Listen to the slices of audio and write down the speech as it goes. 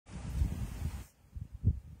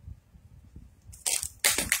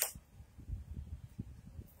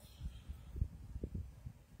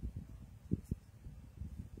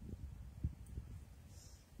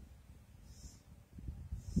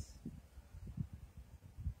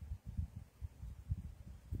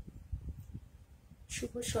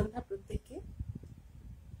শুভ সন্ধ্যা প্রত্যেককে।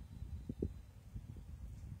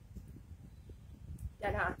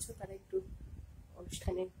 যারা আছো তারা একটু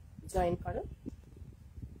অনুষ্ঠানে জয়েন করো।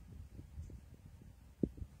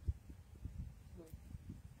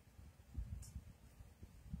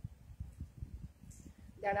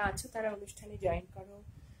 যারা আছো তারা অনুষ্ঠানে জয়েন করো।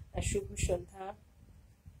 শুভ সন্ধ্যা।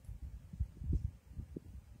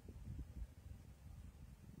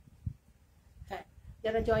 হ্যাঁ,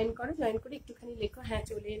 যারা জয়েন করো, জয়েন করে একটুখানি লেখো হ্যাঁ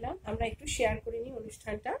চলে এলাম। আমরা একটু শেয়ার করে নিই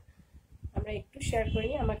অনুষ্ঠানটা, আমরা একটু শেয়ার করে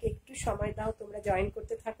নিই। আমাকে একটু সময় দাও, তোমরা জয়েন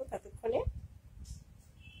করতে থাকো ততক্ষণে।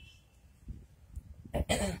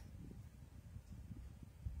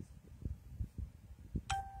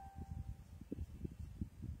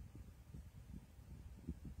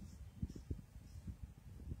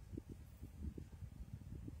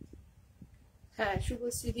 হ্যাঁ,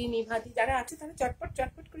 শুভশ্রী, নিভাদি যারা আছে তারা চটপট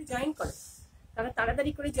চটপট করে জয়েন করো, তারা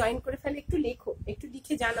তাড়াতাড়ি করে জয়েন করে ফেলে। একটু লেখো, একটু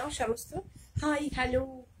লিখে জানাও সমস্ত। Hi hello.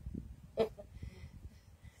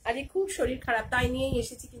 আরে খুব শরীর খারাপ, তাই নিয়েই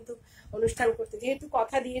এসেছি কিন্তু অনুষ্ঠান করতে, যেহেতু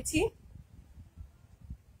কথা দিয়েছি।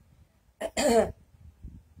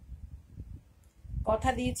 কথা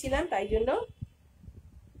দিয়েছিলাম তাই জন্য।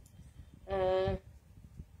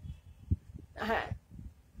 হ্যাঁ,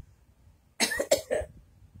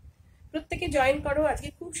 প্রত্যেকে জয়েন করো। আজকে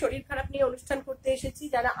খুব শরীর খারাপ নিয়ে অনুষ্ঠান করতে এসেছি।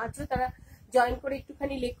 যারা আছো তারা জয়েন করে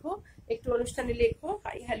একটুখানি লেখো, একটু অনুষ্ঠানে লেখো,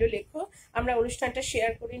 হাই হ্যালো লেখো। আমরা অনুষ্ঠানটা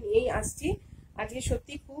শেয়ার করে নিয়েই আসছি। আজকে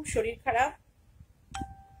সত্যি খুব শরীর খারাপ।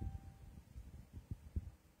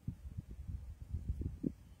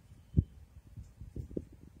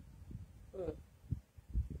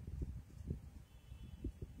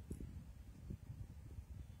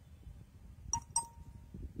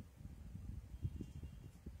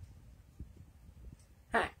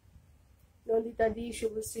 হ্যাঁ, নন্দিতাদি,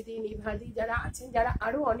 শুভশ্রীদি, নিভাদি যারা আছেন, যারা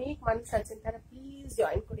আরো অনেক মানুষ আছেন, তারা প্লিজ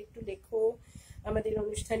জয়েন করে একটু লেখো আমাদের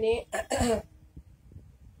অনুষ্ঠানে।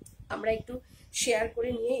 আমরা একটু শেয়ার করে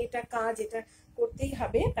নিয়ে, এটা কাজ, এটা করতেই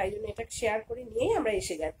হবে, তাই জন্য এটা শেয়ার করে নিয়েই আমরা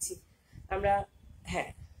এসে যাচ্ছি আমরা।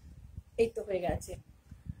 হ্যাঁ, এই তো হয়ে গেছে।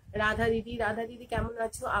 রাধা দিদি, রাধা দিদি কেমন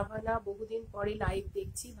আছো? আভানা, বহুদিন পরে লাইভ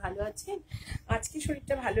দেখছি, ভালো আছেন? আজকে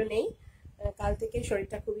শরীরটা ভালো নেই, কাল থেকে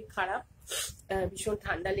শরীরটা খুবই খারাপ, ভীষণ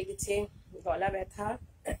ঠান্ডা লেগেছে, গলা ব্যথা।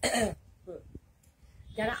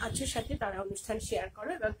 যারা আছো সাথে তারা অনুষ্ঠান শেয়ার করো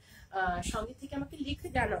এবং সঙ্গে থেকে আমাকে লিখে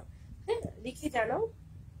জানাও। হ্যাঁ, লিখে জানাও।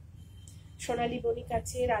 সোনালী বণিক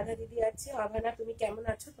আছে, রাধা দিদি আছে, আভানা তুমি কেমন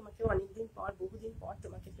আছো? তোমাকে অনেকদিন পর, বহুদিন পর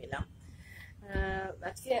তোমাকে পেলাম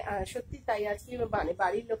আজকে। সত্যি তাই, আজকে মানে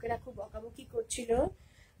বাড়ির লোকেরা খুব বকাবকি করছিল।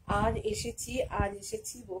 আজ এসেছি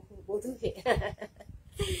বধূকে।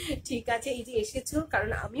 ঠিক আছে, এই যে এসেছো,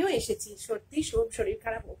 কারণ আমিও এসেছি, সত্যি সব শরীর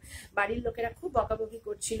খারাপ। বাড়ির লোকেরা খুব বকাবকি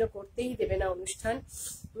করছিল, করতেই দেবে না অনুষ্ঠান।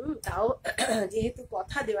 তাও যেহেতু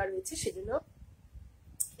কথা দেওয়া রয়েছে সেজন্য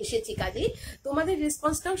এসেছি। কাজেই তোমাদের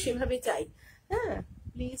রেসপন্সটাও সেভাবে চাই। হ্যাঁ,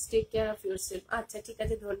 please take care of yourself. আচ্ছা ঠিক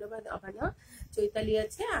আছে, ধন্যবাদ আভানা। চৈতালি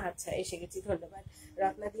আছে, আচ্ছা এসে গেছি, ধন্যবাদ।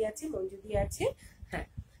 রত্নাদি আছে, মঞ্জুদি আছে। হ্যাঁ,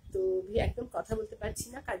 তো একদম কথা বলতে পারছি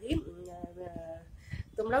না, কাজেই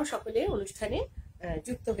তোমরাও সকলে অনুষ্ঠানে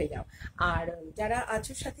যুক্ত হয়ে যাও। আর যারা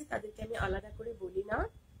আছো সাথে তাদেরকে আমি আলাদা করে বলি না,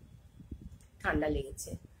 ঠান্ডা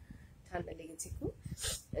লেগেছে, ঠান্ডা লেগেছে খুব।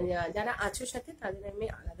 যারা আছো সাথে তাদের আমি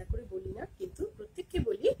আলাদা করে বলি না, কিন্তু প্রত্যেককে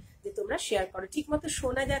বলি যে তোমরা শেয়ার করো। ঠিক মতো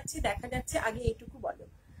শোনা যাচ্ছে, দেখা যাচ্ছে, আগে এইটুকু বলো,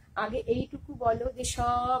 আগে এইটুকু বলো যে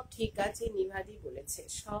সব ঠিক আছে। নিভাদি বলেছে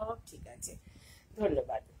সব ঠিক আছে,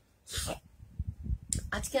 ধন্যবাদ।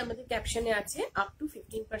 আজকে আমাদের ক্যাপশনে আছে আপ টু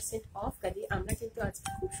 15% অফ। কাজে আমরা কিন্তু আজকে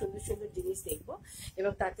খুব সুন্দর সুন্দর জিনিস দেখবো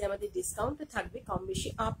এবং তাতে আমাদের ডিসকাউন্টও থাকবে, কম বেশি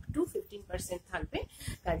আপ টু 15% থাকবে।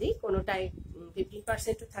 কাজেই কোনোটায়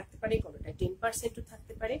 15%ও থাকতে পারে, কোনোটায় 10%ও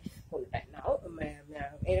থাকতে পারে, কোনোটায় নাও।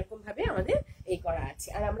 এরকম ভাবে আমাদের এই করা আছে।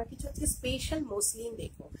 আর আমরা কিছু আজকে স্পেশাল মসলিন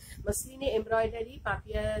দেখবো। মসলিনে এমব্রয়ডারি,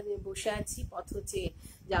 পাপিয়া বসে আছি পথ চেয়ে,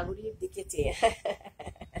 জাগরির দিকে চেয়ে।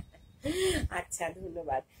 আচ্ছা,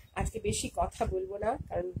 ধন্যবাদ। আজকে বেশি কথা বলবো না,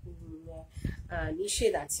 কারণ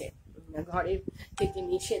নিষেধ আছে, ঘরের থেকে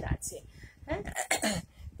নিষেধ আছে। হ্যাঁ,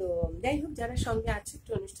 তো যাই হোক, যারা সঙ্গে আছে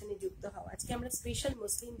একটু অনুষ্ঠানে যুক্ত হও। আজকে আমরা স্পেশাল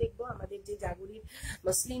মসলিন দেখবো, আমাদের যে জাগরির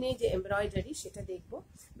মসলিনে যে এমব্রয়ডারি সেটা দেখবো,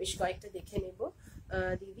 বেশ কয়েকটা দেখে নেব।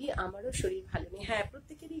 দিদি আমারও শরীর ভালো নেই। হ্যাঁ,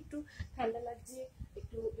 প্রত্যেকেরই একটু ঠান্ডা লাগছে,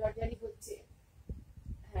 একটু জ্বরজারি হচ্ছে।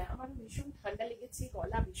 হ্যাঁ, আমারও ভীষণ ঠান্ডা লেগেছে,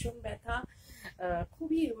 গলা ভীষণ ব্যথা,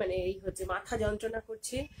 খুবই মানে এই হচ্ছে, মাথা যন্ত্রণা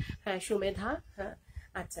করছে। হ্যাঁ সুমেধা, হ্যাঁ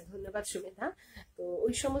আচ্ছা ধন্যবাদ সুমেধা। তো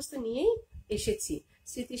ওই সমস্ত নিয়েই এসেছি।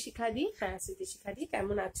 স্মৃতিশিখাদি, হ্যাঁ স্মৃতিশিখাদি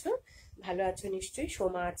কেমন আছো? ভালো আছো নিশ্চয়ই।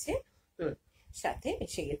 সোমা আছে। সাথে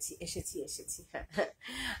এসেছি। হ্যাঁ।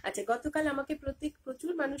 আচ্ছা, গতকাল আমাকে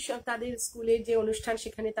প্রচুর মানুষ তাদের স্কুলের যে অনুষ্ঠান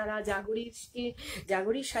সেখানে তারা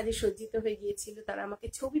জাগরির সাজে সজ্জিত হয়ে গিয়েছিল, তারা আমাকে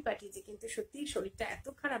ছবি পাঠিয়েছে, কিন্তু সত্যি শরীরটা এত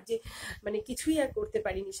খারাপ যে মানে কিছুই আর করতে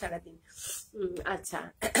পারিনি সারাদিন। আচ্ছা,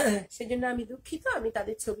 সেজন্য আমি দুঃখিত। আমি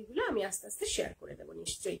তাদের ছবিগুলো আমি আস্তে আস্তে শেয়ার করে দেবো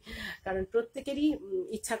নিশ্চয়ই, কারণ প্রত্যেকেরই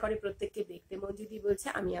ইচ্ছা করে প্রত্যেককে দেখতে। মঞ্জুদি বলছে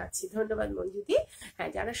আমি আছি, ধন্যবাদ মঞ্জুদি।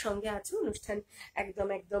 হ্যাঁ, যারা সঙ্গে আছো, অনুষ্ঠান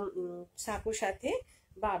একদম সাকো সাথে,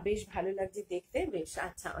 বা বেশ ভালো লাগছে দেখতে, বেশ।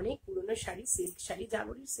 আচ্ছা, অনেক পুরনো শাড়ি, সিল্ক শাড়ি,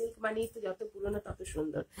 জাগরির সিল্ক মানেই তো যত পুরনো তত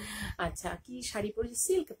সুন্দর। আচ্ছা, কি শাড়ি পরেছি?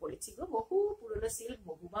 সিল্ক পরেছি গো, বহু পুরনো সিল্ক,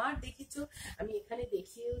 বহুবার দেখেছো, আমি এখানে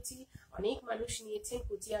দেখিয়েওছি, অনেক মানুষ নিয়েছেন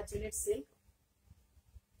কুচি আঁচলের সিল্ক,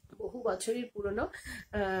 বহু বছরের পুরনো।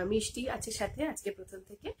 মিষ্টি আছে সাথে আজকে প্রথম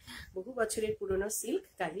থেকে, বহু বছরের পুরনো সিল্ক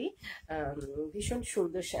কালি, ভীষণ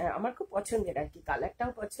সুন্দর, আমার খুব পছন্দের আর কি,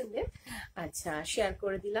 কালারটাও পছন্দের। আচ্ছা, শেয়ার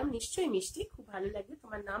করে দিলাম, নিশ্চয়ই মিষ্টি খুব ভালো লাগবে।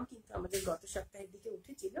 তোমার নাম কিন্তু আমাদের গত সপ্তাহের দিকে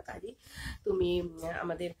উঠেছিল কালি, তুমি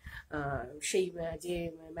আমাদের সেই যে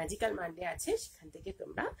ম্যাজিক্যাল মানডে আছে সেখান থেকে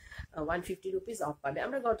তোমরা 150 রুপিস অফ পাবে।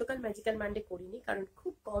 আমরা গতকাল ম্যাজিক্যাল মানডে করিনি, কারণ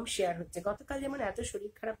খুব কম শেয়ার হচ্ছে। গতকাল যেমন এত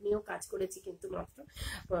শরীর খারাপ নিয়েও কাজ করেছি, কিন্তু মাত্র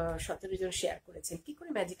 17 জন শেয়ার করেছেন, কি করে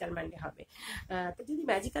ম্যাজিক্যাল মানডে হবে? তো যদি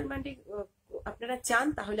ম্যাজিক্যাল মানডে আপনারা চান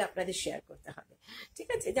তাহলে আপনাদের শেয়ার করতে হবে, ঠিক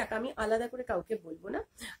আছে? যাক, আমি আলাদা করে কাউকে বলবো না,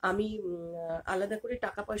 আমি আলাদা করে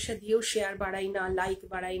টাকা পয়সা দিয়েও শেয়ার বাড়াই না, লাইক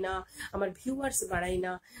বাড়াই না, আমার ভিউয়ার্স বাড়াই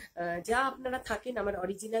না। যা আপনারা থাকেন, আমার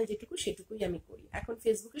অরিজিনাল যেটুকু সেটুকুই আমি করি। এখন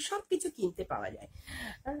ফেসবুকে সবকিছু কিনতে পাওয়া যায়,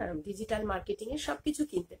 ডিজিটাল মার্কেটিং এ সবকিছু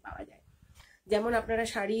কিনতে পাওয়া যায়। যেমন আপনারা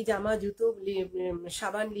শাড়ি, জামা, জুতো,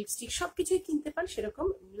 সাবান, লিপস্টিক সবকিছুই কিনতে পান, সেরকম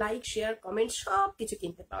লাইক, শেয়ার, কমেন্ট সবকিছু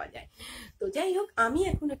কিনতে পাওয়া যায়। তো যাই হোক, আমি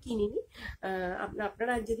এখনো কিনিনি।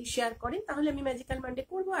 আপনারা যদি শেয়ার করেন তাহলে আমি ম্যাজিক্যাল মানডে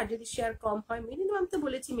করবো, আর যদি শেয়ার কম হয়, মিনিমাম তো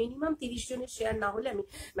বলেছি, মিনিমাম 30 জনের শেয়ার না হলে আমি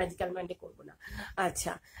ম্যাজিক্যাল মানডে করবো না।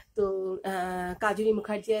 আচ্ছা, তো কাজুরি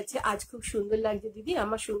মুখার্জি আছে, আজ খুব সুন্দর লাগছে দিদি।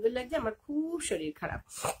 আমার সুন্দর লাগছে, আমার খুব শরীর খারাপ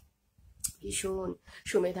ভীষণ।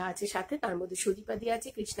 সুমেধা আছে সাথে, তার মধ্যে সুদীপাদি আছে,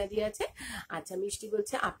 কৃষ্ণাদি আছে। আচ্ছা, মিষ্টি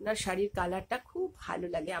বলছে আপনার শাড়ির কালারটা খুব ভালো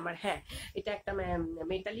লাগে আমার। হ্যাঁ, এটা একটা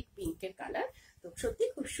মেটালিক পিঙ্কের কালার, তো সত্যি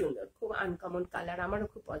খুব সুন্দর, খুব আনকমন কালার, আমারও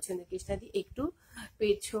খুব পছন্দের। কৃষ্ণাদি একটু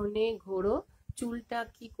পেছনে ঘোরো, চুলটা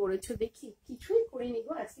কি করেছো দেখি। কিছুই করিনি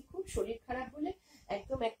গো, আজকে খুব শরীর খারাপ বলে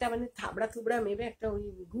একদম একটা মানে থাবড়া থুবড়া মেবে, একটা ওই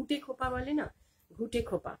ঘুটে খোপা বলে না, ঘুটে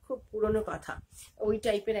খোপা, খুব পুরনো কথা, ওই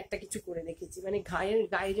টাইপের একটা কিছু করে রেখেছি, মানে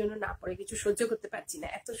গায়ে যেন না পড়ে, কিছু সহ্য করতে পারছি না,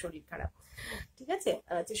 এত শরীর খারাপ। ঠিক আছে।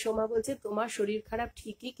 আচ্ছা, সোমা বলছে তোমার শরীর খারাপ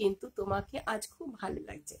ঠিকই, কিন্তু তোমাকে আজ খুব ভালো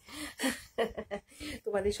লাগছে।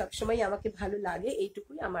 তোমাদের সবসময় আমাকে ভালো লাগে,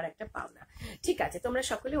 এইটুকুই আমার একটা পাওনা। ঠিক আছে, তোমরা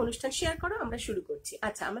সকলে অনুষ্ঠান শেয়ার করো, আমরা শুরু করছি।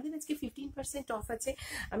 আচ্ছা, আমাদের আজকে 15% অফ আছে।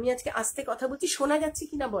 আমি আজকে আস্তে কথা বলছি, শোনা যাচ্ছে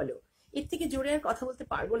কিনা বলো? এর থেকে জোরে আর কথা বলতে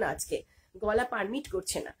পারবো না আজকে, গলা পারমিট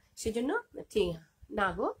করছে না, সেজন্য। ঠিক না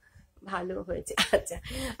গো, ভালো হয়েছে। আচ্ছা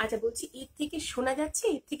আচ্ছা, বলছি এর থেকে শোনা যাচ্ছে,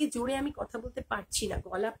 এর থেকে জোরে আমি কথা বলতে পারছি না,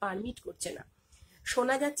 গলা পারমিট করছে না।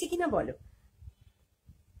 শোনা যাচ্ছে কিনা বলো,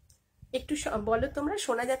 একটু বলো তোমরা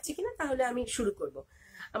শোনা যাচ্ছে কিনা, তাহলে আমি শুরু করব।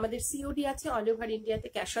 আমাদের সিওডি আছে, অল ওভার ইন্ডিয়াতে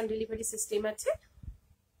ক্যাশ অন ডেলিভারি সিস্টেম আছে।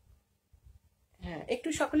 হ্যাঁ, একটু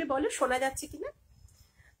সকলে বলো শোনা যাচ্ছে কিনা।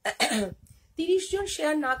 30 জন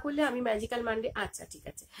শেয়ার না করলে আমি ম্যাজিক্যাল মানডে, আচ্ছা ঠিক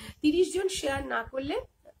আছে, 30 জন শেয়ার না করলে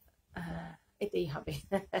এটাই হবে।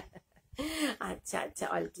 আচ্ছা আচ্ছা,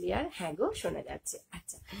 অল ক্লিয়ার। হ্যাঁ গো, শোনা যাচ্ছে।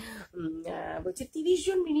 আচ্ছা, বলছি 30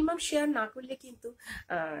 জন মিনিমাম শেয়ার না করলে কিন্তু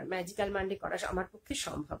ম্যাজিক্যাল মানডে করা আমার পক্ষে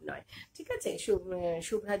সম্ভব নয়। ঠিক আছে।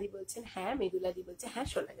 শুভ্রাদি বলছেন হ্যাঁ, মেদুলাদি বলছে হ্যাঁ,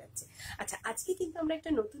 শোনা যাচ্ছে। আচ্ছা, আজকে কিন্তু আমরা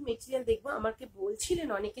একটা নতুন মেটেরিয়াল দেখবো। আমাকে বলছিলেন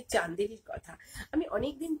অনেকে চান্দেরির কথা, আমি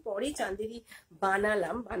অনেকদিন পরে চান্দেরি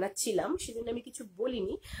বানাচ্ছিলাম, সেজন্য আমি কিছু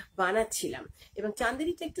বলিনি, বানাচ্ছিলাম। এবং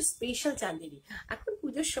চান্দেরিটা একটু স্পেশাল চান্দেরি। এখন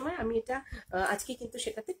পুজোর সময় আমি এটা আজকে কিন্তু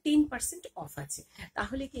সেটাতে 10% অফ আছে।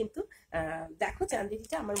 তাহলে কিন্তু দেখো,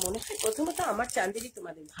 চান্দেরিটা আমার মনে হয়, প্রথমত আমার চান্দেরি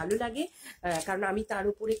তোমাদের ভালো লাগে, কারণ আমি তার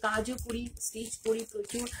উপরে কাজও করি, স্টিচ করি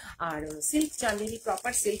প্রচুর। আর silk Chanderi,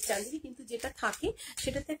 proper silk Chanderi, কিন্তু যেটা থাকে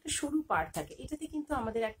সেটাতে একটা সরু পাড় থাকে, এটাতে কিন্তু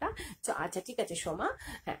আমাদের একটা, আচ্ছা ঠিক আছে সোমা,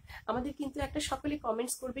 হ্যাঁ, আমাদের কিন্তু একটা সকলে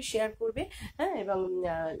কমেন্টস করবে, শেয়ার করবে, হ্যাঁ, এবং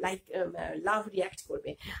লাইক লাভ রিয়াক্ট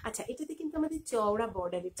করবে। আচ্ছা, এটাতে কিন্তু আমাদের চওড়া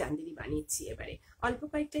বর্ডারের চান্দেরি বানিয়েছি, এবারে অল্প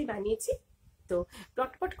কয়েকটাই বানিয়েছি, তো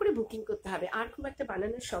টটপট করে বুকিং করতে হবে, আর খুব একটা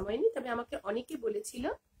বানানোর সময় নেই। তবে আমাকে অনেকে বলেছিল,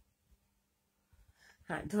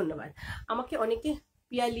 হ্যাঁ ধন্যবাদ, আমাকে অনেকে,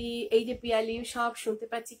 পিয়ালি, এই যে পিয়ালি, সব শুনতে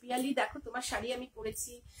পাচ্ছি। পিয়ালি দেখো, তোমার শাড়ি আমি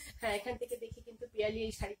পরেছি, হ্যাঁ, এখান থেকে দেখি কিন্তু পিয়ালি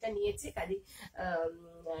এই শাড়িটা নিয়েছে, কাজে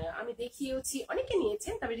আমি দেখিয়েওছি, অনেকে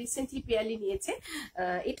নিয়েছেন, তবে রিসেন্টলি পিয়ালি নিয়েছে।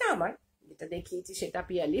 এটা যেটা দেখিয়েছি সেটা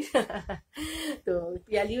পিয়ালির। তো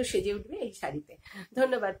পিয়ালিও সেজে উঠবে এই শাড়িতে।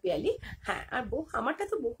 ধন্যবাদ পিয়ালি। হ্যাঁ, আর আমারটা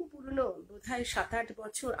তো বহু পুরনো, বোধহয় 7-8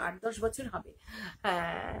 বছর, 8-10 বছর হবে।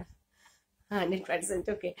 হ্যাঁ, 100%।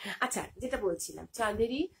 ওকে, আচ্ছা, যেটা বলছিলাম,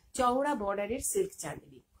 চাঁদেরি চওড়া বর্ডারের সিল্ক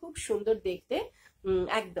চাঁদেরি, খুব সুন্দর দেখতে।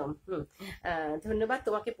 একদম। ধন্যবাদ,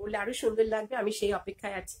 তোমাকে পরলে আরো সুন্দর লাগবে, আমি সেই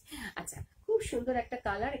অপেক্ষায় আছি। আচ্ছা, খুব সুন্দর একটা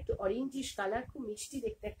কালার, একটু অরেঞ্জিশ কালার, খুব মিষ্টি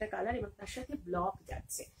দেখতে একটা কালার, এবং তার সাথে ব্লক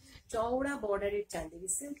যাচ্ছে, চওড়া বর্ডারের চাঁদেরি,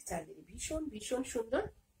 সিল্ক চাঁদেরি, ভীষণ ভীষণ সুন্দর,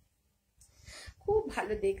 খুব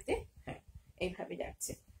ভালো দেখতে। হ্যাঁ, এইভাবে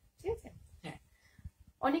যাচ্ছে, ঠিক আছে। হ্যাঁ,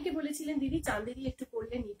 অনেকে বলেছিলেন দিদি চাঁদেরি একটু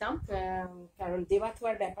করলে নিতাম, কারণ দেওয়া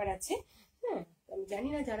থোয়ার ব্যাপার আছে। হ্যাঁ, আমি জানি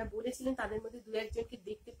না, যারা বলেছিলেন তাদের মধ্যে 2-1 জনকে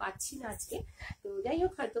দেখতে পাচ্ছি না আজকে, তো যাই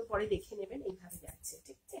হোক, হয়তো পরে দেখে নেবেন। এইভাবে যাচ্ছে,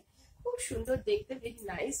 ঠিক আছে, খুব সুন্দর দেখতে, ভেরি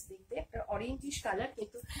নাইস দেখতে, একটা অরেঞ্জিশ কালার,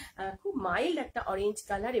 কিন্তু খুব মাইল্ড একটা অরেঞ্জ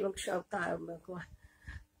কালার, এবং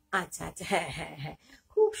আচ্ছা আচ্ছা, হ্যাঁ হ্যাঁ হ্যাঁ,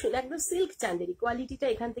 খুব সুন্দর, একদম সিল্ক চাঁদেরি কোয়ালিটিটা,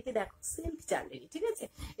 এখান থেকে দেখো, সিল্ক চাঁদেরি, ঠিক আছে,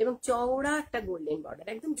 এবং চওড়া একটা গোল্ডেন বর্ডার,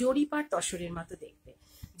 একদম জরি পাড় তসরের মতো দেখতে,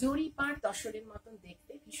 জরি পাড় তসরের মতন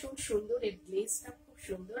দেখতে, ভীষণ সুন্দর। এর গ্লেজটা খুব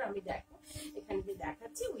সুন্দর, আমি দেখো এখানে যে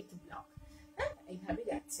দেখাচ্ছি উইথ ব্লক। হ্যাঁ, এইভাবে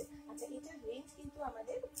যাচ্ছে। আচ্ছা, এটার রেঞ্জ কিন্তু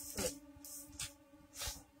আমাদের,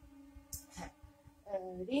 হ্যাঁ,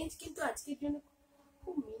 রেঞ্জ কিন্তু আজকের জন্য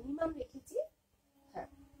খুব মিনিমাম রেখেছি। হ্যাঁ,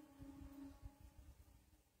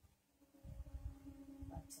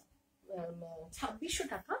 আচ্ছা, 2600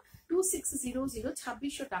 টাকা, 2600,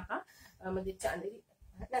 2600 টাকা আমাদের চাঁদেরি,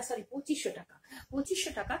 না সরি, 2500 টাকা, 2500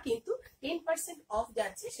 টাকা, কিন্তু 10% অফ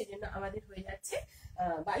যাচ্ছে, সেজন্য আমাদের হয়ে যাচ্ছে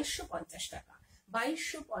 2250 টাকা।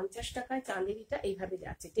 2250 টাকায় চাঁদেরিটা এইভাবে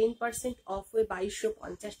যাচ্ছে, 10% অফ হয়ে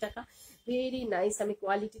 2250 টাকা। ভেরি নাইস, আমি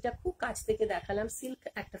কোয়ালিটিটা খুব কাছ থেকে দেখালাম, সিল্ক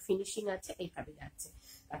একটা ফিনিশিং আছে, এইভাবে যাচ্ছে।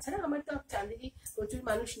 তাছাড়া আমার তো চাঁদেরি প্রচুর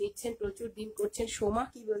মানুষ নিচ্ছেন, প্রচুর দিন করছেন। সোমা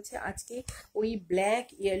কি বলছে, আজকে ওই black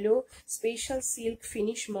yellow special silk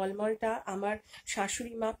finish মলমলটা আমার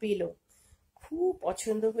শাশুড়ি মা পেলো, খুব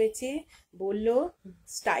পছন্দ হয়েছে, বললো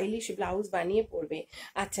স্টাইলিশ ব্লাউজ বানিয়ে পরবে।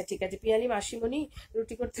 আচ্ছা, ঠিক আছে পিয়ালি মাসিমণি,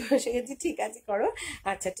 রুটি করতে বসে গেছি, ঠিক আছে করো।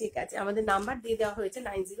 আচ্ছা, ঠিক আছে, আমাদের নাম্বার দিয়ে দেওয়া হয়েছে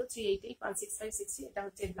 9038816563, এটা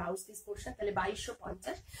হচ্ছে ব্লাউজ পিস পোর্শন, তাহলে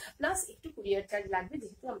 2250 প্লাস একটু কুরিয়ার চার্জ লাগবে,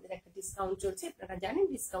 যেহেতু আমাদের একটা ডিসকাউন্ট চলছে, আপনারা জানেন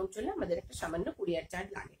ডিসকাউন্ট চলে আমাদের একটা সামান্য কুরিয়ার চার্জ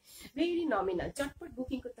লাগে, ভেরি নমিনাল। চটপট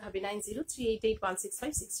বুকিং করতে হবে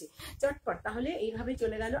 9038816563, চটপট। তাহলে এইভাবে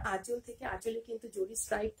চলে গেল আঁচল থেকে, আঁচলে কিন্তু জরি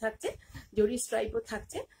স্ট্রাইপ থাকছে, জরি স্ট্রাইপও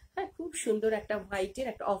থাকছে। হ্যাঁ, খুব সুন্দর একটা হোয়াইটের,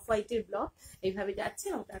 একটা অফ হোয়াইটের ব্লক এইভাবে যাচ্ছে,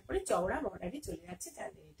 এবং তারপরে চওড়া বর্ডারে চলে যাচ্ছে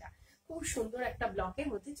চাঁদেরিটা, খুব সুন্দর একটা ব্লকের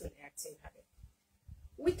মধ্যে চলে যাচ্ছে এইভাবে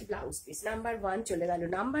উইথ ব্লাউজ পিস। নাম্বার 1 চলে গেল,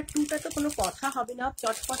 নাম্বার 2টা তো কোনো কথা হবে না,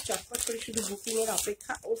 চটপট চটপট করে শুধু বুকিং এর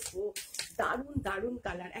অপেক্ষা। ওফো, দারুণ দারুণ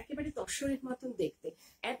কালার, একেবারে তসরের মতন দেখতে,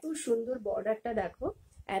 এত সুন্দর বর্ডারটা দেখো,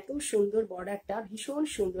 এত সুন্দর বর্ডারটা, ভীষণ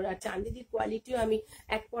সুন্দর। আর চাঁদেরির কোয়ালিটিও আমি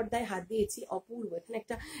এক পর্দায় হাত দিয়েছি, অপূর্ব। এখানে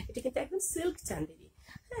একটা, এটা কিন্তু একদম সিল্ক চাঁদেরি,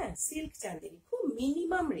 হ্যাঁ সিল্ক চাঁদেরি, খুব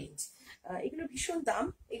মিনিমাম রেঞ্জ। এগুলো ভীষণ দাম,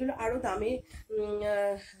 এগুলো আরো দামে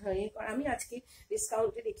আমি আজকে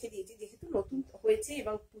ডিসকাউন্টে রেখে দিয়েছি, যেহেতু নতুন হয়েছে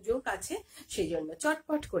এবং পুজো কাছে, সেই জন্য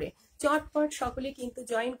চটপট করে, চটপট সকলে কিন্তু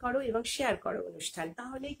জয়েন করো এবং শেয়ার করো অনুষ্ঠান,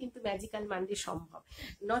 তাহলেই কিন্তু ম্যাজিক্যাল মানডে সম্ভব,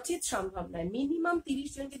 নচেত সম্ভব নয়। মিনিমাম 30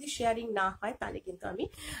 জন যদি শেয়ারিং না হয়, তাহলে কিন্তু আমি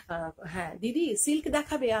হ্যাঁ দিদি সিল্ক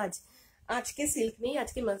দেখাবে আজ, আজকে সিল্ক নেই,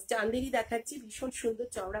 আজকে চাঁদেরি দেখাচ্ছি, ভীষণ সুন্দর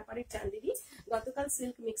চওড়া পাড়ের চাঁদেরি। গতকাল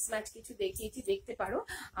সিল্ক মিক্স ম্যাচ কিছু দেখিয়েছি, দেখতে পারো।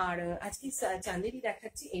 আর আজকে চাঁদেরি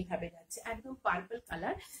দেখাচ্ছি, এইভাবে যাচ্ছে, একদম পার্পল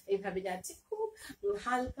কালার, এইভাবে যাচ্ছে, খুব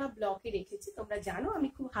হালকা ব্লকে রেখেছি, তোমরা জানো আমি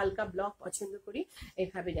খুব হালকা ব্লক পছন্দ করি,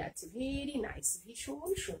 এইভাবে যাচ্ছে, ভেরি নাইস, ভীষণ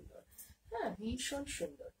সুন্দর, হ্যাঁ ভীষণ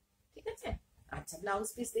সুন্দর, ঠিক আছে। আচ্ছা, ব্লাউজ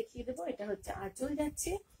পিস দেখিয়ে দেবো, এটা হচ্ছে আঁচল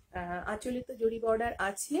যাচ্ছে, আঁচলে তো জরি বর্ডার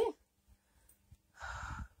আছে,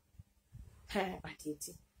 হ্যাঁ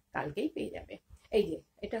পাঠিয়েছি, কালকেই পেয়ে যাবে। এই যে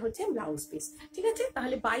এটা হচ্ছে ব্লাউজ পিস, ঠিক আছে।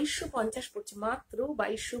 তাহলে 2250 পড়ছে, মাত্র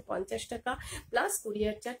 2250 টাকা প্লাস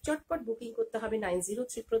কুরিয়ার চার্জ। চটপট বুকিং করতে হবে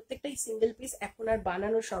 903, প্রত্যেকটাই সিঙ্গেল পিস, এখন আর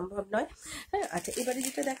বানানো সম্ভব নয়। হ্যাঁ, আচ্ছা, এবারে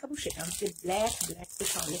যেটা দেখাবো সেটা হচ্ছে ব্ল্যাক। ব্ল্যাক তো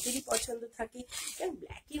অনেকেরই পছন্দ থাকে, কারণ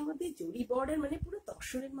ব্ল্যাকের মধ্যে জরি বর্ডার, মানে পুরো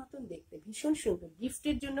তসরের মতন দেখতে, ভীষণ সুন্দর,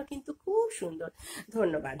 গিফটের জন্য কিন্তু খুব সুন্দর।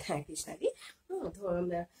 ধন্যবাদ, হ্যাঁ কৃষ্ণাদি।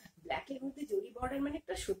 ব্ল্যাকের মধ্যে জরি বর্ডার মানে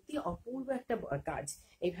একটা সত্যি অপূর্ব একটা কাজ,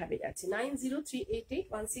 এইভাবে যাচ্ছে।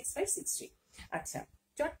 9038816563। আচ্ছা,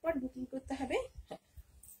 চটপট বুকিং করতে হবে।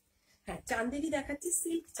 হ্যাঁ, চাঁদেরি দেখাচ্ছি,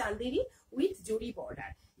 সিল্ক চাঁদেরি উইথ জরি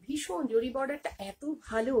বর্ডার, ভীষণ জরি বর্ডারটা এত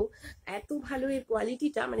ভালো, এত ভালো, এর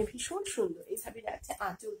কোয়ালিটিটা মানে ভীষণ সুন্দর। এইভাবে যাচ্ছে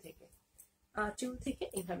আঁচল থেকে, আঁচল থেকে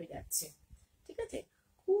এইভাবে যাচ্ছে, ঠিক আছে,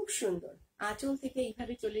 খুব সুন্দর। আঁচল থেকে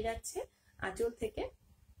এইভাবে চলে যাচ্ছে, আঁচল থেকে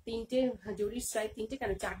তিনটে জরির স্ট্রাইপ, তিনটে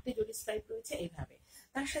কেন 4টে জরির স্ট্রাইপ রয়েছে এইভাবে।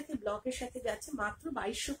 তার সাথে ব্লকের সাথে যাচ্ছে মাত্র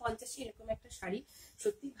 2250। এরকম একটা শাড়ি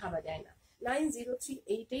সত্যি ভাবা যায় না।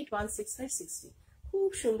 9038816563। খুব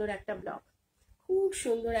সুন্দর একটা ব্লক, খুব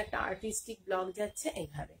সুন্দর একটা আর্টিস্টিক ব্লক যাচ্ছে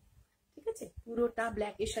এইভাবে। ঠিক আছে, পুরোটা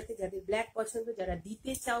ব্ল্যাকের সাথে। যাদের ব্ল্যাক পছন্দ, যারা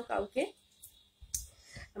দিতে চাও কাউকে,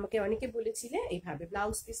 আমাকে অনেকে বলেছিলে এইভাবে।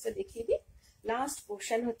 ব্লাউজ পিসটা দেখিয়ে দিই। লাস্ট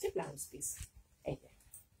পোর্শন হচ্ছে ব্লাউজ পিস, এই যে।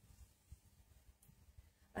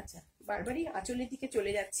 আচ্ছা, বারবারই আঁচলের দিকে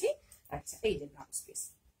চলে যাচ্ছি। আচ্ছা, এই যে ব্লাউজ পিস।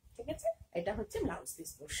 ঠিক আছে, এটা হচ্ছে ব্লাউজ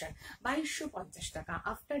পিস পোর্শন। 2250 টাকা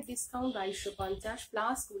after discount, 2250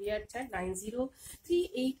 plus courier charge.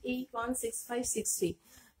 9038816563।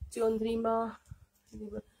 Chandrima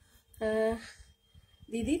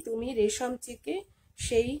দিদি, তুমি রেশম চেকে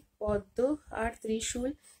সেই পদ্ম আর ত্রিশূল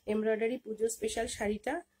এমব্রয়ডারি পুজো স্পেশাল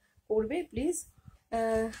শাড়িটা করবে প্লিজ।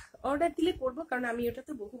 অর্ডার দিলে করবো, কারণ আমি ওটা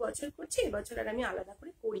তো বহু বছর করছি, এবছর আর আমি আলাদা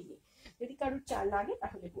করে করিনি। যদি কারোর চাল লাগে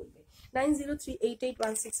তাহলে বলবে।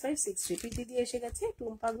 9038816563। পিপি দিয়ে এসে গেছে।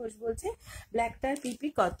 টুম্পা ঘোষ বলছে ব্ল্যাকটার পিপি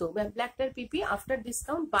কত? ব্ল্যাকটার পিপি আফটার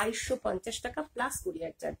ডিসকাউন্ট 2250 টাকা plus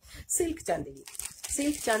courier charge. Silk Chanderi,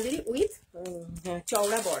 silk Chanderi with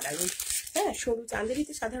চওড়া বর্ডার। হ্যাঁ, সরু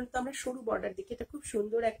চান্দেরিতে সাধারণত আমরা সরু বর্ডার দেখি। এটা খুব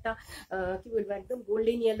সুন্দর একটা কি বলবো, একদম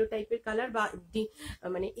গোল্ডেন ইয়েলো টাইপের কালার, বা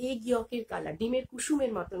মানে এগ ইয়কের কালার, ডিমের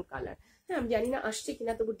কুসুমের মতন কালার। হ্যাঁ, আমি জানি না আসছে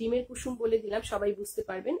কিনা, তবু ডিমের কুসুম বলে দিলাম, সবাই বুঝতে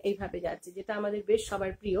পারবেন। এইভাবে যাচ্ছে, যেটা আমাদের বেশ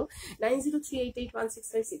সবার প্রিয়।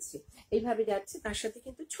 9038816563 এইভাবে যাচ্ছে। তার সাথে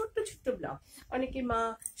কিন্তু ছোট্ট ছোট্ট ব্লক। অনেকে মা,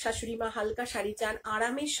 শাশুড়ি মা হালকা শাড়ি চান,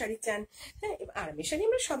 আরামের শাড়ি চান। হ্যাঁ, আরামের শাড়ি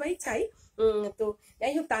আমরা সবাই চাই। তো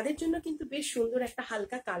যাই হোক, তাদের জন্য কিন্তু বেশ সুন্দর একটা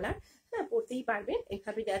হালকা কালার। হ্যাঁ, পড়তেই পারবেন।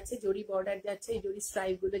 এইভাবে যাচ্ছে, জরি বর্ডার যাচ্ছে, এই জরি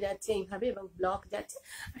স্ট্রাইপ গুলো যাচ্ছে এইভাবে, এবং ব্লক যাচ্ছে।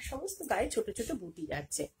 আর সমস্ত গায়ে ছোট ছোট বুটি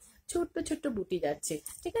যাচ্ছে, ছোট্ট ছোট্ট বুটি যাচ্ছে।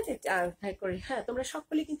 ঠিক আছে, করে। হ্যাঁ, তোমরা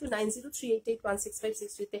সকলে কিন্তু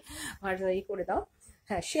 9038816563-তে এই করে দাও।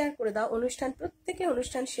 হ্যাঁ, শেয়ার করে দাও। অনুষ্ঠান, প্রত্যেকে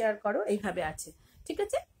অনুষ্ঠান শেয়ার করো। এইভাবে আছে। ঠিক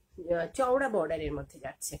আছে, চওড়া বর্ডারের মধ্যে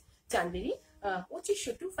যাচ্ছে চান্দেরি।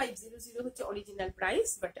 2500 হচ্ছে অরিজিনাল প্রাইস,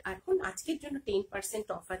 বাট এখন আজকের জন্য 10%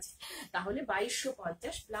 অফ আছে। তাহলে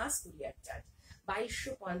 2250 plus courier charge.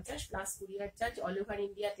 2250 plus courier charge. All over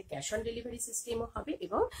ইন্ডিয়াতে ক্যাশ অন ডেলিভারি সিস্টেমও হবে,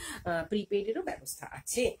 এবং প্রিপেডেরও ব্যবস্থা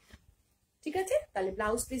আছে। ঠিক আছে, তাহলে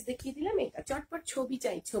ব্লাউজ পিস দেখিয়ে দিলাম। এটা চটপট ছবি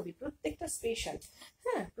চাই, ছবি, প্রত্যেকটা স্পেশাল।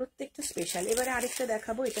 হ্যাঁ, প্রত্যেকটা স্পেশাল। এবারে আরেকটা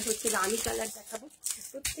দেখাবো। এটা হচ্ছে রানী কালার দেখাবো।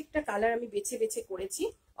 প্রত্যেকটা কালার আমি বেছে বেছে করেছি,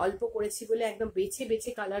 অল্প করেছি বলে একদম বেছে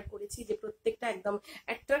বেছে কালার করেছি, যে প্রত্যেকটা একদম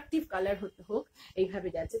অ্যাট্রাকটিভ কালার হতে হোক। এইভাবে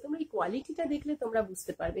যাচ্ছে। তোমরা এই কোয়ালিটিটা দেখলে তোমরা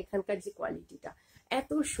বুঝতে পারবে এখানকার যে কোয়ালিটিটা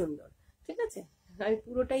এত সুন্দর। ঠিক আছে, আমি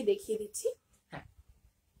পুরোটাই দেখিয়ে দিচ্ছি। হ্যাঁ,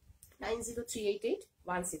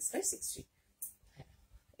 9038816563।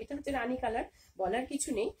 এটা হচ্ছে রানী কালার, বলার কিছু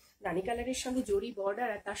নেই। রানী কালারের সঙ্গে জরি বর্ডার,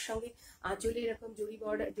 আর তার সঙ্গে আঁচলে এরকম জরি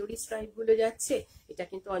বর্ডার, জরি স্ট্রাইপ গুলো যাচ্ছে। এটা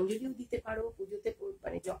কিন্তু অঞ্জলিও দিতে পারো, পুজোতে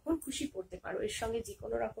মানে যখন খুশি পড়তে পারো। এর সঙ্গে যে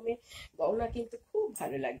কোনো রকমের গয়না কিন্তু খুব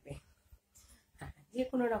ভালো লাগবে। হ্যাঁ, যে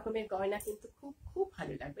কোনো রকমের গয়না কিন্তু খুব খুব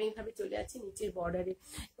ভালো লাগবে। এইভাবে চলে যাচ্ছে নিচের বর্ডারে,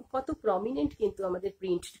 কত প্রমিনেন্ট কিন্তু আমাদের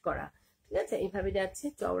প্রিন্ট করা। ঠিক আছে, এইভাবে যাচ্ছে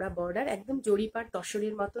চওড়া বর্ডার, একদম জরিপার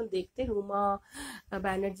তসরের মতন দেখতে। রুমা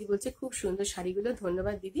ব্যানার্জি বলছে খুব সুন্দর শাড়িগুলো।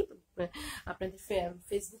 ধন্যবাদ দিদি। আপনাদের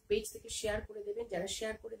ফেসবুক পেজ থেকে শেয়ার করে দেবেন। যারা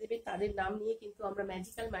শেয়ার করে দেবেন তাদের নাম নিয়ে কিন্তু আমরা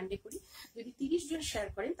ম্যাজিক্যাল মানডে করি। যদি 30 জন শেয়ার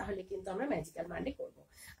করেন তাহলে কিন্তু আমরা ম্যাজিক্যাল মানডে করব।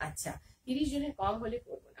 আচ্ছা, 30 জনের কম হলে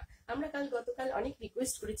করবো না। আমরা গতকাল অনেক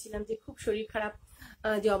রিকোয়েস্ট করেছিলাম যে খুব শরীর খারাপ,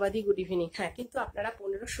 জবাদি গুড ইভিনিং। হ্যাঁ, কিন্তু আপনারা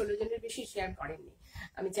 15-16 জনের বেশি শেয়ার করেননি।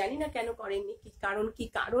 আমি জানি না কেন করেননি,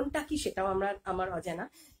 কারণটা কি সেটাও আমার অজানা।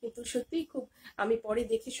 কিন্তু সত্যিই খুব, আমি পরে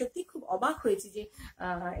দেখে সত্যি খুব অবাক হয়েছি যে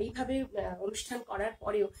এইভাবে অনুষ্ঠান করার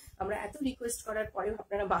পরেও, আমরা এত রিকোয়েস্ট করার পরেও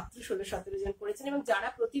আপনারা মাত্র 16-17 জন করেছেন, এবং যারা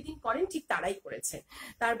প্রতিদিন করেন ঠিক তারাই করেছেন,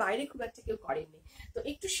 তার বাইরে খুব একটা কেউ করেননি। তো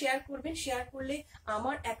একটু শেয়ার করবেন। শেয়ার করলে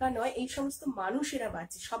আমার একা নয়, এই সমস্ত মানুষেরা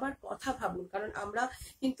বাঁচে। সবার কথা ভাবুন, কারণ আমরা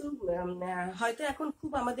কিন্তু হয়তো এখন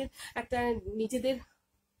খুব আমাদের একটা নিজেদের।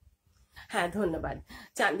 হ্যাঁ, ধন্যবাদ।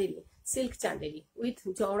 চান্দেরি, সিল্ক চান্দেরি উইথ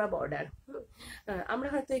চওড়া বর্ডার। আমরা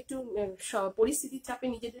হয়তো একটু পরিস্থিতির চাপে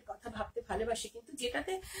নিজেদের কথা ভাবতে ভালোবাসি, কিন্তু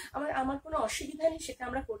যেটাতে আমার কোনো অসুবিধা নেই সেটা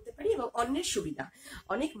আমরা করতে পারি, এবং অন্যের সুবিধা,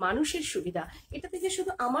 অনেক মানুষের সুবিধা। এটাতে যে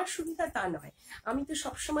শুধু আমার সুবিধা তা নয়, আমি তো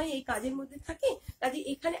সবসময় এই কাজের মধ্যে থাকি, কাজে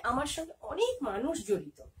এখানে আমার সঙ্গে অনেক মানুষ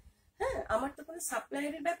জড়িত। হ্যাঁ, আমার তো কোনো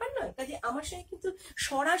সাপ্লায়ারের ব্যাপার নয়, কাজে আমার সঙ্গে কিন্তু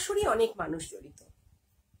সরাসরি অনেক মানুষ জড়িত।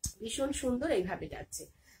 ভীষণ সুন্দর এইভাবে যাচ্ছে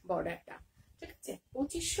বর্ডারটা। ঠিক আছে,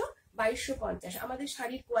 2500 2250। আমাদের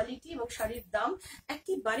শাড়ির কোয়ালিটি এবং শাড়ির দাম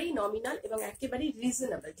একেবারেই নমিনাল এবং একেবারেই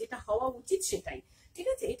রিজনেবল, যেটা হওয়া উচিত সেটাই। ঠিক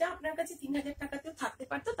আছে, এটা আপনার কাছে 3000 টাকাতেও থাকতে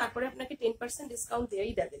পারতো, তারপরে আপনাকে 10% ডিসকাউন্ট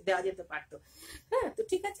দেওয়া যেতে পারতো। হ্যাঁ, তো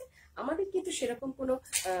ঠিক আছে, আমাদের কিন্তু সেরকম কোনো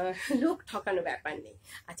লোক ঠকানো ব্যাপার নেই।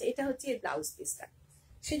 আচ্ছা, এটা হচ্ছে এর ব্লাউজ পিসটা।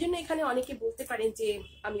 সেজন্য এখানে অনেকে বলতে পারেন যে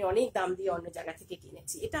আমি অনেক দাম দিয়ে অন্য জায়গা থেকে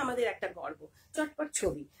কিনেছি, এটা আমাদের একটা গর্ব। চটপট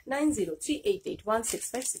ছবি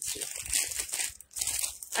 9038816563।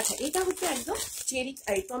 আচ্ছা, এটা হচ্ছে একদম cherry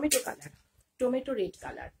tomato colour, tomato red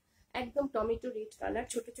colour, একদম টমেটো রেড কালার,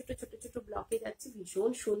 ছোট ছোট ছোট ছোট ব্লকে যাচ্ছে,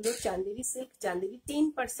 ভীষণ সুন্দর চান্দেরি সিল্ক। চান্দেরি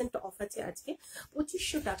 10% অফ আছে আজকে,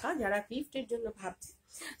 2500 টাকা। যারা গিফটের জন্য ভাবছে,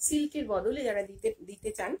 সিল্কের বদলে যারা দিতে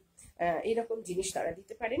চান এরকম জিনিস তারা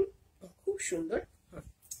দিতে পারেন। খুব সুন্দর,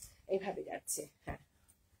 এইভাবে যাচ্ছে। হ্যাঁ,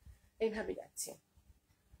 এইভাবে যাচ্ছে,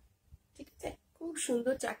 ঠিক আছে, খুব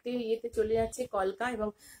সুন্দর। চারটে ইয়েতে চলে যাচ্ছে, কলকা এবং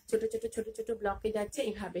ছোট ছোট ছোট ছোট ব্লকে যাচ্ছে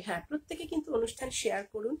এইভাবে। হ্যাঁ, প্রত্যেকে কিন্তু অনুষ্ঠান শেয়ার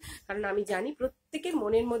করুন, কারণ আমি জানি প্রত্যেকের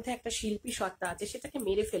মনের মধ্যে একটা শিল্পী সত্তা আছে, সেটাকে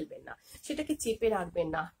মেরে ফেলবেন না, সেটাকে চেপে রাখবেন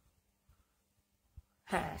না।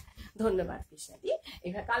 হ্যাঁ, ধন্যবাদ কৃষ্ণাদি।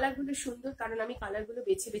 এবার কালার গুলো সুন্দর, কারণ আমি কালার গুলো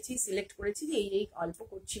বেছে বেছেই সিলেক্ট করেছি যে এই অল্প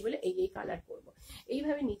করছি বলে এই কালার করব।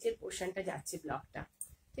 এইভাবে নিচের পোর্শনটা যাচ্ছে ব্লকটা,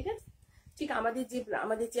 ঠিক আছে। ঠিক আমাদের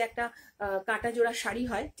যে একটা কাটা জোড়া শাড়ি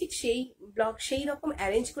হয়, ঠিক সেই ব্লক সেই রকম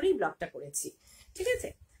অ্যারেঞ্জ করেই ব্লকটা করেছি, ঠিক আছে।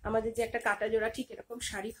 আমাদের যে একটা কাটা জোড়া ঠিক এরকম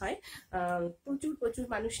শাড়ি হয়, প্রচুর প্রচুর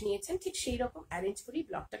মানুষ নিয়েছেন, ঠিক সেই রকম অ্যারেঞ্জ করেই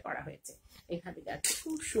ব্লকটা করা হয়েছে। এইভাবে যাচ্ছে,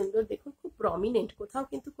 খুব সুন্দর, দেখুন খুব প্রমিনেন্ট, কোথাও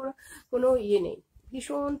কিন্তু কোনো ইয়ে নেই,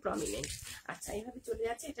 ভীষণ প্রমিনেন্ট। আচ্ছা, এইভাবে চলে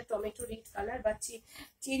যাচ্ছে। এটা টমেটো রেড কালার বা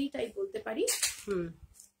চেরি টাইপ বলতে পারি।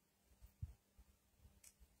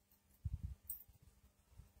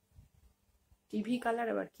 টিভি কালার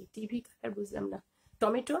আবার কি? টিভি কালার বুঝলাম না।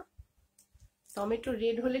 টমেটো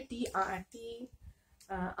রেড হলে টি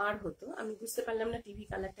আর হতো, আমি বুঝতে পারলাম না টিভি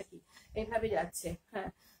কালারটা কি। এইভাবে যাচ্ছে। হ্যাঁ,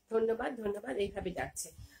 ধন্যবাদ ধন্যবাদ। এইভাবে যাচ্ছে।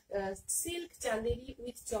 সিল্ক চান্দেরি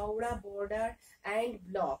উইথ চওড়া বর্ডার অ্যান্ড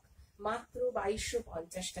ব্লক, মাত্র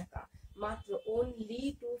 2250 টাকা, মাত্র অনলি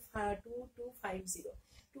 2250।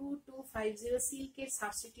 সিল্কের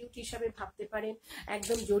সাবস্টিটিউট হিসাবে ভাবতে পারেন,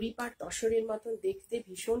 একদম জরিপার তসরের মতন দেখতে,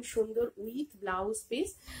 ভীষণ সুন্দর, উইথ ব্লাউজ পিস।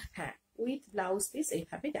 হ্যাঁ, উইথ ব্লাউজ পিস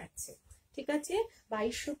এইভাবে যাচ্ছে, ঠিক আছে,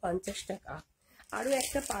 2250 টাকা। আরো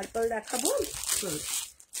একটা পার্পল দেখাবো,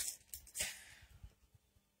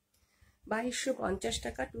 2250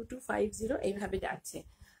 টাকা, 2250 এইভাবে যাচ্ছে।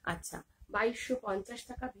 আচ্ছা, 2250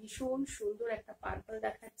 টাকা, ভীষণ সুন্দর একটা পার্পল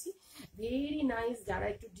দেখাচ্ছি, ভেরি নাইস। যারা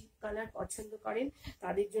একটু ডিপ কালার পছন্দ করেন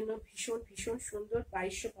তাদের জন্য ভীষণ ভীষণ সুন্দর।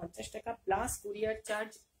 2250 টাকা প্লাস কুরিয়ার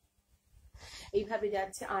চার্জ। এইভাবে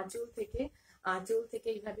যাচ্ছে আঁচল থেকে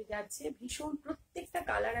এইভাবে যাচ্ছে, ভীষণ। প্রত্যেকটা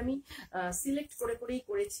কালার আমি সিলেক্ট করেই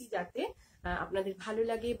করেছি যাতে আপনাদের ভালো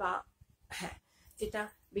লাগে, বা হ্যাঁ, যেটা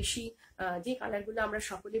বেশি, যে কালারগুলো আমরা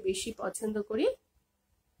সকলে বেশি পছন্দ করি।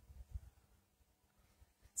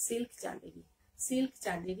 সিল্ক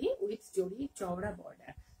চান্দেরি উইথ জরি চওড়া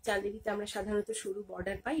বর্ডার। চান্দেরিতে আমরা সাধারণত সরু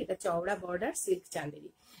বর্ডার পাই, এটা চওড়া বর্ডার, সিল্ক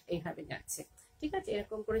চান্দেরি। এইভাবে যাচ্ছে, ঠিক আছে,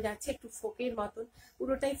 এরকম করে যাচ্ছে, একটু ফোকের মতন,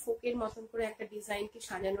 পুরোটাই ফোকের মতন করে একটা ডিজাইনকে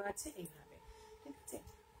সাজানো আছে এইভাবে, ঠিক আছে,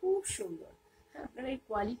 খুব সুন্দর। হ্যাঁ, আপনারা এই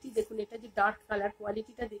কোয়ালিটি দেখুন, এটা যে ডার্ক কালার,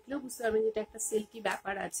 কোয়ালিটিটা দেখলেও বুঝতে পারবেন এটা একটা সিল্কি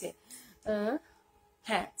ব্যাপার আছে।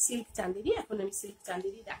 হ্যাঁ, সিল্ক চান্দেরি, এখন আমি সিল্ক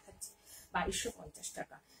চান্দেরি দেখাচ্ছি, 2250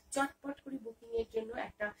 টাকা। চটপট করে বুকিং এর জন্য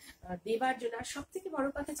একটা দেবার জন্য। আর সব থেকে বড়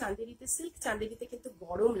কথা, চান্দেরিতে, সিল্ক চান্দেরিতে কিন্তু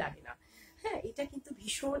গরম লাগে না। হ্যাঁ, এটা কিন্তু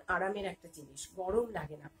ভীষণ আরামের একটা জিনিস, গরম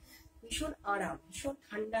লাগে না, ভীষণ আরাম, ভীষণ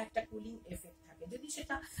ঠান্ডা একটা কুলিং এফেক্ট থাকে, যদি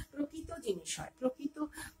সেটা প্রকৃত জিনিস হয়, প্রকৃত।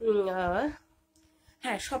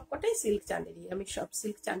 হ্যাঁ, সবকটাই সিল্ক চান্দেরি, আমি সব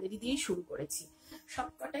সিল্ক চান্দেরি দিয়েই শুরু করেছি,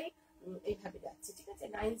 সবকটাই এইভাবে যাচ্ছে, ঠিক আছে।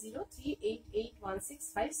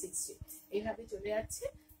 9038816563 এইভাবে চলে যাচ্ছে,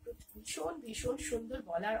 ভীষণ ভীষণ সুন্দর,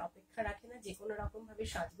 বলার অপেক্ষা রাখে না। যে কোনো রকম ভাবে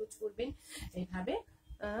সাজগোজ করবেন এইভাবে।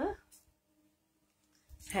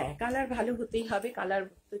 হ্যাঁ, কালার ভালো হতেই হবে, কালার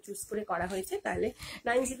তো চুজ করে করা হয়েছে, তাহলে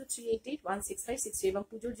 9038816563। এবং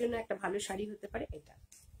পুজোর জন্য একটা ভালো শাড়ি হতে পারে এটা।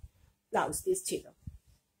 ব্লাউজ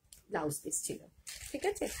পিস ছিল, ঠিক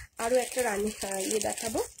আছে। আরো একটা রানী ইয়ে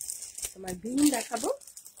দেখাবো, তোমার গ্রিন দেখাবো,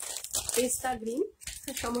 পেস্তা গ্রিন।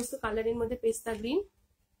 সমস্ত কালারের মধ্যে পেস্তা গ্রিন।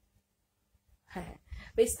 হ্যাঁ,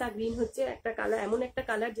 পেস্তা গ্রিন হচ্ছে একটা কালার, এমন একটা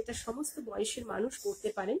কালার যেটা সমস্ত বয়সের মানুষ পরতে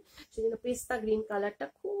পারেন, সেজন্য পেস্তা গ্রিন কালারটা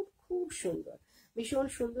খুব খুব সুন্দর, ভীষণ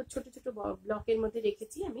সুন্দর। ছোট ছোট ব্লকের মধ্যে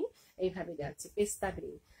রেখেছি আমি, এইভাবে যাচ্ছে পেস্তা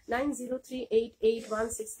গ্রিন।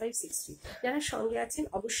 9038816563। যারা সঙ্গে আছেন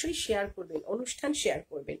অবশ্যই শেয়ার করবেন, অনুষ্ঠান শেয়ার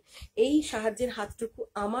করবেন। এই সাহায্যের হাতটুকু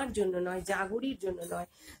আমার জন্য নয়, জাগরির জন্য নয়,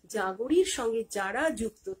 জাগরির সঙ্গে যারা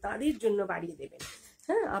যুক্ত তাদের জন্য বাড়িয়ে দেবেন,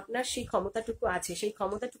 হ্যাঁ, আপনার সেই ক্ষমতাটুকু আছে, সেই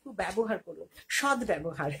ক্ষমতাটুকু ব্যবহার করুন, সৎ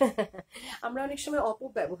ব্যবহার। আমরা অনেক সময়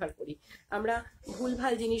অপব্যবহার করি, আমরা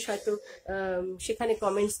ভুলভাল জিনিস হয়তো সেখানে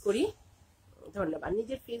কমেন্টস করি। ধন্যবাদ।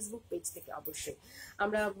 নিজের ফেসবুক পেজ থেকে অবশ্যই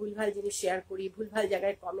আমরা ভুলভাল জিনিস শেয়ার করি, ভুলভাল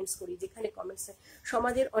জায়গায় কমেন্টস করি, যেখানে কমেন্টস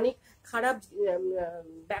সমাজের অনেক খারাপ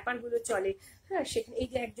ব্যাপারগুলো চলে। হ্যাঁ, সেখানে এই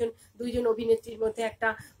যে দুইজন অভিনেত্রীর মধ্যে একটা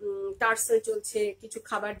টার্সেল চলছে কিছু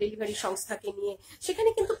খাবার ডেলিভারি সংস্থাকে নিয়ে, সেখানে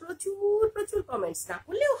কিন্তু প্রচুর প্রচুর কমেন্টস। না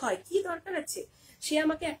করলেও হয়, কি দরকার আছে, সে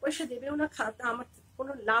আমাকে 1 পয়সা দেবেও না, আমার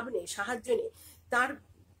কোনো লাভ নেই, সাহায্য নেই,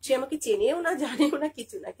 সে আমাকে চেনেও না, জানেও না,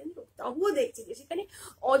 কিছু না, কিন্তু তবুও দেখছি যে সেখানে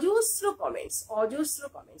অজস্র কমেন্টস।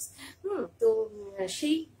 তো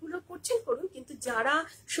সেইগুলো করুন, কিন্তু যারা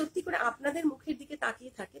সত্যি করে আপনাদের মুখের দিকে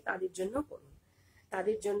তাকিয়ে থাকে তাদের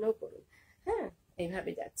জন্য করুন। হ্যাঁ,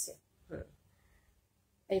 এইভাবে যাচ্ছে।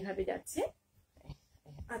 এইভাবে যাচ্ছে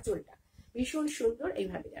আঁচলটা, ভীষণ সুন্দর।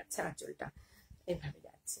 এইভাবে যাচ্ছে আঁচলটা, এইভাবে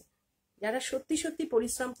যাচ্ছে। যারা সত্যি সত্যি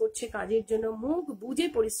পরিশ্রম করছে কাজের জন্য, মুখ বুঝে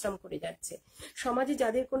পরিশ্রম করে যাচ্ছে, সমাজে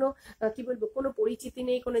যাদের কোনো কি বলবো, কোনো পরিচিতি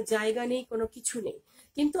নেই, কোনো জায়গা নেই, কোনো কিছু নেই,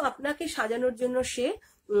 কিন্তু আপনাকে সাজানোর জন্য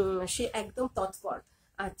সে একদম তৎপর।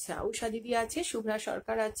 আচ্ছা, উষা দিদি আছে, শুভ্রা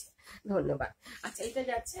সরকার আছে, ধন্যবাদ। আচ্ছা, এটা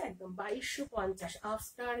যাচ্ছে একদম 2250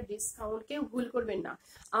 আফটার ডিসকাউন্ট, কেউ ভুল করবেন না,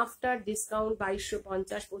 আফটার ডিসকাউন্ট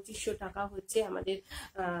 2250, 2500 টাকা হচ্ছে আমাদের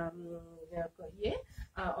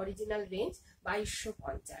অরিজিনাল রেঞ্জ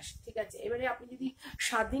 2250। ঠিক আছে, এবারে আপনি যদি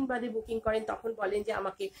 7 দিন বাদে বুকিং করেন, তখন বলেন যে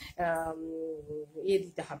আমাকে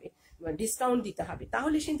দিতে হবে, ডিসকাউন্ট দিতে হবে,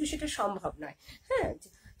 তাহলে কিন্তু সেটা সম্ভব নয়। হ্যাঁ,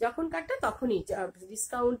 যখনকারটা তখনই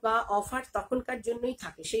ডিসকাউন্ট বা অফার তখনকার জন্যই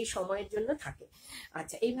থাকে, সেই সময়ের জন্য থাকে।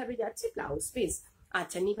 আচ্ছা, এইভাবে যাচ্ছে ব্লাউজ পিস।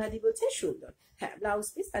 আচ্ছা, নিভাদি বলছেন সুন্দর, হ্যাঁ ব্লাউজ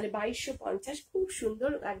পিস তাহলে 2250, খুব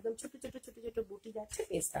সুন্দর, একদম ছোট ছোট ছোট ছোট বুটি যাচ্ছে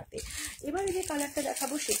পেস্তাতে। এবারে যে কালারটা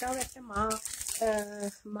দেখাবো সেটাও একটা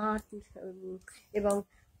মা এবং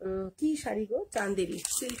কি শাড়ি গো, চান্দেরি,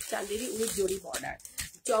 সিল্ক চান্দেরি উইথ জরি বর্ডার,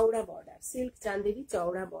 চওড়া বর্ডার, সিল্ক চান্দেরি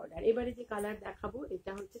চওড়া বর্ডার। এবারে যে কালার দেখাবো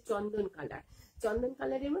এটা হচ্ছে চন্দন কালার। চন্দন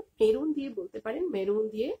কালারের মেরুন দিয়ে বলতে পারেন, মেরুন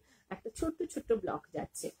দিয়ে একটা ছোট্ট ছোট্ট ব্লক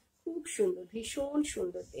যাচ্ছে, খুব সুন্দর, ভীষণ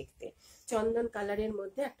সুন্দর দেখতে। চন্দন কালারের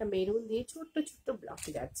মধ্যে একটা মেরুন দিয়ে ছোট্ট ছোট্ট ব্লক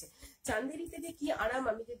যাচ্ছে। চান্দেরিতে যে কি আরাম,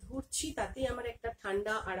 আমি যে ধরছি তাতেই আমার একটা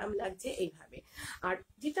ঠান্ডা আরাম লাগছে এইভাবে। আর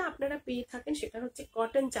যেটা আপনারা পেয়ে থাকেন সেটা হচ্ছে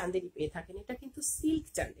কটন চান্দেরি পেয়ে থাকেন, এটা কিন্তু সিল্ক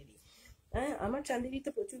চান্দেরি। হ্যাঁ, আমার চান্দেরিতে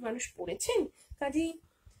প্রচুর মানুষ পড়েছেন, কাজেই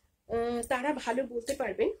তারা ভালো বলতে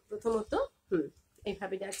পারবেন। প্রথমত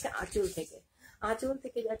এইভাবে যাচ্ছে আঁচল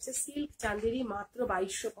থেকে যাচ্ছে সিল্ক চান্দেরি, মাত্র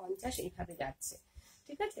 2250 এইভাবে যাচ্ছে।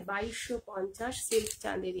 ঠিক আছে, 2250 সিল্ক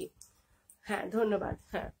চান্দেরি। হ্যাঁ, ধন্যবাদ।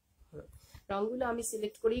 হ্যাঁ, রংগুলো আমি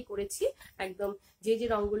সিলেক্ট করেই করেছি, একদম যে যে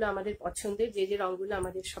রংগুলো আমাদের পছন্দের, যে যে রংগুলো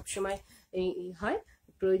আমাদের সবসময় হয়,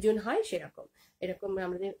 প্রয়োজন হয়, এরকম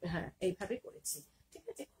আমাদের, হ্যাঁ এইভাবে করেছি। ঠিক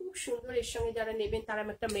আছে, খুব সুন্দর। এর সঙ্গে যারা নেবেন তারা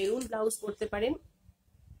একটা মেরুন ব্লাউজ পরতে পারেন।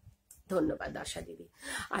 ধন্যবাদ আশা দিদি।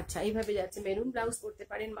 আচ্ছা, এইভাবে যাচ্ছে মেরুন ব্লাউজ পরতে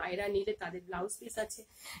পারেন, মায়েরা নিলে তাদের ব্লাউজ পিস আছে।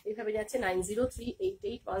 এইভাবে যাচ্ছে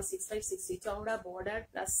 9038816563, চওড়া বর্ডার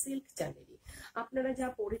প্লাস সিল্ক চান্দেরি। আপনারা যা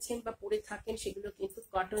পরেছেন বা পরে থাকেন সেগুলো কিন্তু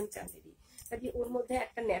কটন চান্দেরি, কাজে ওর মধ্যে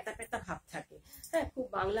একটা নেতা পেতা ভাব থাকে। হ্যাঁ, খুব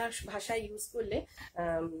বাংলা ভাষায় ইউজ করলে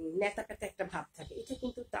নেতা পেতা একটা ভাব থাকে, এটা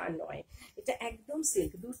কিন্তু তা নয়, এটা একদম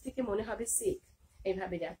সিল্ক, দূর থেকে মনে হবে সিল্ক।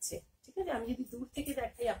 এইভাবে যাচ্ছে। ঠিক আছে, আমি যদি দূর থেকে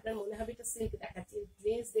দেখাই আপনার মনে হবে এটা সিল্ক দেখাচ্ছে,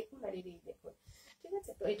 ড্রেস দেখুন আর এই দেখুন। ঠিক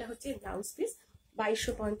আছে, তো এটা হচ্ছে blouse piece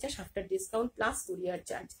 2250 after discount plus courier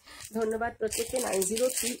charge. ধন্যবাদ প্রত্যেককে।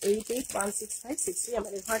 9038816563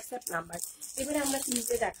 আমাদের হোয়াটসঅ্যাপ নাম্বার। এবারে আমরা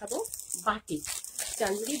কিনতে দেখাবো বাটিক,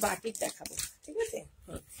 চান্দেরি বাটিক দেখাবো। ঠিক আছে,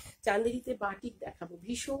 চান্দেরিতে বাটিক দেখাবো,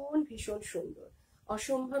 ভীষণ ভীষণ সুন্দর,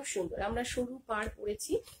 অসম্ভব সুন্দর। আমরা সরু পাড়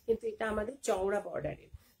পরেছি, কিন্তু এটা আমাদের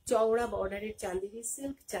চওড়া বর্ডারের চান্দেরি,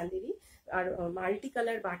 সিল্ক চান্দেরি, আর multi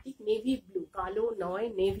colour batik, navy blue, কালো নয়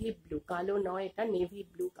নেভি ব্লু, কালো নয়, এটা নেভি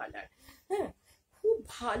ব্লু কালার। হ্যাঁ, খুব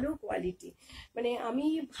ভালো কোয়ালিটি, মানে আমি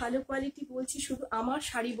ভালো কোয়ালিটি বলছি শুধু আমার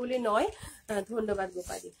শাড়ি বলে নয়। ধন্যবাদ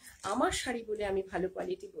গোপালি, আমার শাড়ি বলে আমি ভালো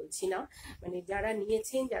কোয়ালিটি বলছি না, মানে যারা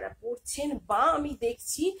নিয়েছেন, যারা পরছেন, বা আমি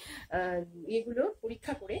দেখছি এগুলো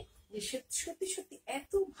পরীক্ষা করে যে সত্যি সত্যি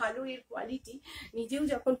এত ভালো এর কোয়ালিটি, নিজেও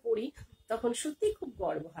যখন পরি তখন সত্যি খুব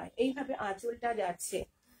গর্ব হয়। এইভাবে আঁচলটা যাচ্ছে,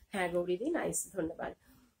 হ্যাঁ গৌরীদি নাইস, ধন্যবাদ।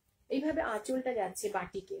 এইভাবে আঁচলটা যাচ্ছে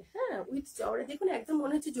বাটিকে, হ্যাঁ উইথ চওড়া, দেখুন একদম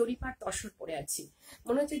মনে হচ্ছে জরিপার তসর পরে আছি,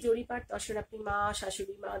 মনে হচ্ছে জরিপার তসর। আপনি মা,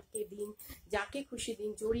 শাশুড়ি মাকে দিন, যাকে খুশি দিন,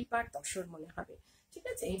 জরিপার তসর মনে হবে। ঠিক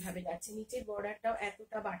আছে, এইভাবে যাচ্ছে। নিচের বর্ডারটাও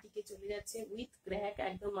এতটা বাটিকে চলে যাচ্ছে, উইথ ক্র্যাক,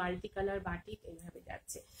 একদম মাল্টি কালার বাটিক, এইভাবে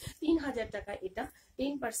যাচ্ছে। 3000 টাকা এটা,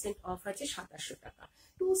 10% অফ আছে 2700 টাকা,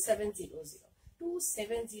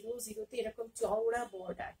 2700 তে এরকম চওড়া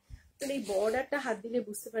বর্ডার, তাহলে এই বর্ডারটা হাত দিলে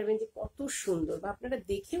বুঝতে পারবেন যে কত সুন্দর, বা আপনারা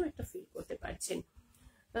দেখেও একটা ফিল করতে পারছেন।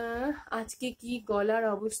 আজকে কি গলার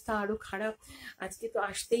অবস্থা আরো খারাপ, আজকে তো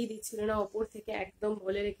আসতেই দিচ্ছিল না, ওপর থেকে একদম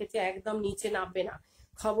বলে রেখেছে একদম নিচে নামবে না,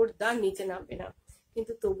 খবরদার নিচে নামবে না,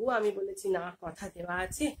 কিন্তু তবুও আমি বলেছি না, কথা দেওয়া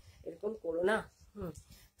আছে, এরকম করো না।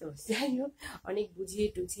 তো যাই হোক, অনেক বুঝিয়ে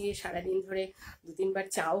টুঝিয়ে সারাদিন ধরে 2-3 বার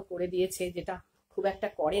চাও করে দিয়েছে, যেটা খুব একটা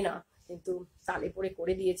করে না, কিন্তু তালে পরে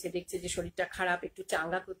করে দিয়েছে, দেখছে যে শরীরটা খারাপ, একটু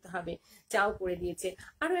চাঙ্গা করতে হবে, চাও করে দিয়েছে।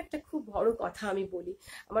 আরো একটা খুব বড় কথা আমি বলি,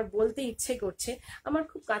 আমার বলতে ইচ্ছে করছে, আমার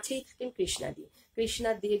খুব কাছেই থাকেন কৃষ্ণাদি।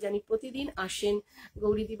 কৃষ্ণাদি জানি প্রতিদিন আসেন,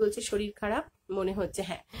 গৌরীদি বলছে শরীর খারাপ, মনে হচ্ছে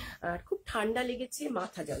হ্যাঁ, আর খুব ঠান্ডা লেগেছে,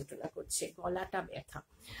 মাথা যন্ত্রণা করছে, গলাটা ব্যথা।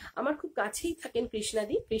 আমার খুব কাছেই থাকেন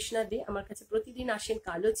কৃষ্ণাদি। কৃষ্ণাদি আমার কাছে প্রতিদিন আসেন,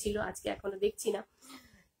 কালও ছিল, আজকে এখনো দেখছি না।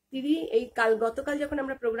 দিদি এই গতকাল যখন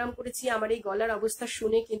আমরা প্রোগ্রাম করেছি, আমার এই গলার অবস্থা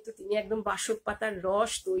শুনে কিন্তু তিনি একদম বাসক পাতার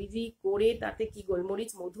রস তৈরি করে, তাতে কি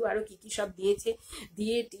গোলমরিচ, মধু, আরো কি কি সব দিয়েছে,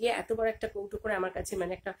 দিয়ে টিয়ে এত বড় একটা কৌটো করে আমার কাছে,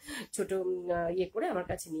 মানে একটা ছোট ইয়ে করে আমার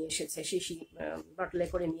কাছে নিয়ে এসেছে, শিশি বটলে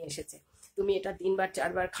করে নিয়ে এসেছে। তুমি এটা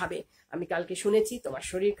 3-4 বার খাবে, আমি কালকে শুনেছি তোমার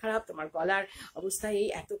শরীর খারাপ, তোমার গলার অবস্থা এই,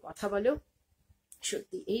 এত কথা বলো।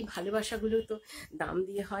 সত্যি এই ভালোবাসাগুলো তো দাম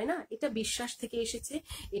দিয়ে হয় না, এটা বিশ্বাস থেকে এসেছে,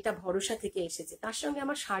 এটা ভরসা থেকে এসেছে, তার সঙ্গে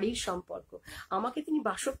আমার শাড়ির সম্পর্ক, আমাকে তিনি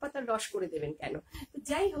বাসক পাতার রস করে দেবেন কেন। তো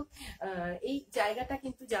যাই হোক, এই জায়গাটা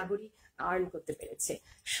কিন্তু জাগরি আর্ন করতে পেরেছে,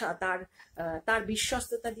 তার তার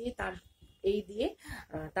বিশ্বস্ততা দিয়ে, তার এই দিয়ে,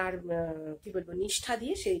 তার কি বলবো নিষ্ঠা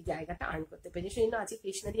দিয়ে সেই জায়গাটা আর্ন করতে পেরেছে। সেই জন্য আজকে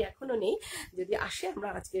কৃষ্ণাদি এখনো নেই, যদি আসে আমরা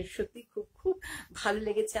আজকে সত্যি খুব খুব ভালো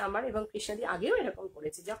লেগেছে আমার। এবং কৃষ্ণাদি আগেও এরকম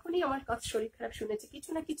করেছে, যখনই আমার কথা শরীর খারাপ শুনেছে, কিছু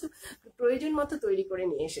না কিছু প্রয়োজন মতো তৈরি করে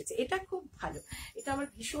নিয়ে এসেছে, এটা খুব ভালো, এটা আমার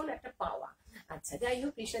ভীষণ একটা পাওয়া। আচ্ছা যাই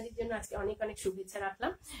হোক, কৃষ্ণাদির জন্য আজকে অনেক অনেক শুভেচ্ছা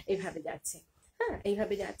রাখলাম। এইভাবে যাচ্ছে, হ্যাঁ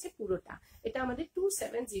এইভাবে যাচ্ছে পুরোটা। এটা আমাদের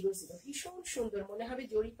 2700, ভীষণ সুন্দর, মনে হবে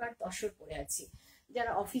জরিপার তসর পরে আছি।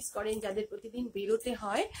 যারা অফিস করেন, যাদের প্রতিদিন বেরোতে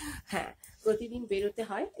হয়, হ্যাঁ প্রতিদিন বেরোতে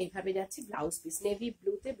হয়, এইভাবে যাচ্ছে। Blouse piece navy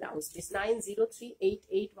ব্লুতে blouse piece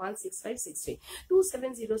 9038816563,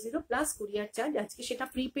 2700 plus courier charge. আজকে সেটা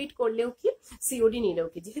প্রিপেড করলেও কি, সিওডি নিলেও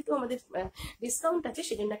কি, যেহেতু আমাদের ডিসকাউন্ট আছে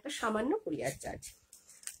সেজন্য একটা সামান্য কুরিয়ার চার্জ।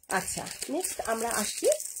 আচ্ছা নেক্সট আমরা আসছি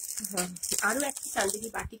আরো একটা চান্দেরি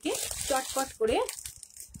বাটিকে। চটপট করে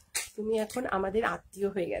তুমি এখন আমাদের আত্মীয়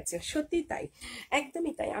হয়ে গেছে, সত্যি তাই,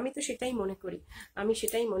 একদমই তাই, আমি তো সেটাই মনে করি, আমি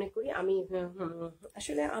সেটাই মনে করি। আমি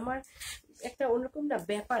আসলে আমার একটা অন্যরকম না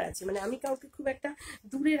ব্যাপার আছে, মানে আমি কাউকে খুব একটা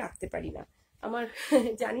দূরে রাখতে পারি না, আমার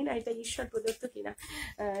জানি না এটা ঈশ্বর প্রদত্ত কিনা,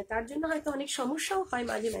 তার জন্য হয়তো অনেক সমস্যাও হয়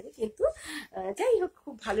মাঝে মাঝে, কিন্তু যাই হোক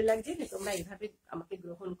খুব ভালো লাগছে যে তোমরা এইভাবে আমাকে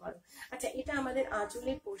গ্রহণ করো। আচ্ছা এটা আমাদের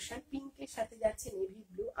আঁচলের পোর্শন, পিঙ্কের সাথে যাচ্ছে নেভি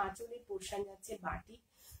ব্লু, আঁচলের পোর্শন যাচ্ছে বাটিক,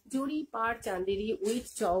 জরি পার চান্দেরি উইথ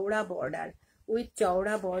চওড়া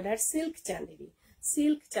border, silk Chanderi,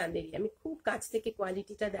 silk Chanderi. আমি খুব কাছ থেকে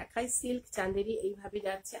কোয়ালিটিটা দেখাই। সিল্ক চান্দেরি এইভাবে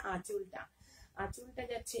যাচ্ছে আঁচলটা, আঁচলটা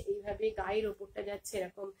যাচ্ছে এইভাবে, গায়ের ওপরটা যাচ্ছে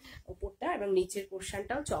এরকম ওপরটা, এবং নিচের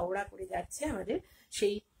পোর্শনটাও চওড়া করে যাচ্ছে আমাদের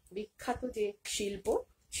সেই বিখ্যাত যে শিল্প,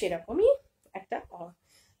 সেরকমই একটা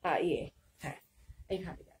ইয়ে, হ্যাঁ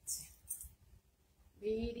এইভাবে যাচ্ছে।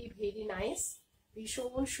 ভেরি ভেরি নাইস,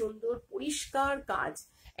 ভীষণ সুন্দর, পরিষ্কার কাজ,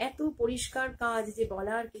 এত পরিষ্কার কাজ যে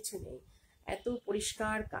বলার কিছু নেই, এত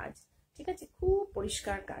পরিষ্কার কাজ, ঠিক আছে, খুব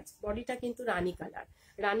পরিষ্কার কাজ। বডিটা কিন্তু রানী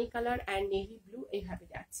কালার অ্যান্ড নেভি ব্লু এইভাবে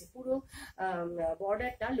যাচ্ছে, পুরো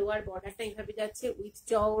বর্ডারটা, লোয়ার বর্ডারটা এইভাবে যাচ্ছে, উইথ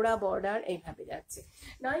চওড়া বর্ডার এইভাবে যাচ্ছে।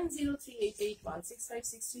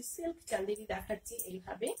 9038816563, সিল্ক চান্দেরি দেখাচ্ছি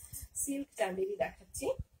এইভাবে, সিল্ক চান্দেরি দেখাচ্ছি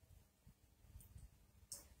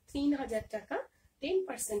 3000 টাকা,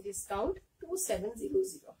 10% ডিসকাউন্ট,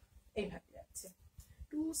 2700 এইভাবে যাচ্ছে,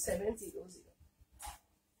 2700,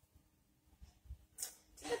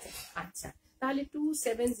 ঠিক আছে। আচ্ছা তাহলে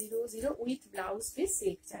 2700 with blouse piece,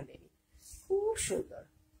 silk Chanderi, খুব সুন্দর।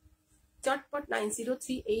 চটপট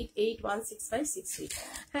 9038816563।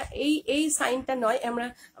 হ্যাঁ এই সাইনটা নয়, আমরা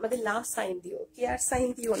আমাদের লাভ সাইন দিও, কেয়ার সাইন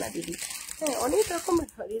দিও না দিদি, হ্যাঁ অনেক রকম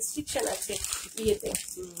রেস্ট্রিকশন আছে ইয়েতে,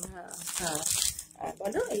 হ্যাঁ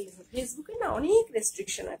বলো এই ফেসবুকে না অনেক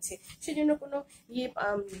রেস্ট্রিকশন আছে, সেজন্য কোনো ইয়ে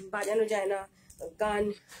বাজানো যায় না, গান।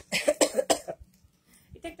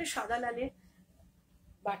 এটা একটা সাদা লালের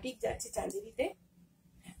বাটিক যাচ্ছে চান্দেরিতে,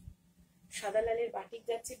 সাদা লালের বাটিক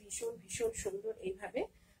যাচ্ছে, ভীষণ ভীষণ সুন্দর। এইভাবে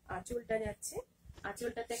আঁচলটা যাচ্ছে,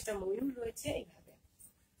 আঁচলটাতে একটা ময়ূর রয়েছে, এইভাবে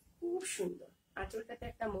খুব সুন্দর, আঁচলটাতে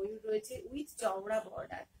একটা ময়ূর রয়েছে উইথ চওড়া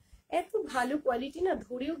বর্ডার, এত ভালো কোয়ালিটি না,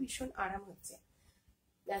 ধরেও ভীষণ আরাম হচ্ছে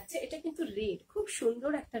যাচ্ছে। এটা কিন্তু রেড, খুব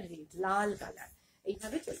সুন্দর একটা রেড, লাল কালার,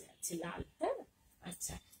 এইভাবে চলে যাচ্ছে লাল, হ্যাঁ।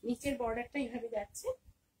 আচ্ছা নিচের বর্ডারটা এইভাবে যাচ্ছে,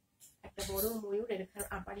 একটা বড় ময়ূর এখানে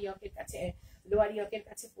আপার ইয়কের কাছে, লোয়ার ইয়কের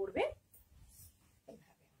কাছে পড়বে,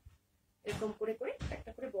 এইভাবে এরকম করে করে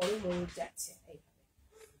একটা করে বড় ময়ূর যাচ্ছে এইভাবে।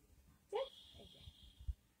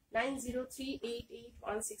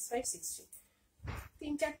 9038816563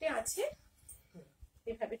 3-4টে আছে,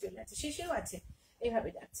 এভাবে চলে যাচ্ছে, শেষেও আছে, এভাবে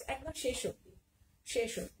যাচ্ছে একদম শেষ অবধি,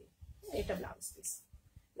 শেষ অবধি। এটা ব্লাউজ পিস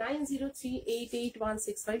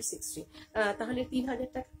 9038816563। তাহলে 3000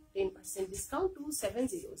 টাকা 10% ডিসকাউন্ট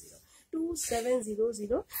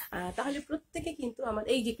 2700। তাহলে প্রত্যেকে কিন্তু আমার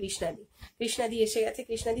এই যে কৃষ্ণাদি এসে গেছে।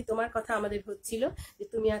 কৃষ্ণাদি, তোমার কথা আমাদের হচ্ছিল যে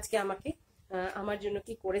তুমি আজকে আমাকে আমার জন্য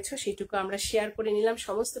কি করেছো সেটুকু আমরা শেয়ার করে নিলাম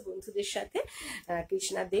সমস্ত বন্ধুদের সাথে।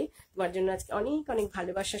 কৃষ্ণা দে, তোমার জন্য আজকে অনেক অনেক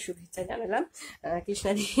ভালোবাসা শুভেচ্ছা জানালাম।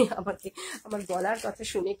 কৃষ্ণা দি আমাকে আমার গলার কথা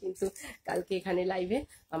শুনে কিন্তু কালকে এখানে লাইভে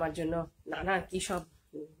আমার জন্য নানা কি সব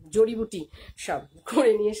জড়িবুটি সব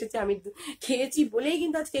করে নিয়ে এসেছে, আমি খেয়েছি বলেই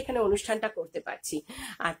কিন্তু আজকে এখানে অনুষ্ঠানটা করতে পারছি।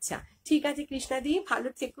 আচ্ছা ঠিক আছে কৃষ্ণা দি, ভালো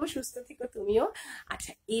থেকো, সুস্থ থেকো তুমিও।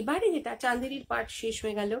 আচ্ছা এবারে যেটা চাঁদেরির পার্ট শেষ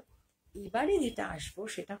হয়ে গেল, এবারে যেটা আসবো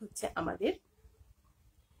সেটা হচ্ছে আমাদের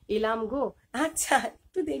এলাম গো। আচ্ছা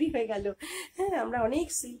একটু দেরি হয়ে গেল। হ্যাঁ আমরা অনেক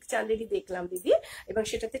সিল্ক চাঁদেরি দেখলাম দিদি, এবং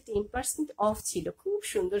সেটাতে 10% অফ ছিল। খুব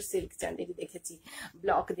সুন্দর সিল্ক চাঁদেরি দেখেছি,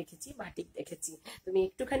 ব্লক দেখেছি, বাটিক দেখেছি, তুমি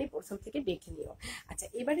একটুখানি প্রথম থেকে দেখে নিও। আচ্ছা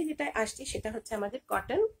এবারে যেটা আসছে সেটা হচ্ছে আমাদের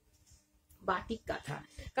কটন বাটিক কাঁথা।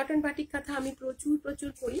 কটন বাটিক কাঁথা আমি প্রচুর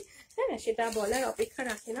প্রচুর করি, হ্যাঁ সেটা বলার অপেক্ষা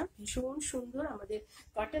রাখে না। ভীষণ সুন্দর আমাদের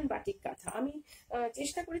কটন বাটিক কাঁথা। আমি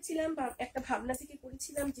চেষ্টা করেছিলাম বা একটা ভাবনা থেকে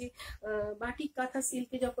করেছিলাম যে বাটিক কাঁথা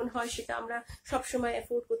সিল্কে যখন হয় সেটা আমরা সবসময়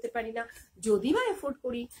এফোর্ড করতে পারি না, যদি বা এফোর্ড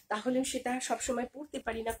করি তাহলেও সেটা সবসময় পরতে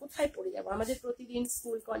পারি না, কোথায় পরে যাবো। আমাদের প্রতিদিন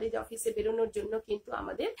স্কুল কলেজ অফিসে বেরোনোর জন্য কিন্তু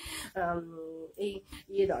আমাদের এই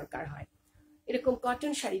ইয়ে দরকার হয়, এরকম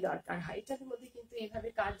কটন শাড়ি দরকার হয়। এটার মধ্যে কিন্তু এইভাবে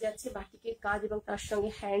কাজ যাচ্ছে, বাটিকের কাজ, এবং তার সঙ্গে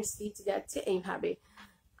হ্যান্ড স্টিচ যাচ্ছে এইভাবে।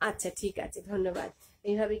 আচ্ছা ঠিক আছে ধন্যবাদ।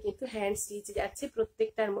 এইভাবে কিন্তু হ্যান্ড স্টিচ যাচ্ছে,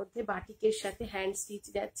 প্রত্যেকটার মধ্যে বাটিকের সাথে হ্যান্ড স্টিচ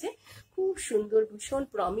যাচ্ছে। খুব সুন্দর, ভীষণ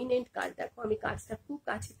প্রমিনেন্ট কাজ। দেখো আমি কাজটা খুব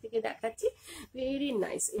কাছের থেকে দেখাচ্ছি, ভেরি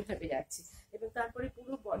নাইস। এইভাবে যাচ্ছে, এবং তারপরে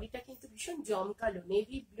পুরো বডিটা কিন্তু ভীষণ জমকালো,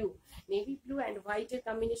 নেভি ব্লু অ্যান্ড হোয়াইট এর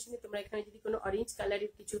কম্বিনেশনে। তোমরা এখানে যদি কোনো অরেঞ্জ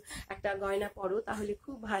কালারের কিছু একটা গয়না পরো তাহলে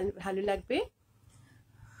খুব ভালো লাগবে।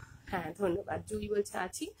 হ্যাঁ ধন্যবাদ। জুই বলছে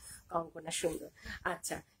আছি, কঙ্কনা সুন্দর।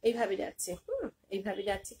 আচ্ছা এইভাবে যাচ্ছে, এইভাবে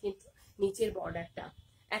যাচ্ছে, কিন্তু নিচের বর্ডারটা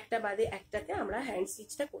একটা বাদে একটাতে আমরা হ্যান্ড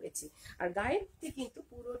স্টিচটা করেছি, আর গায়ের মধ্যে কিন্তু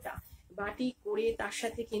পুরোটা বাটি করে তার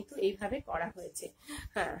সাথে কিন্তু এইভাবে করা হয়েছে।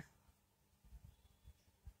 হ্যাঁ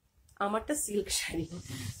আমারটা সিল্ক শাড়ি।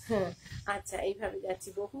 হ্যাঁ আচ্ছা এইভাবে যাচ্ছি,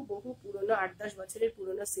 বহু পুরনো 8-10 বছরের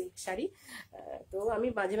পুরনো সিল্ক শাড়ি। তো আমি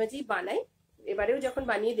মাঝে মাঝেই বানাই, এবারেও যখন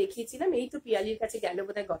বানিয়ে দেখিয়েছিলাম, এই তো পিয়ালির কাছে গেল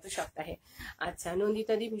বোধহয় গত সপ্তাহে। আচ্ছা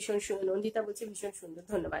নন্দিতা দি ভীষণ সুন্দর, নন্দিতা বলছে ভীষণ সুন্দর,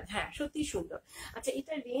 ধন্যবাদ। হ্যাঁ সত্যি সুন্দর। আচ্ছা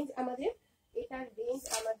এটার রেঞ্জ আমাদের এটার রেঞ্জ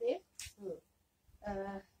আমাদের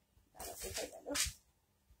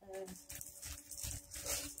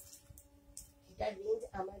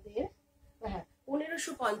হ্যাঁ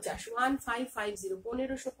 1550, 1550,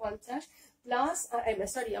 1550 প্লাস,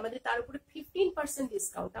 সরি আমাদের তার উপরে 15%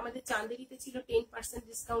 ডিসকাউন্ট। আমাদের চাঁদেরিতে ছিল 10%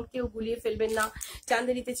 ডিসকাউন্ট, কেউ গুলিয়ে ফেলবেন না।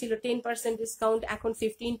 চাঁদেরিতে ছিল 10% ডিসকাউন্ট, এখন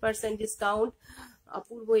 15% ডিসকাউন্ট।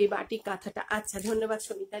 অপূর্ব এই বাটিক কাঁথাটা। আচ্ছা ধন্যবাদ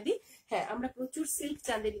সমিতা দি। হ্যাঁ আমরা প্রচুর সিল্ক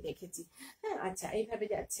চাঁদেরি দেখেছি। হ্যাঁ আচ্ছা এইভাবে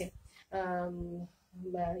যাচ্ছে,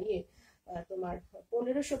 ইয়ে তোমার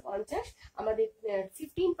 1550, আমাদের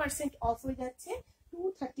 15% অফ হয়ে যাচ্ছে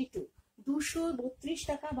 232, 232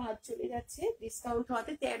 টাকা ভাগ চলে যাচ্ছে ডিসকাউন্ট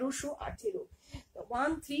হওয়াতে 1318।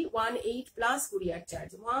 1318 plus courier charge,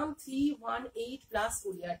 1318 plus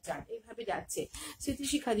courier charge. এইভাবে যাচ্ছে।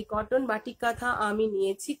 স্মৃতিশিখাদি কটন বাটিক কাঁথা আমি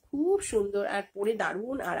নিয়েছি, খুব সুন্দর আর পরে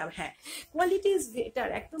দারুণ আরাম। হ্যাঁ কোয়ালিটি ইজ বেটার,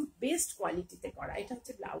 একদম বেস্ট কোয়ালিটিতে করা। এটা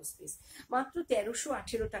হচ্ছে ব্লাউজ পিস, মাত্র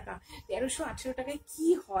 1318 টাকা। 1318 টাকায় কি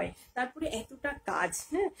হয়, তারপরে এতটা কাজ।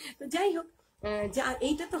 হ্যাঁ তো যাই হোক, যা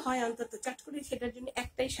এইটা তো হয় অন্তত চট করে, সেটার জন্য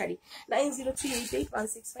একটাই শাড়ি।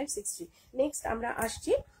 9038816563। নেক্সট আমরা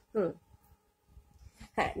আসছি,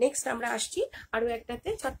 হ্যাঁ নেক্সট আমরা আসছি আরো একটাতে,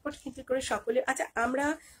 চটপট কিন্তু করে সকলে। আচ্ছা আমরা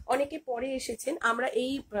অনেকে পরে এসেছেন, আমরা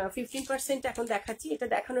এই 15% এখন দেখাচ্ছি, এটা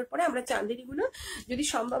দেখানোর পরে আমরা চাঁদেরি গুলো যদি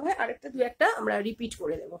সম্ভব হয় আরেকটা দু একটা আমরা রিপিট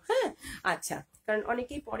করে দেবো। হ্যাঁ আচ্ছা, কারণ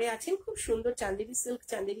অনেকেই পরে আছেন। খুব সুন্দর চাঁদেরি, সিল্ক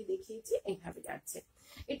চাঁদেরি দেখিয়েছি। এইভাবে যাচ্ছে,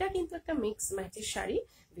 এটা কিন্তু একটা মিক্স ম্যাচের শাড়ি,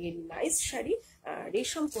 ভেরি নাইস শাড়ি,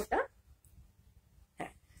 রেশম কোটা।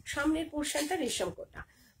 হ্যাঁ সামনের পোর্শনটা রেশম কোটা,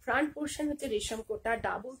 ফ্রন্ট পোর্শন হচ্ছে রেশম কোটা,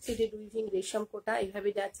 ডাবল থ্রেডেড উইভিং রেশম কোটা। এইভাবে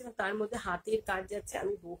যাচ্ছে, এবং তার মধ্যে হাতের কাজ যাচ্ছে।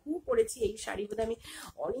 আমি বহু পরেছি এই শাড়িগুলো, আমি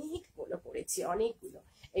অনেকগুলো পরেছি, অনেকগুলো।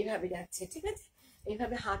 এইভাবে যাচ্ছে, ঠিক আছে,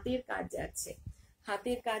 এইভাবে হাতের কাজ যাচ্ছে,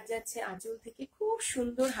 হাতের কাজ যাচ্ছে আঁচল থেকে। খুব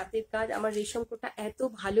সুন্দর হাতের কাজ। আমার রেশম কোটা এত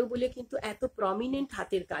ভালো বলে কিন্তু এত প্রমিনেন্ট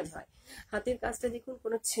হাতের কাজ হয়। হাতের কাজটা দেখুন,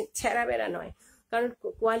 কোনো ছেঁড়া বেড়া নয়, কারণ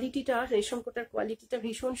কোয়ালিটিটা, রেশম কোটার কোয়ালিটিটা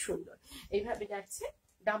ভীষণ সুন্দর। এইভাবে যাচ্ছে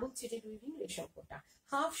ডাবল চিটেড উইভিং রেশম কোটা।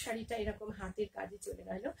 হাফ শাড়িটা এরকম হাতের কাজে চলে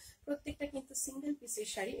গেল। প্রত্যেকটা কিন্তু সিঙ্গেল পিসের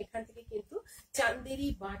শাড়ি। এখান থেকে কিন্তু চান্দেরি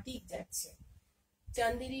বাটিক যাচ্ছে,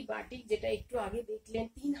 চান্দেরি বাটিক, যেটা একটু আগে দেখলেন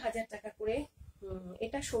 3000 টাকা করে।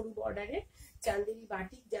 এটা সরু বর্ডারের চান্দেরি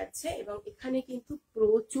বাটিক যাচ্ছে এবং এখানে কিন্তু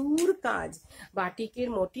প্রচুর কাজ, বাটিকের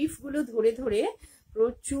মোটিভ গুলো ধরে ধরে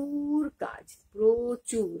প্রচুর কাজ,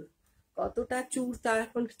 প্রচুর। কতটা চুর তা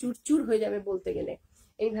এখন চুরচুর হয়ে যাবে বলতে গেলে।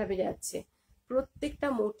 এইভাবে যাচ্ছে প্রত্যেকটা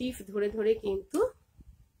মোটিভ ধরে ধরে কিন্তু।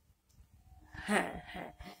 হ্যাঁ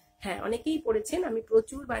হ্যাঁ হ্যাঁ, অনেকেই পড়েছেন, আমি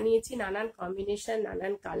প্রচুর বানিয়েছি, নানান কম্বিনেশন,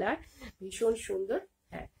 নানান কালার, ভীষণ সুন্দর।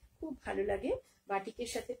 হ্যাঁ, খুব ভালো লাগে। বাটিকের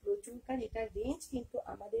সাথে প্রচুর কাজ। এটার রেঞ্জ কিন্তু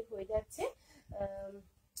আমাদের হয়ে যাচ্ছে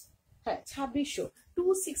হ্যাঁ 2600,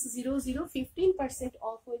 2600, 15%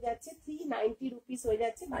 অফ হয়ে যাচ্ছে, 390 রুপিস হয়ে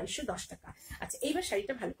যাচ্ছে, 2210 টাকা। আচ্ছা, এইবার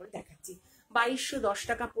শাড়িটা ভালো করে দেখাচ্ছি। 2210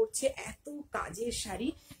 টাকা পড়ছে, এত কাজের শাড়ি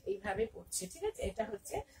এইভাবে পড়ছে, ঠিক আছে। এটা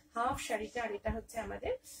হচ্ছে হাফ শাড়িটা, আর এটা হচ্ছে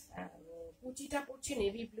আমাদের কুচিটা পড়ছে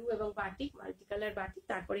নেভি ব্লু এবং বাটিক, মাল্টি কালার বাটিক,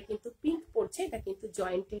 তারপরে কিন্তু পিঙ্ক পড়ছে। এটা কিন্তু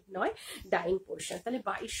জয়েন্টেড নয়, ডাইং পোর্শন। তাহলে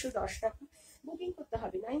 2210 টাকা। বুকিং করতে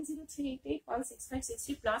হবে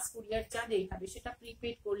 9038816563 প্লাস কুরিয়ার চার্জ। এইভাবে সেটা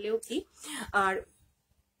প্রিপেড করলেও কি, আর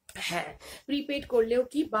হ্যাঁ প্রিপেড করলেও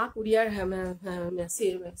কি বা কুরিয়ার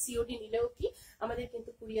সিওডি নিলেও কি, আমাদের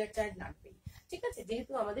কিন্তু কুরিয়ার চার্জ লাগবেই, ঠিক আছে।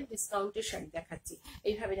 যেহেতু আমাদের ডিসকাউন্টের শাড়ি দেখাচ্ছি,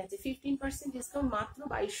 এইভাবে যাচ্ছে 15% ডিসকাউন্ট, মাত্র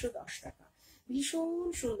 2210 টাকা। ভীষণ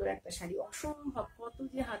সুন্দর একটা শাড়ি, অসম্ভব, কত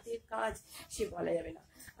যে হাতের কাজ সে বলা যাবে না।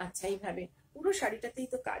 আচ্ছা, এইভাবে পুরো শাড়িটাতেই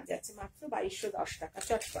তো কাজ যাচ্ছে, মাত্র 2210 টাকা।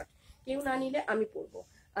 চটপট, কেউ না নিলে আমি পরবো।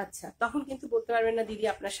 আচ্ছা, তখন কিন্তু বলতে পারবেন না দিদি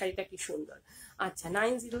আপনার শাড়িটা কি সুন্দর। আচ্ছা,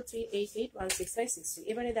 9038816563।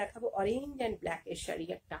 এবারে দেখাবো অরেঞ্জ অ্যান্ড ব্ল্যাক এর শাড়ি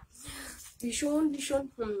একটা। ভীষণ ভীষণ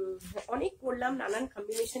অনেক করলাম, নানান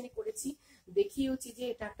কম্বিনেশনে করেছি, দেখিয়েওছি যে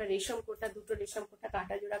এটা একটা রেশম কোটা, দুটো রেশম কোটা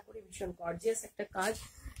কাটা জোড়া করে, ভীষণ গর্জিয়াস একটা কাজ।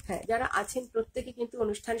 হ্যাঁ, যারা আছেন প্রত্যেকে কিন্তু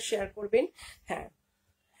অনুষ্ঠান শেয়ার করবেন। হ্যাঁ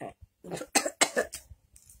হ্যাঁ,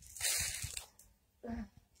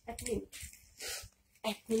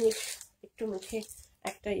 এক মিনিট একটু মুখে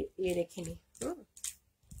একটা ইয়ে রেখে নি।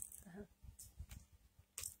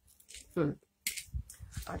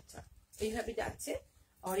 আচ্ছা, এইভাবে যাচ্ছে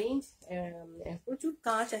অরেঞ্জ, প্রচুর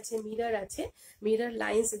কাঁচ আছে, মিরর আছে, মিরর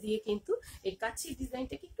লাইন্স দিয়ে কিন্তু এই কাচ্ছির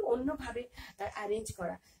ডিজাইনটাকে একটু অন্যভাবে অ্যারেঞ্জ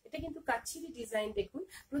করা। এটা কিন্তু কাচ্ছিরই ডিজাইন। দেখুন,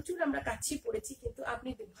 প্রচুর আমরা কাচ্ছি পড়েছি, কিন্তু আপনি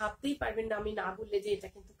ভাবতেই পারবেন না আমি না বললে যে এটা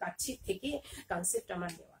কিন্তু কাচ্ছির থেকে কনসেপ্ট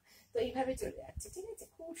আমার নেওয়া। তো এইভাবে চলে যাচ্ছে, ঠিক আছে।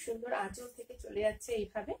 খুব সুন্দর আঁচল থেকে চলে যাচ্ছে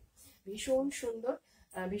এইভাবে, ভীষণ সুন্দর,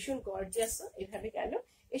 ভীষণ গর্জিয়াসও। এইভাবে গেল।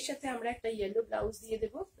 এর সাথে আমরা একটা ইয়েলো ব্লাউজ দিয়ে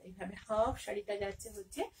দেবো। এইভাবে হাফ শাড়িটা যাচ্ছে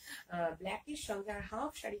হচ্ছে ব্ল্যাকের সঙ্গে, আর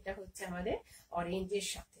হাফ শাড়িটা হচ্ছে আমাদের অরেঞ্জের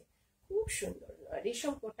সাথে। খুব সুন্দর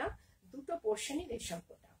রেশম কোটা, দুটো পোর্শনই রেশম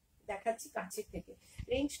কোটা দেখাচ্ছি কাছের থেকে।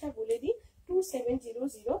 রেঞ্জটা বলে দিই,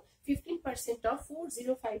 2700, 15% অফ,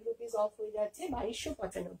 405 রুপিস অফ হয়ে যাচ্ছে,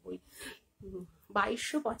 2295,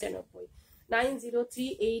 2295,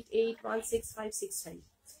 9038816563।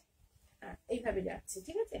 এইভাবে যাচ্ছে,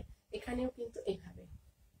 ঠিক আছে। এখানেও কিন্তু এইভাবে,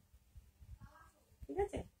 ঠিক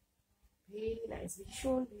আছে। ভেরি নাইস,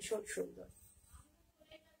 ভীষণ ভীষণ সুন্দর।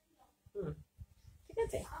 ঠিক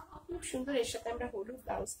আছে, খুব সুন্দর। এর সাথে আমরা হলুদ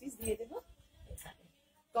ব্লাউজ পিস দিয়ে দেবো।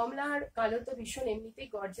 কমলা আর কালো তো ভীষণ এমনিতেই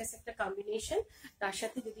গর্জিয়াস একটা কম্বিনেশন, তার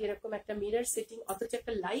সাথে যদি এরকম একটা মিরর সেটিং, অথচ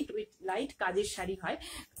একটা লাইট ওয়েট, লাইট কাজের শাড়ি হয়,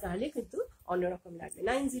 তাহলে কিন্তু অন্যরকম লাগবে।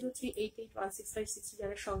 9038816563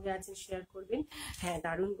 যারা সঙ্গে আছেন শেয়ার করবেন। হ্যাঁ,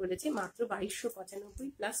 দারুণ বলেছে, মাত্র 2295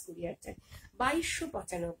 প্লাস কুরিয়ার চার্জ।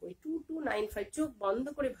 2295, 2295। চোখ বন্ধ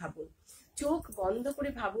করে ভাবুন, চোখ বন্ধ করে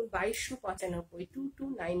ভাবুন, 2295,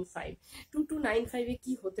 2295, 2295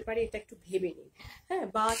 কি হতে পারে এটা একটু ভেবে নিন। হ্যাঁ,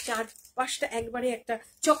 বা 4-5টা একবারে একটা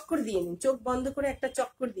চক্কর দিয়ে নিন, চোখ বন্ধ করে একটা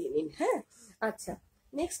চক্কর দিয়ে নিন। হ্যাঁ, আচ্ছা,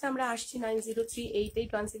 নেক্সট আমরা আসছি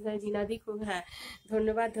 90388165 জিনাদি। খুব হ্যাঁ,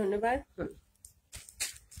 ধন্যবাদ ধন্যবাদ।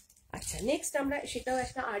 আচ্ছা, নেক্সট আমরা সেটাও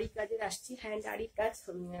একটা আড়ি কাজের আসছি, হ্যান্ড আড়ির কাজ।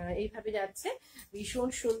 এইভাবে যাচ্ছে, ভীষণ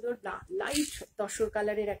সুন্দর লাইট তসর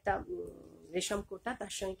কালারের একটা রেশম কোটা,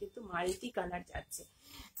 তার সঙ্গে কিন্তু মাল্টি কালার যাচ্ছে।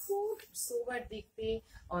 খুব সোবার দেখতে,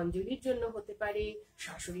 অঞ্জলির জন্য হতে পারে,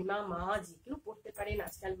 শাশুড়ি মা, মা যে কেউ পড়তে পারেন।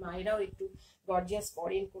 আজকাল মায়েরাও একটু গর্জিয়াস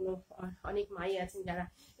পরেন, কোনো অনেক মাই আছেন যারা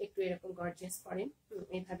একটু এরকম গর্জিয়াস পরেন।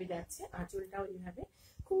 এইভাবে যাচ্ছে, আঁচলটাও এইভাবে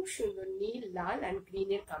খুব সুন্দর নীল, লাল অ্যান্ড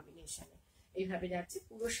গ্রিনের কম্বিনেশনে এইভাবে যাচ্ছে।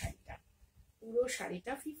 পুরো শাড়িটা, পুরো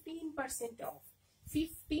শাড়িটা 15% অফ,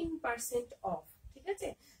 15% অফ, ঠিক আছে।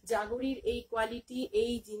 জাগরির এই কোয়ালিটি,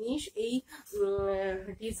 এই জিনিস, এই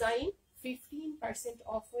ডিজাইন 15%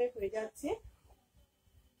 অফ হয়ে যাচ্ছে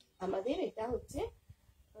আমাদের। এটা হচ্ছে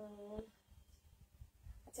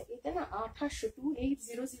আচ্ছা এটা না 2800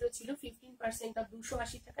 2800 ছিল, 15% অফ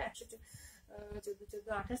 280 টাকা, 114 14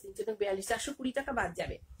 28 3 42 420 টাকা বাদ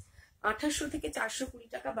যাবে। 2800 থেকে 420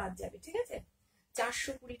 টাকা বাদ যাবে, ঠিক আছে?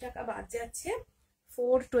 420 টাকা বাদ যাচ্ছে,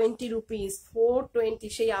 420 রুপিস, 420,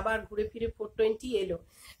 সেই আবার ঘুরে ফিরে 420 এলো।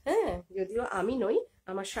 হ্যাঁ, যদিও আমি নই,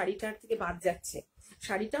 আমার শাড়িটার থেকে বাদ যাচ্ছে,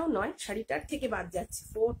 শাড়িটাও নয়, শাড়িটার থেকে বাদ যাচ্ছে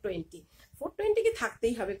 420। 420 কি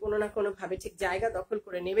থাকতেই হবে কোনো না কোনো ভাবে, ঠিক জায়গা দখল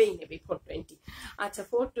করে নেবেই নেবে 420। আচ্ছা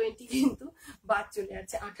 420 কিন্তু বাদ চলে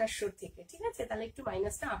যাচ্ছে 2800 থেকে, ঠিক আছে? তাহলে একটু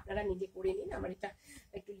মাইনাসটা আপনারা নিজে করে নিন, আমার এটা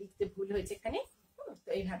একটু লিখতে ভুল হয়েছে এখানে। তো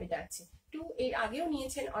এইভাবে যাচ্ছে। এর আগেও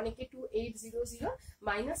নিয়েছেন অনেকে 2800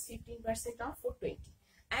 মাইনাস 15% অফ 420,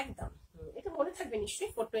 একদম এটা মনে থাকবে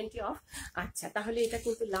নিশ্চয়ই 420 অফ। আচ্ছা তাহলে এটা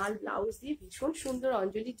কিন্তু লাল ব্লাউজ দিয়ে ভীষণ সুন্দর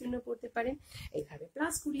অঞ্জলির জন্য পড়তে পারেন এইভাবে।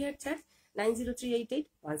 Plus courier charge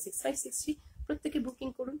 9038816563। প্রত্যেকে বুকিং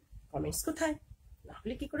করুন। কমেন্টস কোথায়? না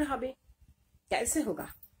হলে কি করে হবে? कैसे होगा,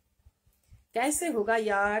 कैसे होगा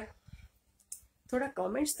यार, थोड़ा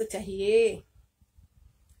कमेंट्स तो चाहिए,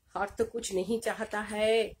 और तो कुछ नहीं चाहता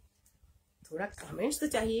है, थोड़ा कमेंट्स तो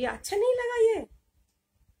चाहिए। अच्छा नहीं लगा ये?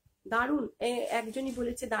 দারুন, একজনই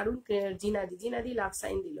বলেছে দারুন, জিনাদি লাভ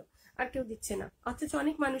সাইন দিল, আর কেউ দিচ্ছে না। অথচ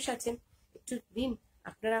অনেক মানুষ আছেন, একটু দিন,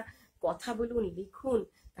 আপনারা কথা বলুন, লিখুন,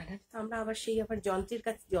 তাহলে তো আমরা আবার সেই আবার যন্ত্রের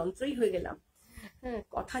কাছে যন্ত্রই হয়ে গেলাম। হ্যাঁ,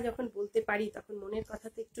 কথা যখন বলতে পারি তখন মনের কথা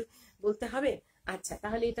তো একটু বলতে হবে। আচ্ছা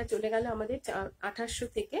তাহলে এটা চলে গেল আমাদের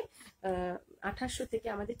 2800 থেকে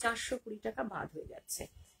আমাদের 420 টাকা বাদ হয়ে যাচ্ছে,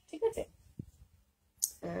 ঠিক আছে?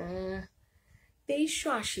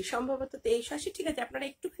 2380, সম্ভবত 2380, ঠিক আছে? আপনারা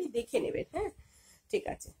একটুখানি দেখে নেবেন। হ্যাঁ ঠিক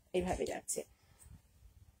আছে, এইভাবে যাচ্ছে।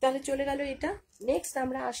 তাহলে চলে গেল এটা। নেক্সট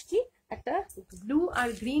আমরা আসছি একটা ব্লু আর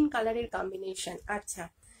গ্রিন কালারের কম্বিনেশন। আচ্ছা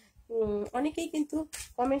অনেকেই কিন্তু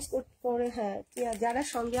কমেন্টস করে, হ্যাঁ যারা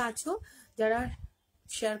সঙ্গে আছো, যারা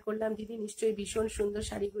শেয়ার করলাম দিদি নিশ্চয়ই ভীষণ সুন্দর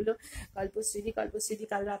শাড়িগুলো। কল্পশ্রী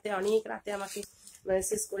কাল রাতে অনেক রাতে আমাকে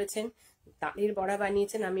মেসেজ করেছেন, তালের বড়া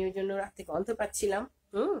বানিয়েছেন, আমি ওই জন্য রাতে গন্ধ পাচ্ছিলাম।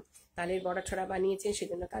 তালের বড়া ছড়া বানিয়েছেন,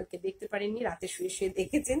 সেজন্য কালকে দেখতে পারেননি, রাতে শুয়ে শুয়ে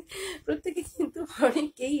দেখেছেন। প্রত্যেকে কিন্তু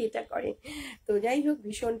অনেকেই এটা করে। তো যাই হোক,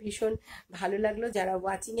 ভীষণ ভীষণ ভালো লাগলো। যারা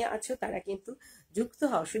ওয়াচিং এ আছো তারা কিন্তু যুক্ত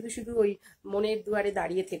হও, শুধু শুধু ওই মনের দুয়ারে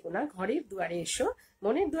দাঁড়িয়ে থেকো না, ঘরের দুয়ারে এসো।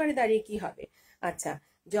 মনের দুয়ারে দাঁড়িয়ে কি হবে? আচ্ছা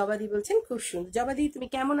জবাদি বলছেন খুব সুন্দর। জবাদি তুমি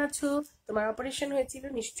কেমন আছো? তোমার অপারেশন হয়েছিল,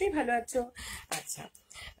 নিশ্চয়ই ভালো আছো। আচ্ছা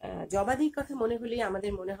জবাদির কথা মনে হলেই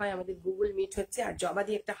আমাদের মনে হয় আমাদের গুগল মিট হচ্ছে, আর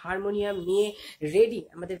জবাদি একটা হারমোনিয়াম নিয়ে রেডি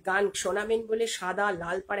আমাদের গান শোনাবেন বলে, সাদা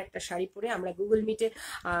লাল পাড় একটা শাড়ি পরে আমরা গুগল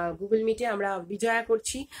মিটে আমরা বিজয়া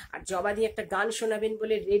করছি, আর জবাদি একটা গান শোনাবেন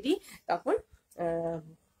বলে রেডি। তখন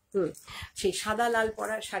সেই সাদা লাল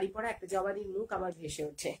পরা শাড়ি পরা একটা জবাদির মুখ আমার ভেসে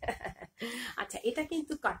ওঠে। আচ্ছা এটা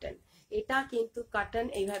কিন্তু কাটন,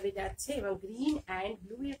 এইভাবে যাচ্ছে, এবং গ্রিন অ্যান্ড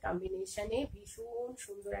ব্লু এর কম্বিনেশনে ভীষণ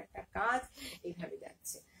সুন্দর একটা কাজ এইভাবে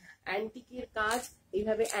যাচ্ছে। অ্যান্টিকের কাজ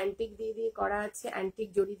এইভাবে অ্যান্টিক দিয়ে করা আছে, অ্যান্টিক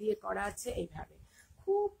জড়ি দিয়ে করা আছে এইভাবে।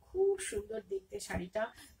 খুব খুব সুন্দর দেখতে শাড়িটা,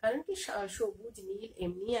 কারণ কি সবুজ নীল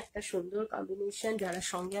এমনি একটা সুন্দর কম্বিনেশন। যারা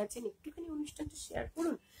সঙ্গে আছেন একটুখানি অনুষ্ঠানটা শেয়ার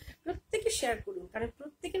করুন, প্রত্যেকে শেয়ার করুন, কারণ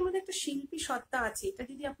প্রত্যেকের মধ্যে একটা শিল্পী সত্তা আছে। এটা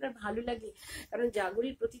যদি আপনার ভালো লাগে, কারণ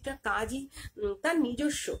জাগরির প্রতিটা কাজই তার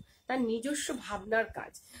নিজস্ব ভাবনার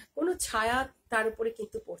কাজ। কোনো ছায়া তার উপরে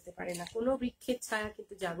কিন্তু পড়তে পারে না, কোনো বৃক্ষের ছায়া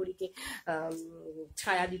কিন্তু জাগরিকে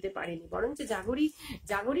ছায়া দিতে পারেনি, বরঞ্চ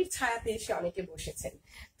জাগরির ছায়াতে এসে অনেকে বসেছেন।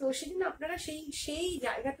 তো সেদিন আপনারা সেই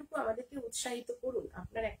জায়গাটুকু আমাদেরকে উৎসাহিত করুন।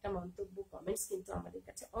 আপনার একটা মন্তব্য, কমেন্টস কিন্তু আমাদের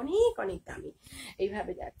কাছে অনেক অনেক দামি।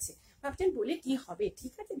 এইভাবে যাচ্ছে। ভাবছেন বলে কি হবে,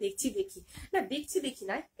 ঠিক আছে দেখছি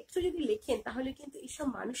না, একটু যদি লেখেন তাহলে কিন্তু এইসব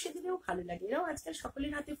মানুষেদেরও ভালো লাগে। এরাও আজকাল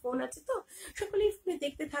সকলের হাতে ফোন আছে, তো সকলেই ফোনে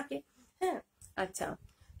দেখতে থাকে। হ্যাঁ আচ্ছা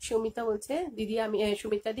সুমিতা বলছে দিদি আমি,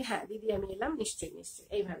 সুমিতা দি হ্যাঁ দিদি আমি এলাম, নিশ্চয়ই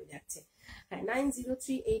এইভাবে যাচ্ছে। হ্যাঁ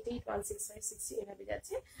 9038816563 এভাবে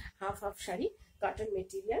যাচ্ছে। হাফ শাড়ি, কটন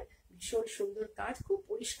মেটেরিয়াল, ভীষণ সুন্দর কাজ, খুব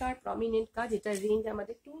পরিষ্কার প্রমিনেন্ট কাজ। এটা রেঞ্জ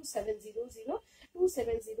আমাদের 2700,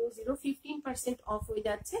 15% অফ হয়ে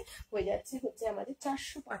যাচ্ছে হচ্ছে আমাদের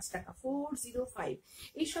 405 টাকা, 405।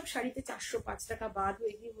 এইসব শাড়িতে 405 টাকা বাদ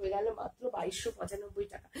হয়ে গেল মাত্র 2295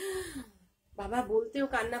 টাকা। বাবা বলতেও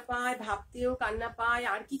কান্না পায়, ভাবতেও কান্না পায়,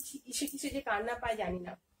 আর কিসে যে কান্না পায় জানি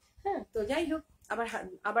না। হ্যাঁ তো যাই হোক,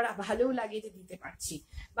 আবার ভালোও লাগে যে দিতে পারছি।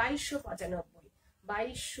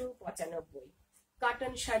 2295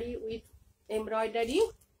 কটন শাড়ি উইথ এমব্রয়ডারি,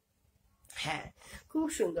 হ্যাঁ খুব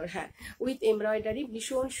সুন্দর, হ্যাঁ উইথ এমব্রয়ডারি,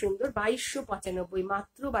 ভীষণ সুন্দর। 2295,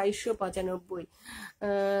 মাত্র 2295।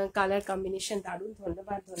 কালার কম্বিনেশন দারুণ।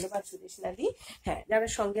 ধন্যবাদ সুদেশনাদি। হ্যাঁ যারা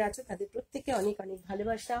সঙ্গে আছো তাদের প্রত্যেকে অনেক অনেক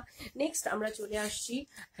ভালোবাসা। নেক্সট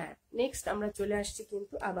আমরা চলে আসছি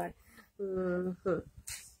কিন্তু আবার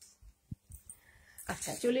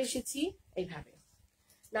আচ্ছা চলে এসেছি এইভাবে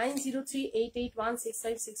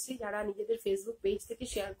 9038816563। যারা নিজেদের ফেসবুক পেজ থেকে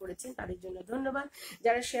শেয়ার করেছেন তাদের জন্য ধন্যবাদ,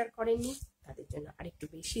 যারা শেয়ার করেননি তাদের জন্য আরেকটু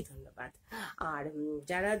বেশি ধন্যবাদ। আর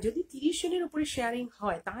যারা যদি 30 জনের উপরে শেয়ারিং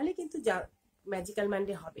হয় তাহলে কিন্তু ম্যাজিক্যাল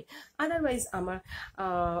মানডে হবে, আদারওয়াইজ আমার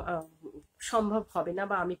সম্ভব হবে না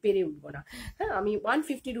বা আমি পেরে উঠবো না। হ্যাঁ, আমি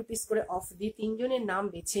 150 রুপিস করে অফ দিয়ে 3 জনের নাম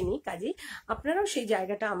বেছে নিই, কাজে আপনারাও সেই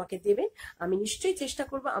জায়গাটা আমাকে দেবেন। আমি নিশ্চয়ই চেষ্টা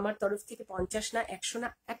করব আমার তরফ থেকে 50 না 100 না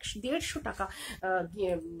 150 টাকা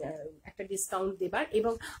একটা ডিসকাউন্ট দেবার।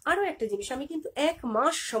 এবং আরো একটা জিনিস, আমি কিন্তু 1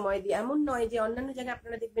 মাস সময় দিই, এমন নয় যে অন্যান্য জায়গায়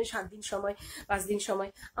আপনারা দেখবেন 7 দিন সময় 5 দিন সময়,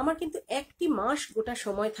 আমার কিন্তু 1টি মাস গোটা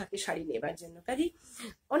সময় থাকে শাড়ি নেবার জন্য। কাজে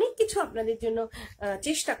অনেক কিছু আপনাদের জন্য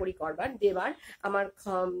চেষ্টা করি করবার, দেবার, আমার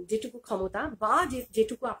যেটুকু ক্ষমতা বা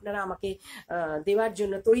যেটুকু আপনারা আমাকে দেওয়ার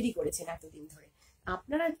জন্য তৈরি করেছেন এতদিন ধরে,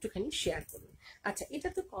 আপনারা একটুখানি শেয়ার করুন। আচ্ছা, এটা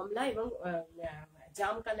তো কমলা এবং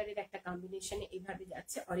জাম কালারের একটা কম্বিনেশনে এইভাবে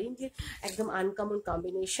যাচ্ছে, অরেঞ্জের একদম আনকমন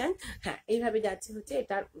কম্বিনেশন। হ্যাঁ, এইভাবে যাচ্ছে হচ্ছে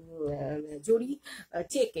এটা জরি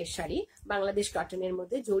চেকের শাড়ি, বাংলাদেশ কটনের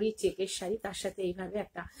মধ্যে জরি চেকের শাড়ি, তার সাথে এইভাবে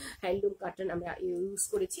একটা হ্যান্ডলুম কটন আমরা ইউজ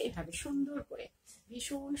করেছি, এইভাবে সুন্দর করে,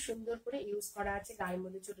 ভীষণ সুন্দর করে ইউজ করা আছে। গায়ের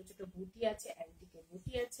মধ্যে ছোট ছোট বুটি আছে, অ্যান্টিকের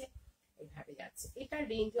বুটি আছে, এইভাবে যাচ্ছে। এটার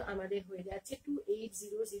রেঞ্জও আমাদের হয়ে যাচ্ছে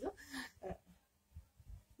 2800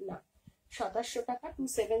 না 2700 টাকা,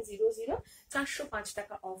 2700, 405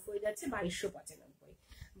 টাকা অফ হয়ে যাচ্ছে 2295,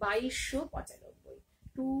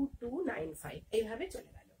 2295 এইভাবে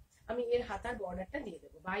চলে গেল। আমি এর হাতার বর্ডারটা দিয়ে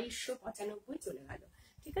দেবো, 2295 চলে গেল।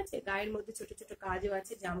 ঠিক আছে, গায়ের মধ্যে ছোট ছোট কাজও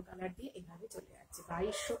আছে, জাম কালার দিয়ে এইভাবে চলে যাচ্ছে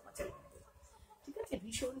 2295। ঠিক আছে,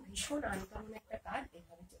 ভীষণ ভীষণ আনকমন একটা কাজ,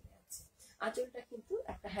 এইভাবে চলে যাচ্ছে। আঁচলটা কিন্তু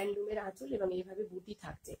একটা হ্যান্ডলুমের আঁচল এবং এইভাবে বুটি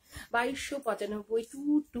থাকছে। 2295,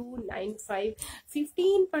 2295,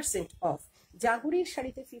 15% অফ। জাগরির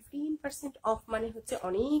শাড়িতে 15% অফ মানে হচ্ছে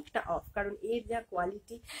অনেকটা অফ, কারণ এর যা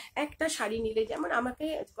কোয়ালিটি। একটা শাড়ি নিলে, যেমন আমাকে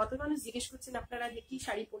কত মানুষ জিজ্ঞেস করছেন আপনারা যে কি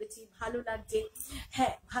শাড়ি পরেছি, ভালো লাগছে।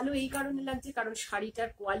 হ্যাঁ, ভালো এই কারণে লাগছে কারণ শাড়িটার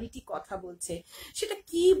কোয়ালিটি কথা বলছে। সেটা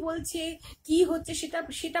কি বলছে, কি হচ্ছে,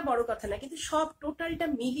 সেটা বড় কথা না, কিন্তু সব টোটালটা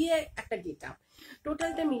মিলিয়ে একটা গেট আপ,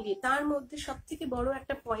 টোটালটা মিলিয়ে তার মধ্যে সব থেকে বড়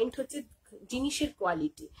একটা পয়েন্ট হচ্ছে জিনিসের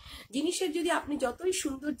কোয়ালিটি। জিনিসের যদি আপনি যতই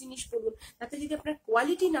সুন্দর জিনিস পরুন, তাতে যদি আপনার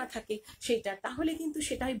কোয়ালিটি না থাকে সেটা, তাহলে কিন্তু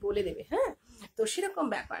সেটাই বলে দেবে। হ্যাঁ, তো সেরকম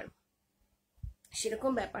ব্যাপার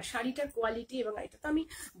শাড়িটার কোয়ালিটি। এবং এটা তো আমি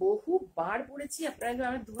বহুবার পরেছি, আপনারা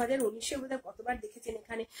 2019-এ বোধহয় কতবার দেখেছেন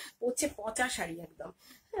এখানে পরছে পচা শাড়ি একদম।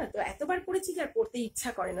 হ্যাঁ, তো এতবার পরেছি যে আর পরতে ইচ্ছা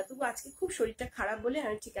করে না। তবু আজকে খুব শরীরটা খারাপ বলে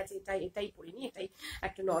আমি ঠিক আছে এটাই পরিনি, এটাই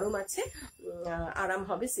একটা নরম আছে, আরাম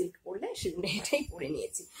হবে সিল্ক পরলে, সেজন্য এটাই পরে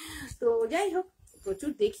নিয়েছি। তো যাই হোক,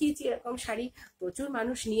 প্রচুর দেখিয়েছি এরকম শাড়ি, প্রচুর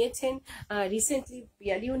মানুষ নিয়েছেন। রিসেন্টলি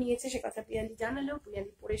পিয়ালিও নিয়েছে, সে কথা পিয়ালি জানালো,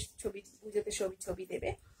 পিয়ালি পরে ছবি, পুজোতে ছবি দেবে।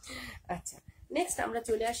 আচ্ছা, নেক্সট আমরা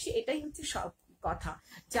চলে আসি, এটাই হচ্ছে সব কথা।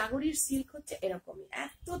 জাগরির সিল্ক হচ্ছে এরকমই,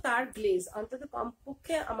 এত তার গ্লেজ, অন্তত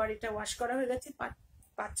কমপক্ষে আমার এটা ওয়াশ করা হয়ে গেছে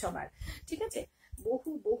 5-6 বার। ঠিক আছে,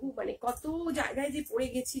 বহু মানে কত জায়গায় যে পড়ে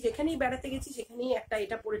গেছি, যেখানেই বেড়াতে গেছি সেখানেই একটা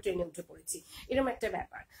এটা পরে ট্রেনে উঠে পড়েছি, এরকম একটা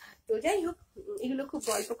ব্যাপার। তো যাই হোক, এগুলো খুব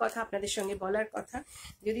গল্প কথা, আপনাদের সঙ্গে বলার কথা।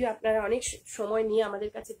 যদিও আপনারা অনেক সময় নিয়ে আমাদের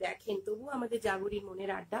কাছে দেখেন, তবুও আমাদের জাগরির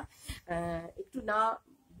মনের আড্ডা একটু না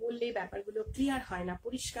বললে ব্যাপারগুলো ক্লিয়ার হয় না,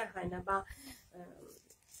 পরিষ্কার হয় না, বা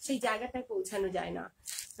সেই জায়গাটায় পৌঁছানো যায় না।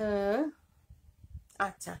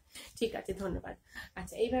 আচ্ছা, ঠিক আছে, ধন্যবাদ।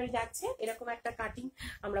 আচ্ছা, এইভাবে যাচ্ছে, এরকম একটা কাটিং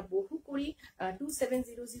আমরা বহু করি।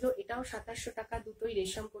 2700, এটাও 2700 টাকা, দুটোই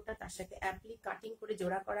রেশম কোটা, তার সাথে অ্যাপ্লিক কাটিং করে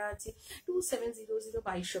জোড়া করা আছে। 2700,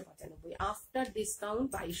 2295, আফটার ডিসকাউন্ট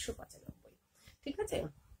 2295। ঠিক আছে,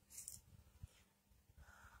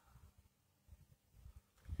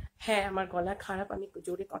 হ্যাঁ, আমার গলা খারাপ, আমি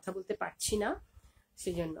জোরে কথা বলতে পারছি না,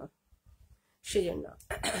 সেজন্য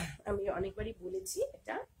আমি অনেকবারই বলেছি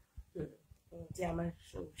এটা, যে আমার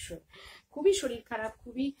খুবই শরীর খারাপ,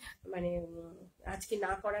 খুবই মানে আজকে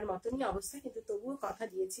না করার মতনই অবস্থা, কিন্তু তবুও কথা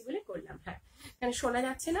দিয়েছি বলে করলাম। হ্যাঁ, কেন শোনা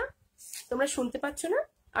যাচ্ছে না? তোমরা শুনতে পাচ্ছ না?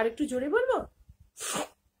 আর একটু জোরে বলবো,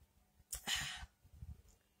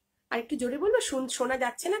 শোনা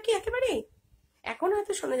যাচ্ছে না কি একেবারে? এখন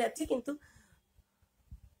হয়তো শোনা যাচ্ছে, কিন্তু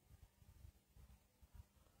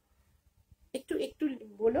একটু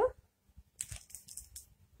বলো।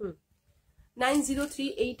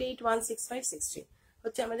 9038816563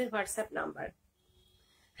 হচ্ছে আমাদের হোয়াটসঅ্যাপ নাম্বার।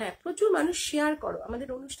 হ্যাঁ, প্রচুর মানুষ শেয়ার করো, আমাদের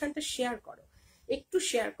অনুষ্ঠানটা শেয়ার করো, একটু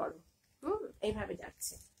শেয়ার করো। এইভাবে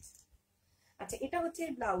যাচ্ছে। আচ্ছা, এটা হচ্ছে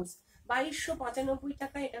ব্লাউজ, 2295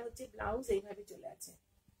 টাকা, এটা হচ্ছে ব্লাউজ, এইভাবে চলে আছে।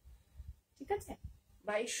 ঠিক আছে,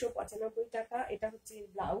 2295 টাকা, এটা হচ্ছে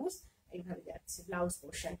ব্লাউজ, এইভাবে যাচ্ছে। ব্লাউজ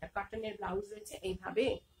পোর্শনটা কটনের ব্লাউজ রয়েছে এইভাবে।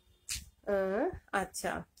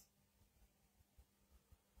 আচ্ছা,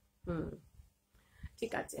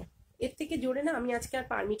 ঠিক আছে, এর থেকে জোরে না আমি আজকে আর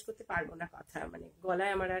পারমিট করতে পারবো না কথা, মানে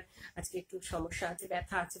গলায় আমার আর আজকে একটু সমস্যা আছে,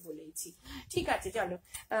 ব্যথা আছে বলেইছি। ঠিক আছে চলো,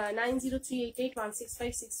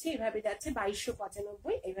 9038816563 এইভাবে যাচ্ছে,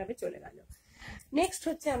 2295 এইভাবে চলে গেল। নেক্সট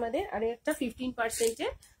হচ্ছে আমাদের আরেকটা 15%-এ,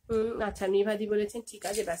 আচ্ছা নিভাদি বলেছেন, ঠিক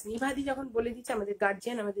আছে ব্যাস, নিভাদি যখন বলে দিচ্ছে আমাদের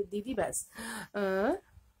গার্জিয়ান, আমাদের দিদি, ব্যাস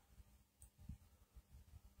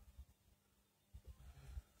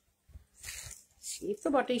সে তো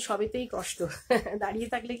বটেই, সবেতেই কষ্ট, দাঁড়িয়ে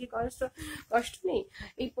থাকলে কি কষ্ট নেই।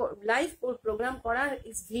 এই লাইভ প্রোগ্রাম করা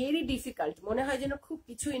ইজ ভেরি ডিফিকাল্ট, মনে হয় যেন খুব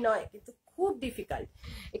কিছুই নয়, কিন্তু খুব ডিফিকাল্ট।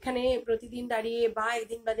 এখানে প্রতিদিন দাঁড়িয়ে বা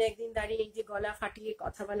একদিন বাদে একদিন দাঁড়িয়ে এই যে গলা ফাটিয়ে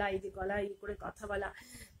কথা বলা, এই যে গলা ইয়ে করে কথা বলা,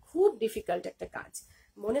 খুব ডিফিকাল্ট একটা কাজ।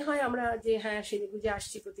 মনে হয় আমরা যে হ্যাঁ সেজে গুজে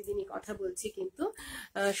আসছি, প্রতিদিনই কথা বলছি, কিন্তু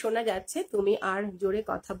শোনা যাচ্ছে তুমি আর জোরে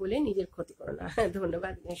কথা বলে নিজের ক্ষতি করো না।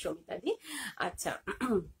 ধন্যবাদ সমিতাদি। আচ্ছা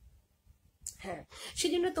হ্যাঁ,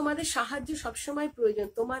 সেজন্য তোমাদের সাহায্য সবসময় প্রয়োজন।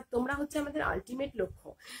 তোমরা হচ্ছে আমাদের আলটিমেট লক্ষ্য।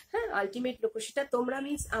 হ্যাঁ, আলটিমেট লক্ষ্য, সেটা তোমরা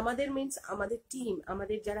মিন্স আমাদের টিম,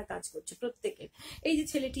 আমাদের যারা কাজ করছে প্রত্যেকের। এই যে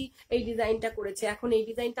ছেলেটি এই ডিজাইনটা করেছে, এখন এই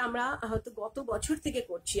ডিজাইনটা আমরা হয়তো গত বছর থেকে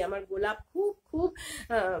করছি। আমার গোলাপ খুব খুব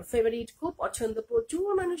ফেভারিট, খুব পছন্দ, প্রচুর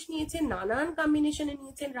মানুষ নিয়েছেন, নানান কম্বিনেশনে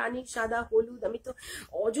নিয়েছেন, রানী, সাদা, হলুদ, আমি তো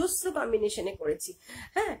অজস্র কম্বিনেশনে করেছি।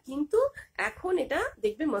 হ্যাঁ, কিন্তু এখন এটা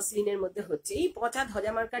দেখবে মসলিনের মধ্যে হচ্ছে, এই পচা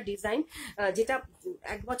ধজা মার্কা ডিজাইন যেটা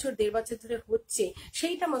 1 বছর 1.5 বছর ধরে হচ্ছে,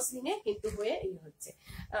 সেইটা মসলিনে কিন্তু হয়ে এই হচ্ছে।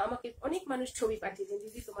 আমাকে অনেক মানুষ ছবি পাঠিয়েছেন,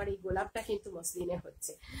 দিদি তোমার এই গোলাপটা কিন্তু মসলিনে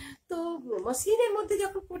হচ্ছে। তো মসলিনের মধ্যে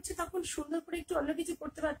যখন করছে তখন সুন্দর করে একটু অন্য কিছু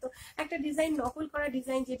করতে পারতো। একটা ডিজাইন, নকল করা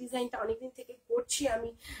ডিজাইন, যে ডিজাইনটা অনেকদিন থেকে করছি আমি,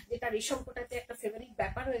 যেটা রেশম কোটাতে একটা ফেভারিট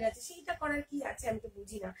ব্যাপার হয়ে গেছে, সেইটা করার কি আছে আমি তো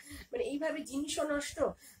বুঝি না। মানে এইভাবে জিনিসও নষ্ট,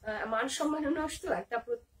 মান সম্মানও নষ্ট, একটা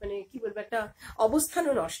মানে কি বলবো, একটা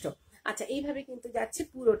অবস্থানও নষ্ট। আচ্ছা, এইভাবে কিন্তু যাচ্ছে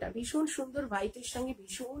পুরোটা, ভীষণ সুন্দর হোয়াইটের সঙ্গে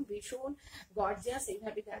ভীষণ ভীষণ গর্জিয়াস,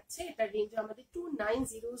 এইভাবে যাচ্ছে। এটা রেঞ্জ আমাদের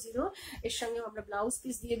 2900, এর সঙ্গে আমরা ব্লাউজ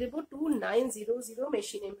পিস দিয়ে দেবো 2900,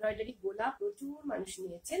 মেশিন এমব্রয়ডারি গোলা, প্রচুর মানুষ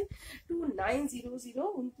নিয়েছেন। 2900,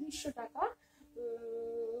 2900 টাকা,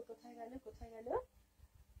 কোথায় গেল,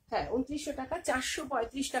 হ্যাঁ 2900 টাকা,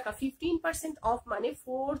 435 টাকা, 15% অফ, মানে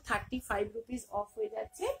 435 রুপিস অফ হয়ে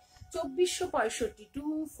যাচ্ছে, 2465,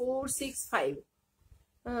 2465।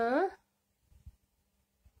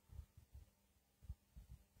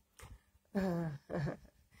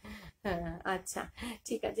 আচ্ছা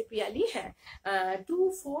ঠিক আছে পিয়ালি, হ্যাঁ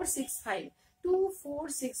 2465,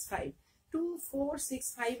 2465,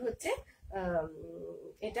 2465 হচ্ছে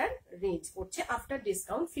এটার রেঞ্জ পড়ছে আফটার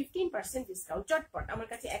ডিসকাউন্ট, 15% ডিসকাউন্ট। চটপট, আমার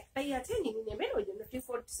কাছে একটাই আছে, নিয়ে নেবেন, ওই জন্য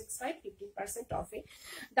 2465, 15% অফে।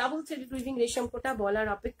 ডাবল থ্রেডেড উইভিং রেশম কোটা, বলার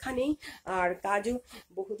অপেক্ষা নেই, আর কাজও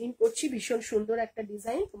বহুদিন করছি, ভীষণ সুন্দর একটা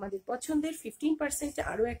ডিজাইন, তোমাদের পছন্দের। 15%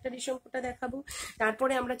 আরো একটা রেশম কোটা দেখাবো,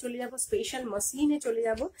 তারপরে আমরা চলে যাব স্পেশাল মসলিনে চলে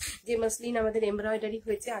যাব, যে মসলিন আমাদের এমব্রয়ডারি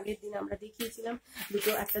হয়েছে, আগের দিন আমরা দেখিয়েছিলাম,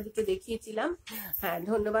 দুটো দেখিয়েছিলাম। হ্যাঁ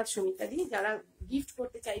ধন্যবাদ সুমিতাদি, যারা গিফট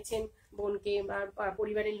করতে চাইছেন বোনকে বা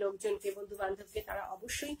পরিবারের লোকজনকে, বন্ধু বান্ধবকে, তারা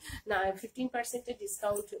অবশ্যই 15%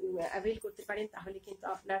 ডিসকাউন্ট অ্যাভেল করতে পারেন, তাহলে কিন্তু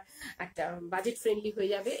আপনার একটা বাজেট ফ্রেন্ডলি হয়ে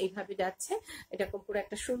যাবে। এইভাবে যাচ্ছে, এরকম পুরো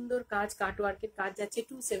একটা সুন্দর কাজ, কাটওয়ার্কের কাজ যাচ্ছে,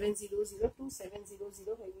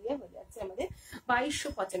 2700 হয়ে যাচ্ছে আমাদের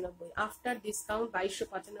 2295, after discount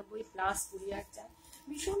 2295 plus courier charge.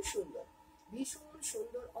 ভীষণ সুন্দর, ভীষণ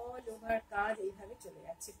সুন্দর অল ওভার কাজ, এইভাবে চলে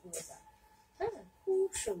যাচ্ছে পুরোটা। হ্যাঁ, খুব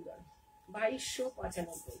সুন্দর,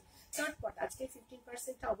 2295। চটপট আজকে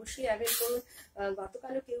 15%টা অবশ্যই অ্যাভেল করুন।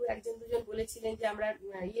 গতকালও কেউ একজন দুজন বলেছিলেন যে আমরা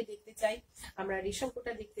ইয়ে দেখতে চাই, আমরা রেশম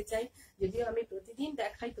কোটা দেখতে চাই, যদিও আমি প্রতিদিন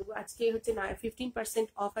দেখাই, তবু আজকে হচ্ছে 15%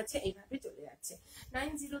 অফ আছে, এইভাবে চলে যাচ্ছে।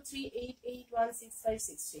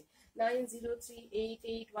 9038816563,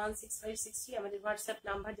 9038816563 আমাদের হোয়াটসঅ্যাপ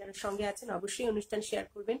নাম্বার। যারা সঙ্গে আছেন অবশ্যই অনুষ্ঠান শেয়ার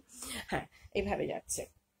করবেন। হ্যাঁ, এইভাবে যাচ্ছে।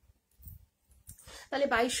 তাহলে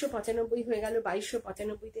 2295 হয়ে গেল,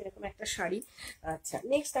 2295 এরকম একটা শাড়ি। আচ্ছা,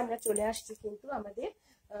 নেক্সট আমরা চলে আসছি কিন্তু আমাদের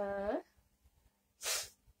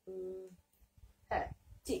হ্যাঁ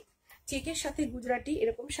ঠিক, চেকের সাথে গুজরাটি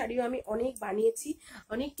এরকম শাড়িও আমি অনেক বানিয়েছি,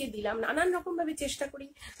 অনেককে দিলাম, নানান রকম ভাবে চেষ্টা করি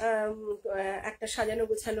একটা সাজানো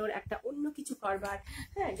গোছানোর, একটা অন্য কিছু করবার।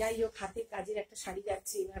 হ্যাঁ, যাই হোক, হাতের কাজের একটা শাড়ি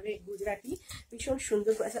যাচ্ছে এইভাবে গুজরাটি, ভীষণ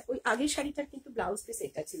সুন্দর। আচ্ছা, ওই আগের শাড়িটার কিন্তু ব্লাউজ পিস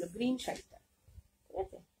এটা ছিল, গ্রিন শাড়িটা, ঠিক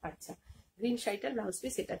আছে। আচ্ছা, গ্রিন শাড়িটার ব্লাউজ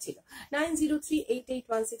পিস এটা ছিল।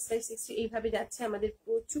 9038816563, এইভাবে যাচ্ছে আমাদের,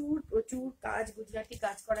 প্রচুর প্রচুর কাজ, গুজরাটি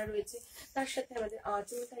কাজ করা রয়েছে, তার সাথে আমাদের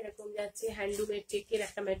আঁচলটা এরকম যাচ্ছে, হ্যান্ডলুমের চেকের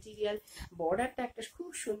একটা ম্যাটেরিয়াল, বর্ডারটা একটা খুব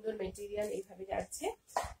সুন্দর ম্যাটেরিয়াল, এইভাবে যাচ্ছে।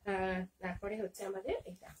 তারপরে হচ্ছে আমাদের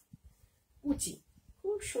এটা কুচি,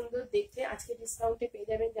 খুব সুন্দর দেখতে, আজকে ডিসকাউন্টে পেয়ে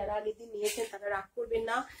যাবেন। যারা আগের দিন নিয়েছেন তারা রাগ করবেন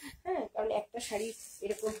না, হ্যাঁ, কারণ একটা শাড়ি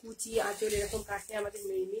এরকম কুচি কুচি আঁচল এরকম কাটলে আমাদের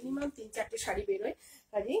মিনিমাম 3-4টে শাড়ি বেরোয়।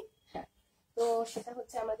 কাজেই হ্যাঁ, তো সেটা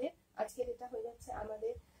হচ্ছে আমাদের আজকের এটা হয়ে যাচ্ছে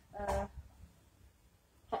আমাদের হ্যাঁ,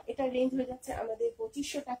 এটা রেঞ্জ হয়ে যাচ্ছে আমাদের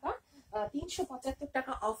 2500 টাকা। 375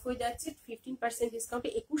 টাকা অফ হয়ে যাচ্ছে 15% ডিসকাউন্টে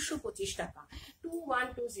 2125 টাকা।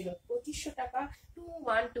 2120 2500 টাকা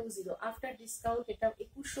 2120 আফটার ডিসকাউন্ট এটা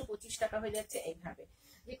 2125 টাকা হয়ে যাচ্ছে। এইভাবে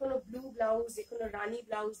যে কোনো ব্লু ব্লাউজ, যে কোনো রানী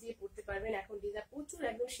ব্লাউজ দিয়ে পরতে পারবেন। এখন ডিজাইন প্রচুর,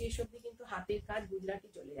 একদম শেষ অবধি কিন্তু হাতের কাজ গুজরাটি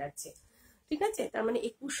চলে যাচ্ছে, ঠিক আছে। তার মানে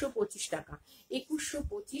 2125 টাকা,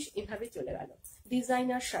 2125 এভাবে চলে গেল।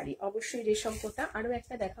 ডিজাইনার শাড়ি অবশ্যই রেশম কোটা। আরো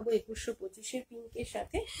একটা দেখাবো 2125-এর পিঙ্কের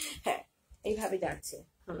সাথে, হ্যাঁ এইভাবে যাচ্ছে।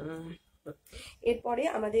 এরপরে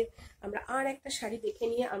আমরা আর একটা শাড়ি দেখে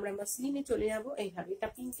নিয়ে আমরা মাসলিনে চলে যাব। এইভাবে এটা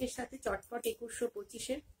পিঙ্কের সাথে চটপট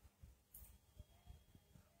 2125-এর,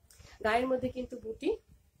 গায়ের মধ্যে কিন্তু বুটি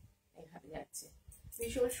এইভাবে যাচ্ছে,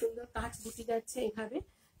 ভীষণ সুন্দর কাঁচ বুটি যাচ্ছে এইভাবে,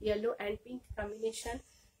 ইয়েলো অ্যান্ড পিঙ্ক কম্বিনেশন।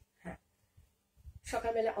 হ্যাঁ,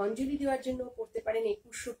 সকালবেলা অঞ্জলি দেওয়ার জন্য পড়তে পারেন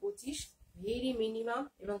 2125, ভেরি মিনিমাম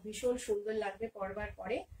এবং ভীষণ সুন্দর লাগবে পরবার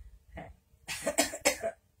পরে। হ্যাঁ,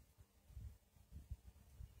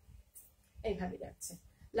 এইভাবে যাচ্ছে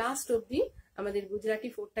লাস্ট অব্দি আমাদের গুজরাটি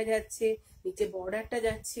ফোরটা যাচ্ছে, নিচে বর্ডারটা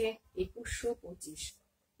যাচ্ছে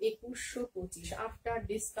 2125 আফটার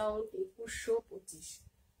ডিসকাউন্ট 2125,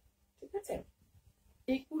 ঠিক আছে।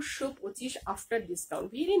 2125 আফটার ডিসকাউন্ট,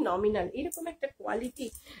 ভেরি নমিনাল। এরকম একটা কোয়ালিটি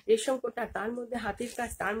রেশম কোটা, তার মধ্যে হাতের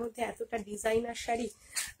কাজ, তার মধ্যে এতটা ডিজাইনার শাড়ি।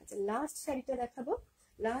 আচ্ছা, লাস্ট শাড়িটা দেখাবো।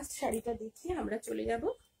 লাস্ট শাড়িটা দেখিয়ে আমরা চলে যাব।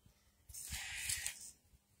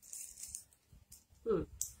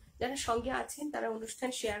 যারা সঙ্গে আছেন তারা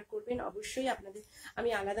অনুষ্ঠান শেয়ার করবেন অবশ্যই। আপনাদের আমি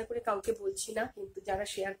আলাদা করে কাউকে বলছি না, কিন্তু যারা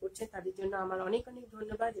শেয়ার করছেন তাদের জন্য আমার অনেক অনেক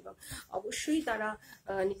ধন্যবাদ। এবং অবশ্যই তারা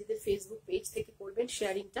নিজেদের ফেসবুক পেজ থেকে করবেন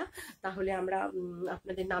শেয়ারিংটা, তাহলে আমরা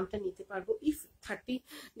আপনাদের নামটা নিতে পারবো। ইফ 30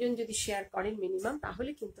 জন যদি শেয়ার করেন মিনিমাম,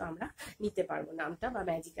 তাহলে কিন্তু আমরা নিতে পারবো নামটা বা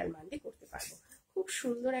ম্যাজিক্যাল মানডে করতে পারবো। খুব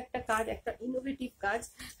সুন্দর একটা কাজ, একটা ইনোভেটিভ কাজ।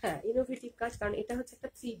 হ্যাঁ, ইনোভেটিভ কাজ, কারণ এটা হচ্ছে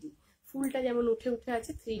একটা 3D, ফুলটা যেমন উঠে উঠে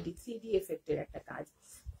আছে 3D এফেক্টের একটা কাজ,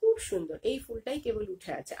 খুব সুন্দর। এই ফুলটাই কেবল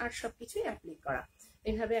উঠে আছে, আর সবকিছুই অ্যাপ্লাই করা।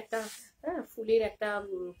 এইভাবে একটা ফুলের একটা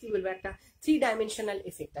কি বলবো, একটা 3 ডাইমেনশনাল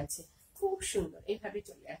এফেক্ট আছে, খুব সুন্দর। এইভাবে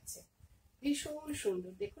চলে যাচ্ছে, ভীষণ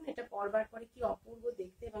সুন্দর। দেখুন এটা পরবার পরে কি অপূর্ব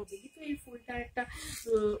দেখতে, এবং যেহেতু এই ফুলটা একটা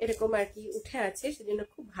এরকম আর কি উঠে আছে, সেজন্য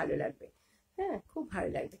খুব ভালো লাগবে। হ্যাঁ, খুব ভালো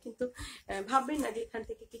লাগবে। কিন্তু ভাববেন না যে এখান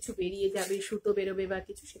থেকে কিছু বেরিয়ে যাবে, সুতো বেরোবে বা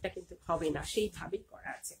কিছু, সেটা কিন্তু হবে না, সেইভাবেই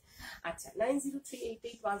করা আছে। আচ্ছা,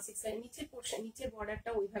 90388165, নিচের পোর্শন, নিচের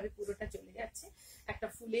বর্ডারটা ওইভাবে পুরোটা চলে যাচ্ছে, একটা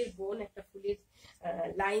ফুলের বন, একটা ফুলের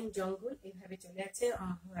লাইন জঙ্গল এইভাবে চলে যাচ্ছে।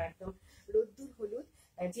 একদম রোদ্দুর হলুদ,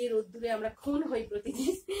 যে রোদ্দুরে আমরা খুন হই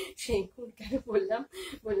প্রতিদিন, সেই খুন কেন বললাম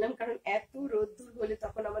কারণ এত রোদ্দুর হলে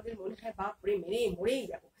তখন আমাদের মনে হয় বাপরে মরেই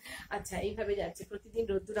যাবো। আচ্ছা, এইভাবে যাচ্ছে, প্রতিদিন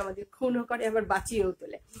রোদ্দুর আমাদের খুনও করে, আবার বাঁচিয়েও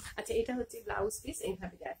তোলে। আচ্ছা, এটা হচ্ছে ব্লাউজ পিস,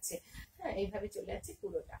 এইভাবে যাচ্ছে। হ্যাঁ, এইভাবে চলে যাচ্ছে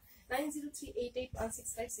পুরোটা।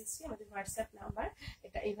 9038816563 আমাদের হোয়াটসঅ্যাপ নাম্বার।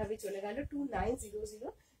 এটা এইভাবে চলে গেল। 2900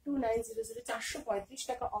 435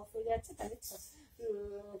 টাকা অফ হয়ে যাচ্ছে, তাহলে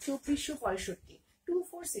 2465,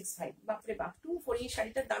 2465, বাপরে বাপ, 24, এই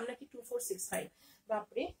শাড়িটার দাম নাকি 2465,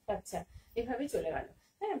 বাপরে। আচ্ছা, এভাবে চলে গেল।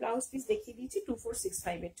 হ্যাঁ, ব্লাউজ পিস দেখিয়ে দিয়েছি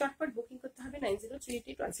 2465 এর। চটপট বুকিং করতে হবে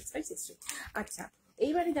 9038816563। আচ্ছা,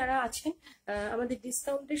 এইবারে যারা আছেন, আমাদের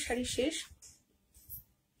ডিসকাউন্টের শাড়ি শেষ।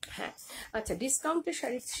 হ্যাঁ, আচ্ছা, ডিসকাউন্টের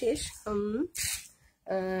শাড়ি শেষ।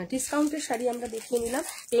 ডিসকাউন্টের শাড়ি আমরা দেখিয়ে নিলাম,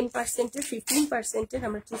 10%, 15%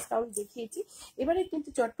 আমরা ডিসকাউন্ট দেখিয়েছি। এবারে কিন্তু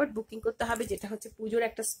চটপট বুকিং করতে হবে, যেটা হচ্ছে পুজোর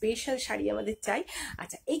একটা স্পেশাল শাড়ি আমাদের চাই।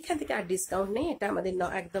 আচ্ছা, এইখান থেকে আর ডিসকাউন্ট নেই, এটা আমাদের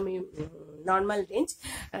একদমই নর্মাল রেঞ্জ।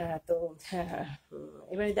 তো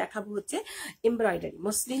এবারে দেখাবো হচ্ছে এমব্রয়ডারি,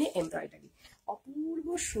 মসলিনে এমব্রয়ডারি, অপূর্ব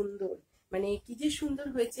সুন্দর, মানে কি যে সুন্দর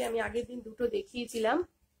হয়েছে। আমি আগের দিন দুটো দেখিয়েছিলাম,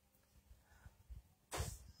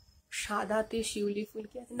 সাদাতে শিউলি ফুল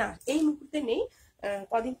কি আছে না, এই মুহূর্তে নেই,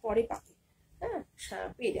 কদিন পরে পাবে। হ্যাঁ,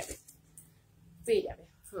 পেয়ে যাবে।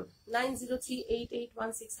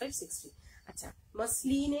 9038816563। আচ্ছা,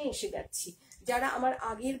 মসলিনে এসে যাচ্ছি। যারা আমার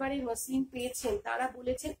আগের বারের মসলিন পেয়েছেন তারা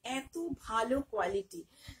বলেছেন এত ভালো কোয়ালিটি,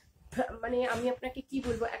 মানে আমি আপনাকে কি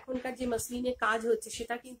বলবো, এখনকার যে মসলিনের কাজ হচ্ছে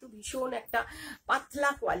সেটা কিন্তু ভীষণ একটা পাতলা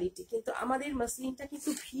কোয়ালিটি, কিন্তু আমাদের মসলিনটা কিন্তু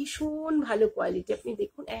ভীষণ ভালো কোয়ালিটি। আপনি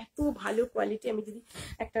দেখুন এত ভালো কোয়ালিটি। আমি যদি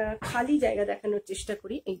একটা খালি জায়গা দেখানোর চেষ্টা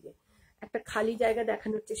করি, এই যে একটা খালি জায়গা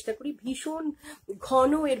দেখানোর চেষ্টা করি, ভীষণ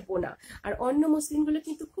ঘন এর বোনা। আর অন্য মসলিনগুলো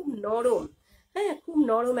কিন্তু খুব নরম, হ্যাঁ খুব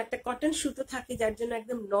নরম, একটা কটন সুতো থাকে যার জন্য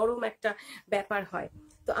একদম নরম একটা ব্যাপার হয়।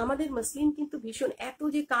 তো আমাদের মসলিন কিন্তু ভীষণ, এত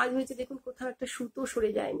যে কাজ হয়েছে দেখুন কোথাও একটা সুতো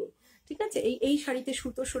সরে যায়নি, ঠিক আছে। এই শাড়িতে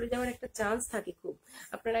সুতো সরে যাওয়ার একটা চান্স থাকে খুব,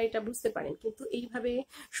 আপনারা এটা বুঝতে পারেন, কিন্তু এইভাবে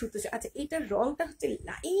সুতো, আচ্ছা এটার রংটা হচ্ছে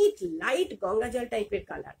লাইট লাইট গঙ্গা জল টাইপের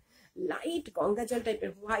কালার, লাইট গঙ্গা জল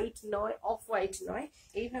টাইপের, হোয়াইট নয়, অফ হোয়াইট নয়,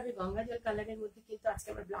 এইভাবে গঙ্গা জল কালারের মধ্যে কিন্তু আজকে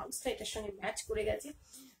আমার ব্লাউজটা এটার সঙ্গে ম্যাচ করে গেছে,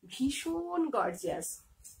 ভীষণ গর্জিয়াস।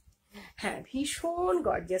 হ্যাঁ ভীষণ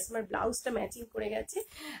গর্জিয়াস, আমার ব্লাউজটা ম্যাচিং করে গেছে।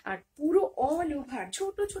 আর পুরো অল ওভার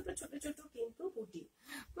ছোট ছোট ছোট ছোট কিন্তু বুটি।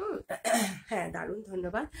 হ্যাঁ দারুণ,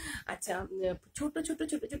 ধন্যবাদ। আচ্ছা ছোট ছোট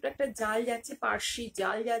ছোট ছোট একটা জাল যাচ্ছে, পার্সি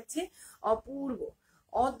জাল যাচ্ছে, অপূর্ব,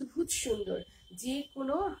 অদ্ভুত সুন্দর। যে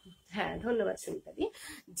কোনো, হ্যাঁ ধন্যবাদ সুমিতাদি,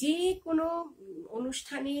 যে কোনো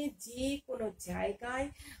অনুষ্ঠানে যে কোনো জায়গায়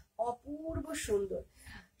অপূর্ব সুন্দর।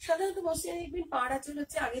 সাধারণত মসলিনে দেখবেন পাড় আঁচল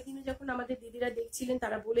হচ্ছে, আগের দিনে যখন আমাদের দিদিরা দেখছিলেন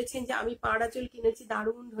তারা বলেছেন যে আমি পাড় আঁচল কিনেছি,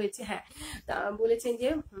 দারুণ হয়েছে। হ্যাঁ বলেছেন যে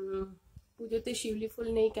পুজোতে শিউলি ফুল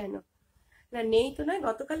নেই কেন, না নেই তো নয়,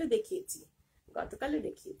 গতকালও দেখিয়েছি, গতকালও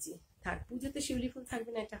দেখিয়েছি। থাক, পুজোতে শিউলি ফুল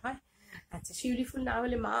থাকবে না এটা হয়? আচ্ছা শিউলি ফুল না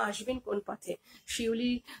হলে মা আসবেন কোন পথে?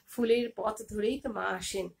 শিউলি ফুলের পথ ধরেই তো মা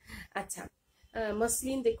আসেন। আচ্ছা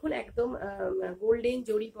মসলিন দেখুন একদম গোল্ডেন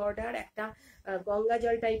জরি বর্ডার, একটা গঙ্গা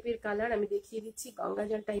জল টাইপের কালার, আমি দেখিয়ে দিচ্ছি, গঙ্গা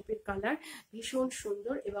জল টাইপের কালার, ভীষণ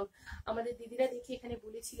সুন্দর। এবং আমাদের দিদিরা দেখি এখানে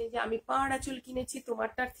বলেছিলেন যে আমি পাড় আঁচল কিনেছি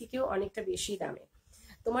তোমারটার থেকেও অনেকটা বেশি দামে,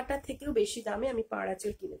 তোমারটার থেকেও বেশি দামে আমি পাড়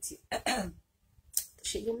আঁচল কিনেছি।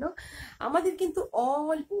 সেই জন্য আমাদের কিন্তু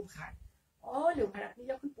অল ওভার আপনি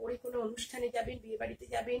যখন পরে কোনো অনুষ্ঠানে যাবেন, বিয়ে বাড়িতে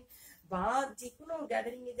যাবেন বা যে কোনো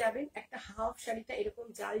গ্যাদারিং এ যাবেন, একটা হাফ শাড়িটা এরকম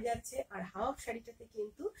জাল যাচ্ছে, আর হাফ শাড়িটাতে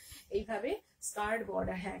কিন্তু এইভাবে স্কার্ট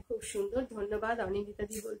বর্ডার। হ্যাঁ খুব সুন্দর, ধন্যবাদ। অনিন্দিতা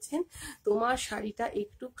দি বলছেন তোমার শাড়িটা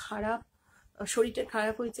একটু খারাপ, শরীরটা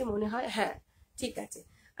খারাপ হয়েছে মনে হয়, হ্যাঁ ঠিক আছে।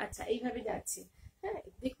 আচ্ছা এইভাবে যাচ্ছে, হ্যাঁ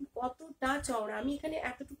দেখুন কতটা চওড়া, আমি এখানে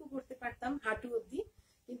এতটুকু করতে পারতাম হাঁটু অব্দি,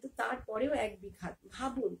 কিন্তু তারপরেও 1 বিঘা,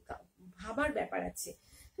 ভাবুন, ভাবার ব্যাপার আছে।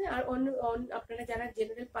 আর অন্য আপনারা যারা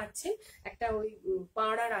জেনারেল পাচ্ছেন একটা ওই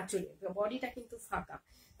পাড়ার আঁচলে, বডিটা কিন্তু ফাঁকা,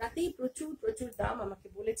 তাতেই প্রচুর প্রচুর দাম আমাকে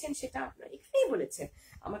বলেছেন, সেটা আপনারা এখানেই বলেছেন,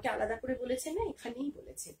 আমাকে আলাদা করে বলেছেন না, এখানেই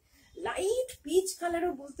বলেছেন। লাইট পিচ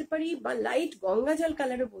কালারও বলতে পারি বা লাইট গঙ্গা জল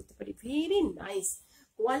কালারও বলতে পারি, ভেরি নাইস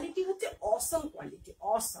কোয়ালিটি, হচ্ছে অসম কোয়ালিটি,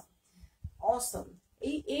 অসম অসম।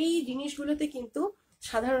 এই জিনিসগুলোতে কিন্তু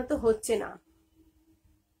সাধারণত হচ্ছে না।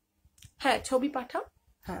 হ্যাঁ ছবি পাঠাও,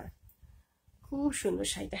 হ্যাঁ খুব সুন্দর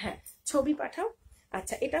শাড়িটা, হ্যাঁ ছবি পাঠাও।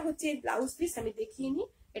 আচ্ছা এটা হচ্ছে এর ব্লাউজ পিস, আমি দেখিয়ে নি,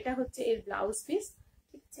 এটা হচ্ছে এর ব্লাউজ পিস,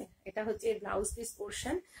 ঠিক আছে, এটা হচ্ছে এর ব্লাউজ পিস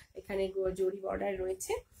পোর্শন, এখানে জরি বর্ডার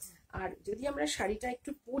রয়েছে। আর যদি আমরা শাড়িটা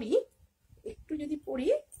একটু পরি, একটু যদি পরি,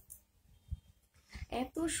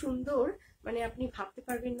 এত সুন্দর, মানে আপনি ভাবতে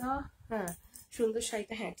পারবেন না। হ্যাঁ সুন্দর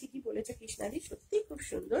শাড়িটা, হ্যাঁ ঠিকই বলেছো কৃষ্ণাদি, সত্যি খুব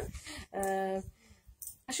সুন্দর।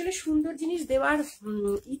 আসলে সুন্দর জিনিস দেওয়ার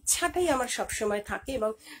ইচ্ছাটাই আমার সবসময় থাকে,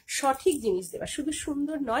 এবং সঠিক জিনিস দেওয়া, শুধু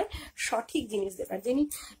সুন্দর নয় সঠিক জিনিস দেওয়া। যিনি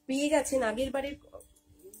পেয়ে গেছেন, আগের বারে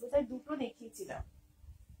বোধহয় 2টো দেখিয়েছিলাম,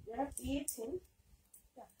 যারা পেয়েছেন,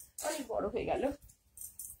 অনেক বড় হয়ে গেল,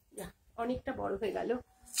 অনেকটা বড় হয়ে গেল,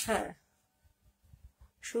 হ্যাঁ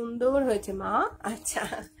সুন্দর হয়েছে মা। আচ্ছা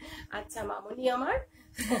আচ্ছা মামনি আমার,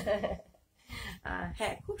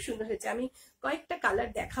 হ্যাঁ খুব সুন্দর হয়েছে। আমি কয়েকটা কালার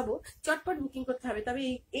দেখাবো, চটপট বুকিং করতে হবে, তবে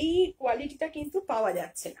এই কোয়ালিটিটা কিন্তু পাওয়া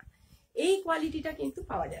যাচ্ছে না, এই কোয়ালিটিটা কিন্তু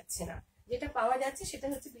পাওয়া যাচ্ছে না, যেটা পাওয়া যাচ্ছে সেটা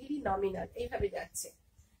হচ্ছে ভেরি নমিনাল, এইভাবে যাচ্ছে,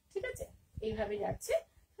 ঠিক আছে, এইভাবে যাচ্ছে।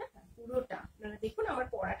 হ্যাঁ পুরোটা আপনারা দেখুন, আমার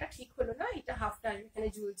পরাটা ঠিক হলো না, এটা হাফটা এখানে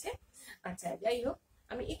ঝুলছে। আচ্ছা যাই হোক,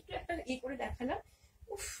 আমি একটু একটা করে দেখালাম।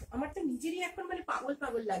 উফ আমার তো নিজেরই এখন মানে পাগল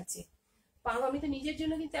পাগল লাগছে, আমি তো নিজের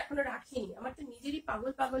জন্য কিন্তু এখনো রাখিনি, আমার তো নিজেরই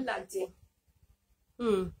পাগল পাগল লাগছে।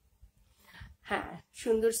 হ্যাঁ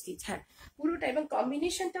সুন্দর স্টিচ, হ্যাঁ পুরোটা, এবং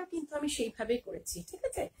কম্বিনেশনটাও কিন্তু আমি সেইভাবেই করেছি, ঠিক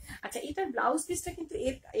আছে। আচ্ছা এটার ব্লাউজ পিসটা কিন্তু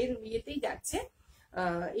এর ইয়েতেই যাচ্ছে,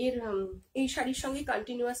 এর এই শাড়ির সঙ্গে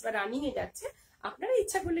কন্টিনিউয়াস বা রানিং এ যাচ্ছে। আপনারা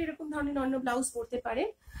ইচ্ছা করলে এরকম ধরনের অন্য ব্লাউজ পরতে পারেন,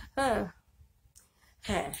 হ্যাঁ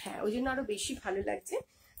হ্যাঁ হ্যাঁ ওই জন্য আরো বেশি ভালো লাগছে।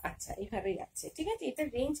 আচ্ছা এইভাবে যাচ্ছে, ঠিক আছে। এটার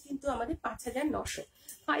রেঞ্জ কিন্তু আমাদের 5900,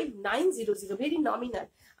 5900, ভেরি নমিনাল,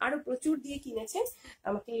 আরো প্রচুর দিয়ে কিনেছেন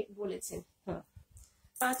আমাকে বলেছেন, হ্যাঁ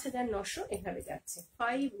 5900 এভাবে যাচ্ছে,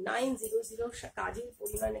 5900। কাজের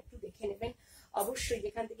পরিমাণ একটু দেখে নেবেন অবশ্যই,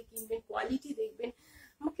 যেখান থেকে কিনবেন কোয়ালিটি দেখবেন।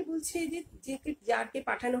 আমাকে বলছে যে যাকে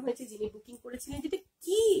পাঠানো হয়েছে, যিনি বুকিং করেছিলেন, যেটা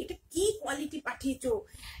কি কোয়ালিটি পাঠিয়েছো,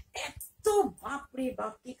 এত বাপরে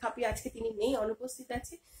বাপ কি খাপি। আজকে তিনি নেই, অনুপস্থিত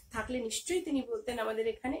আছে, থাকলে নিশ্চয়ই তিনি বলতেন আমাদের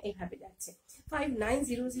এখানে। এইভাবে যাচ্ছে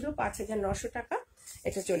 5900, 5900 টাকা,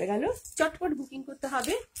 এটা চলে গেল, চটপট বুকিং করতে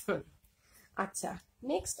হবে। আচ্ছা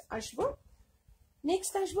নেক্সট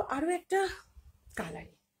আসবো আরো একটা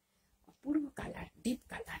কালারে, অপূর্ব কালার, ডিপ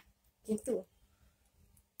কালার, কিন্তু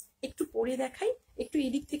একটু পরে দেখাই, একটু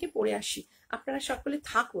এদিক থেকে পরে আসি। আপনারা সকলে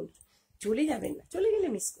থাকুন, চলে যাবেন না, চলে গেলে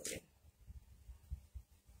মিস করবেন।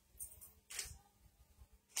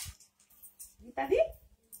 গীতাদি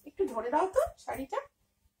একটু ধরে দাও তো শাড়িটা,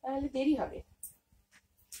 তাহলে দেরি হবে।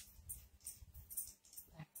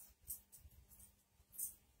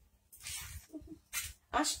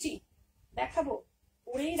 আসছি, দেখাবো,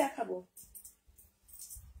 পরেই দেখাবো।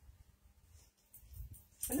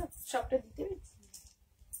 হ্যালো, সবটা দিতে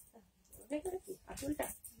কি আসলটা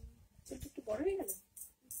একটু বড় হয়ে গেল?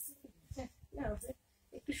 না,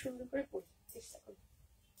 একটু সুন্দর করে পড়ি, চেষ্টা করি।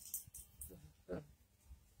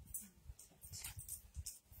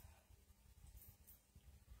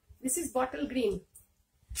 This is bottle green.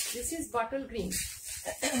 This is bottle green.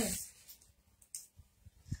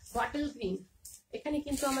 bottle green. এখানে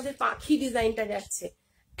কিন্তু আমাদের পাখি ডিজাইনটা যাচ্ছে,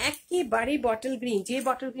 একেবারে বটল গ্রিন। যে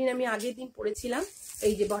বটল গ্রিন আমি আগের দিন পরেছিলাম,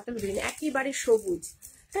 এই যে বটল গ্রিন, একেবারে সবুজ,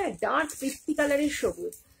 হ্যাঁ, ডার্ক পেস্টি কালারের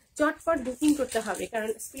সবুজ। চটপট বুকিং করতে হবে,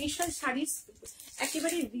 কারণ স্পেশাল শাড়ি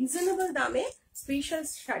একেবারে রিজনেবল দামে স্পেশাল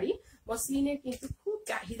শাড়ি মসলিনের কিন্তু খুব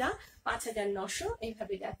চাহিদা। 5900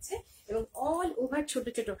 এইভাবে যাচ্ছে, এবং অল ওভার ছোট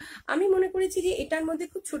ছোট। আমি মনে করেছি যে এটার মধ্যে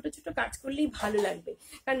খুব ছোট ছোট কাজ করলেই ভালো লাগবে,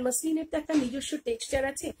 কারণ মসলিনের তো একটা নিজস্ব টেক্সচার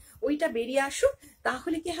আছে, ওইটা বেরিয়ে আসুক।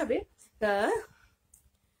 তাহলে কি হবে,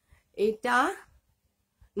 এটা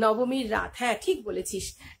নবমীর রাত, হ্যাঁ ঠিক বলেছিস,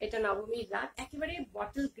 এটা নবমীর রাত। একেবারে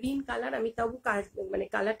বটল গ্রিন কালার, আমি তবু মানে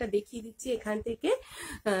কালারটা দেখিয়ে দিচ্ছি এখান থেকে।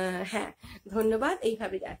 হ্যাঁ, ধন্যবাদ।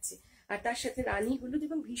 এইভাবে যাচ্ছে, আর তার সাথে রানী হলুদ,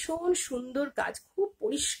 এবং ভীষণ সুন্দর কাজ, খুব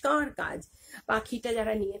পরিষ্কার কাজ। পাখিটা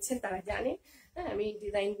যারা নিয়েছেন তারা জানেন, হ্যাঁ আমি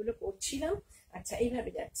ডিজাইন গুলো করছিলাম। আচ্ছা,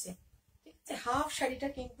 এইভাবে যাচ্ছে, ঠিক আছে। হাফ শাড়িটা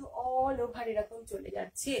কিন্তু অল ওভার এরকম চলে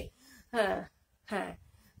যাচ্ছে। হ্যাঁ হ্যাঁ,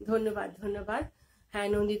 ধন্যবাদ ধন্যবাদ। হ্যাঁ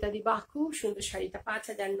নন্দিতাদি, বাহ খুব সুন্দর শাড়িটা।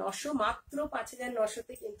 5900, মাত্র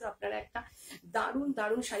 5900-তে কিন্তু আপনারা একটা দারুণ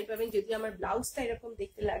দারুণ শাড়ি পাবেন। যদি আমার ব্লাউজটা এরকম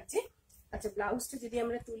দেখতে লাগছে। আচ্ছা, ব্লাউজটা যদি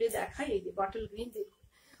আমরা তুলে দেখাই, এই যে বটল গ্রিন, দেখুন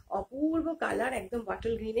অপূর্ব কালার, একদম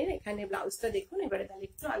বটল গ্রিনের। এখানে ব্লাউজটা দেখুন, এবারে তাহলে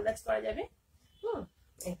একটু আন্দাজ করা যাবে।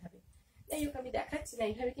 এইভাবে, যাই হোক আমি দেখাচ্ছি না,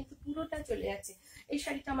 এইভাবে কিন্তু পুরোটা চলে যাচ্ছে। এই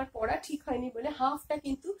শাড়িটা আমার পরা ঠিক হয়নি বলে হাফটা,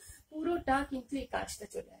 কিন্তু পুরোটা কিন্তু এই কাজটা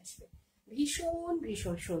চলে আসবে। ভীষণ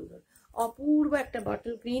ভীষণ সুন্দর, অপূর্ব একটা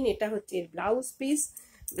বটল গ্রিন। এটা হচ্ছে এর ব্লাউজ পিস,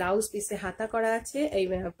 ব্লাউজ পিসে হাতা করা আছে, এই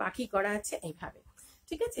পাখি করা আছে এইভাবে,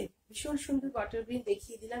 ঠিক আছে। ভীষণ সুন্দর বটল গ্রিন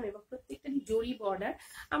দেখিয়ে দিলাম, এবং প্রত্যেকটারই জরি বর্ডার।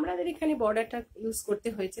 আমাদের এখানে বর্ডারটা ইউজ করতে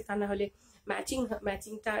হয়েছে, তা না হলে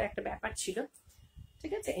ম্যাচিংটা একটা ব্যাপার ছিল,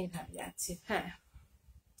 ঠিক আছে। এইভাবে যাচ্ছে। হ্যাঁ,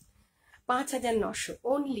 5900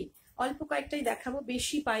 অনলি। অল্প কয়েকটাই দেখাবো,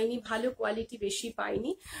 বেশি পাইনি, ভালো কোয়ালিটি বেশি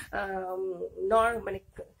পাইনি। মানে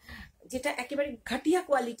যেটা একেবারে ঘাটিয়া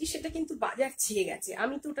কোয়ালিটি, সেটা কিন্তু বাজার ছেয়ে গেছে।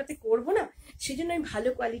 আমি তো ওটাতে করবো না, সেজন্য আমি ভালো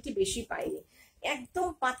কোয়ালিটি বেশি পাইনি। একদম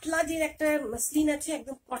পাতলা যে একটা মসলিন আছে,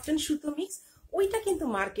 একদম কটন সুতো মিক্স, ওইটা কিন্তু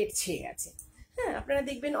মার্কেট ছেয়ে গেছে। হ্যাঁ, আপনারা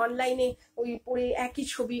দেখবেন অনলাইনে ওই পরে একই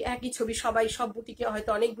ছবি সবাই সব বুটিকে, হয়তো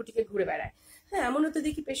অনেক বুটিকে ঘুরে বেড়ায়। হ্যাঁ, এমনও তো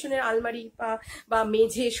দেখি পেছনের আলমারি বা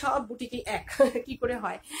মেঝে সব বুটিকে এক কি করে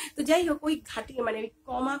হয়। তো যাই হোক, ওই ঘাটি মানে ওই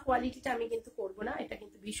কমা কোয়ালিটিটা আমি কিন্তু করবো না। এটা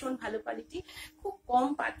কিন্তু ভীষণ ভালো কোয়ালিটি, খুব কম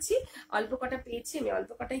পাচ্ছি, অল্প কটা পেয়েছি, আমি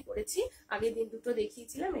অল্প কটাই করেছি। আগের দিন দুটো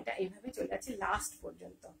দেখিয়েছিলাম, এটা এইভাবে চলে আছে লাস্ট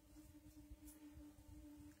পর্যন্ত।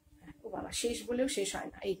 ও বাবা, শেষ বলেও শেষ হয়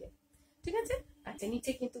না, এই যে, ঠিক আছে। আচ্ছা,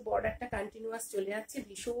 নিচে কিন্তু বর্ডারটা কন্টিনিউয়াস চলে যাচ্ছে,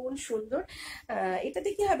 ভীষণ সুন্দর। এটাতে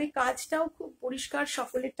কি হবে, কাজটাও খুব পরিষ্কার,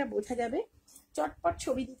 সকলেরটা বোঝা যাবে। চটপট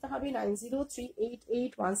ছবি দিতে হবে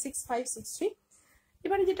 9038816563।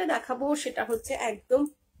 এবারে যেটা দেখাবো সেটা হচ্ছে একদম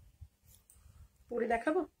পরে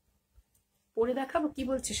দেখাবো, কি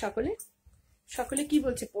বলছে সকলে কি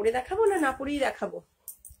বলছে, পরে দেখাবো না পরেই দেখাবো?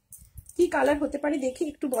 কি কালার হতে পারে দেখি,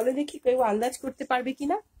 একটু বলে দেখি, কেউ আন্দাজ করতে পারবে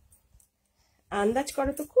কিনা? আন্দাজ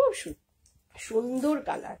করো তো। খুব সুন্দর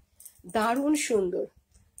কালার, দারুণ সুন্দর।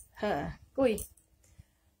 হ্যাঁ, কই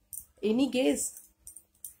এনি গেস,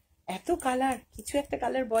 এত কালার, কিছু একটা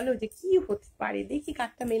কালার বলো যে কি হতে পারে, দেখি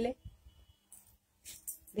কারটা মেলে,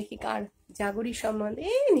 দেখি কার জাগরি সম্বন্ধে।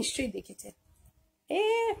 নিশ্চয়ই দেখেছে,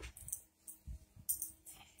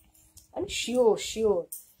 আমি শিওর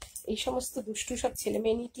এই সমস্ত দুষ্টু সব ছেলে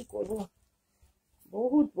মেয়ে নিয়ে কি করবো,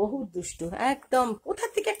 বহুত দুষ্টু একদম। কোথা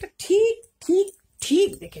থেকে একটা ঠিক ঠিক ঠিক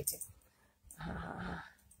দেখেছে।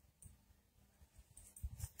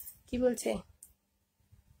 কি বলছে,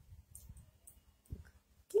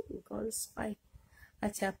 কি গার্লস পাই?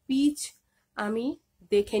 আচ্ছা, পিচ আমি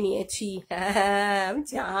দেখে নিয়েছি, হ্যাঁ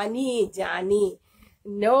আমি জানি।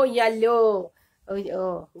 নো ইয়েলো,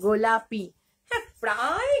 গোলাপি, হ্যাঁ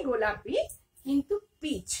প্রায় গোলাপি, কিন্তু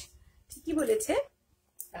পিচ, ঠিকই বলেছে।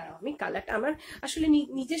 আমি কালারটা আমার আসলে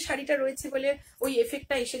নিজের শাড়িটা রয়েছে বলে ওই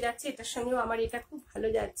এফেক্টটা এসে যাচ্ছে, এটার সঙ্গেও আমার এটা খুব ভালো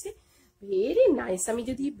যাচ্ছে, ভেরি নাইস। আমি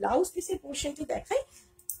যদি ব্লাউজ পিসের পোর্শনটি দেখাই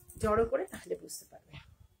জড়ো করে তাহলে বুঝতে পারবে।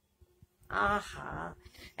 আহা,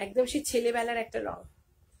 একদম সেই ছেলেবেলার একটা রং।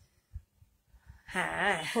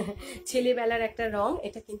 হ্যাঁ, ছেলেবেলার একটা রং।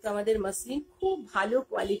 এটা কিন্তু আমাদের মসলিন, খুব ভালো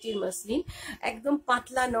কোয়ালিটির মসলিন, একদম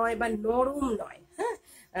পাতলা নয় বা নরম নয়। হ্যাঁ,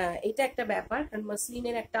 এটা একটা ব্যাপার, কারণ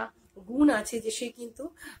মসলিনের একটা গুণ আছে যে সে কিন্তু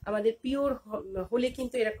আমাদের পিওর হলে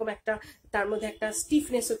কিন্তু এরকম একটা তার মধ্যে একটা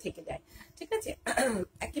স্টিফনেসও থেকে যায়, ঠিক আছে?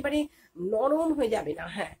 একেবারে নরম হয়ে যাবে না।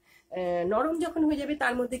 হ্যাঁ, নরম যখন হয়ে যাবে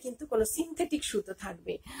তার মধ্যে কিন্তু কোনো সিনথেটিক সুতো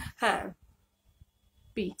থাকবে। হ্যাঁ,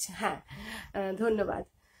 পিচ। হ্যাঁ, ধন্যবাদ।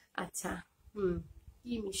 আচ্ছা,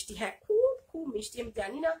 কি মিষ্টি। হ্যাঁ, খুব খুব মিষ্টি। আমি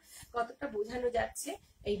জানি না কতটা বোঝানো যাচ্ছে,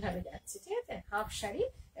 এইভাবে যাচ্ছে, ঠিক আছে? হাফ শাড়ি,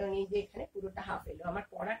 এবং এই যে এখানে পুরোটা হাফ এলো। আমার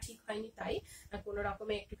পরা ঠিক হয়নি, তাই কোনো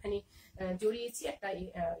রকমে একটুখানি জড়িয়েছি একটা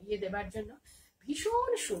ইয়ে দেবার জন্য।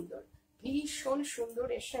 ভীষণ সুন্দর, ভীষণ সুন্দর।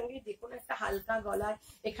 এর সঙ্গে যে কোনো একটা হালকা গলায়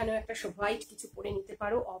এখানেও একটা হোয়াইট কিছু পরে নিতে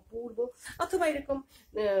পারো, অপূর্ব। অথবা এরকম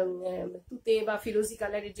তুতে বা ফিরোজি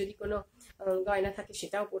কালারের যদি কোনো গয়না থাকে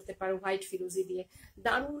সেটাও পরতে পারো, হোয়াইট ফিরোজি দিয়ে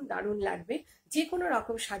দারুণ দারুণ লাগবে। যে কোনো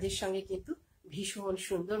রকম সাজের সঙ্গে কিন্তু ভীষণ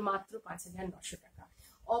সুন্দর, মাত্র 5,900 টাকা।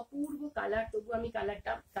 অপূর্ব কালার। তবু আমি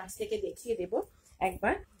কালারটা কাছ থেকে দেখিয়ে দেবো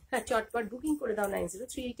একবার। হ্যাঁ, চটপট বুকিং করে দাও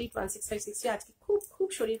 9038816563। আজকে খুব খুব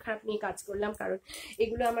শরীর খারাপ নিয়ে কাজ করলাম, কারণ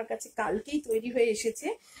এগুলো আমার কাছে কালকেই তৈরি হয়ে এসেছে,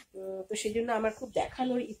 তো সেই জন্য আমার খুব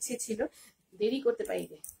দেখানোর ইচ্ছে ছিল, দেরি করতে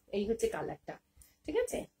পারিনি। এই হচ্ছে কালারটা, ঠিক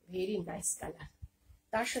আছে? Very nice colour.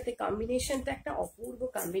 তার সাথে কম্বিনেশনটা একটা অপূর্ব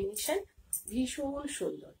কম্বিনেশন, ভীষণ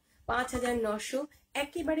সুন্দর। 5,900,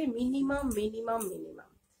 একেবারে মিনিমাম মিনিমাম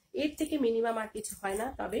মিনিমাম, এর থেকে মিনিমাম আর কিছু হয় না।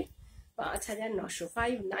 তবে 5,900,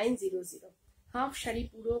 5900। হাফ শাড়ি,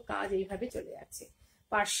 পুরো কাজ এইভাবে চলে যাচ্ছে,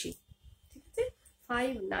 পার্সি, ঠিক আছে?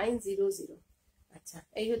 5900। আচ্ছা,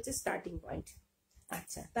 এই হচ্ছে স্টার্টিং পয়েন্ট।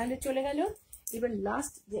 আচ্ছা, তাহলে চলে গেল। এবার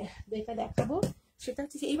লাস্ট যেটা দেখাবো সেটা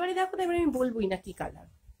হচ্ছে, এইবারে দেখো না, এবারে আমি বলবোই না কি কালার,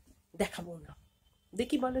 দেখাবো না।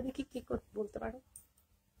 দেখি, বলো দেখি কি বলতে পারো,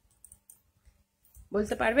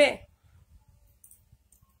 বলতে পারবে?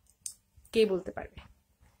 কে বলতে পারবে?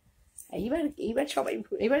 এইবার এইবার সবাই,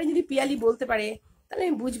 এবারে যদি পিয়ালি বলতে পারে তাহলে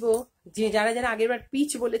আমি বুঝবো যে যারা যারা আগের বার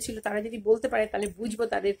পিচ বলেছিল তারা যদি বলতে পারে তাহলে বুঝবো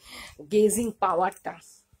তাদের গেজিং পাওয়ারটা,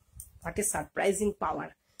 হোয়াট এ সারপ্রাইজিং পাওয়ার,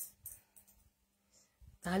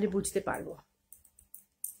 তাহলে বুঝতে পারবো।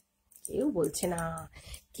 কেউ বলছে না,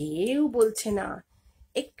 কেউ বলছে না,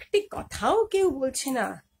 একটি কথাও কেউ বলছে না।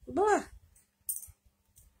 বাহ,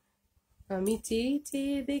 আমি চেয়ে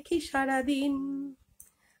চেয়ে দেখি সারাদিন।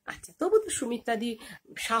 আচ্ছা, তবু তো সুমিত্রা দি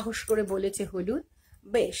সাহস করে বলেছে হলুদ।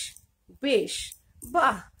 বেশ বেশ,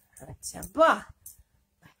 বাহ, আচ্ছা, বাহ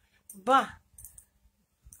বাহ।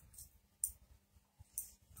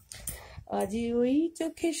 আজি ওই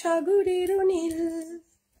চোখে সাগরের নীল,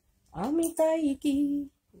 আমি তাই কি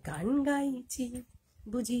গান গাইছি,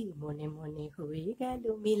 বুঝি মনে মনে হয়ে গেল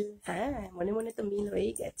মিল। হ্যাঁ, মনে মনে তো মিল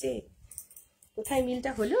হয়েই গেছে। কোথায়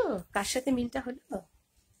মিলটা হলো, কার সাথে মিলটা হলো?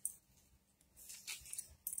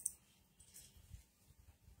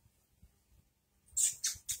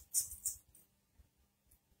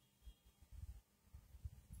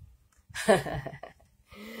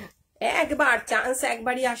 একবার চান্স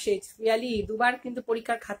একবারই আসে রিয়ালি, দুবার কিন্তু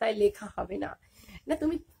পরীক্ষার খাতায় লেখা হবে না। না,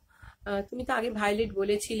 তুমি তুমি তো আগে ভায়োলেট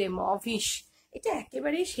বলেছিলে, মভিশ, এটা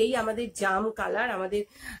একেবারে সেই আমাদের জাম কালার, আমাদের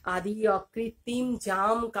আদি অকৃত্রিম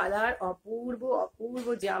জাম কালার, অপূর্ব অপূর্ব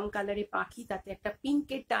জাম কালারে পাখি, তাতে একটা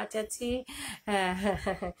পিঙ্কের টাচ আছে। হ্যাঁ হ্যাঁ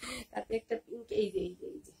হ্যাঁ, তাতে একটা পিঙ্ক, এই যে এই যে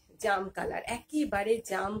এই যে জাম কালার, একেবারে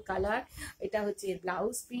জাম কালার। এটা হচ্ছে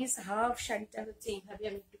ব্লাউজ পিস। হাফ শাড়িটা হচ্ছে এইভাবে,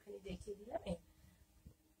 আমি একটুখানি দেখিয়ে দিলাম।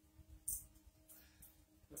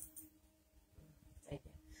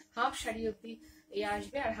 হাফ শাড়ি অব্দি এ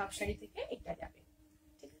আসবে, আর হাফ শাড়ি থেকে এটা যাবে,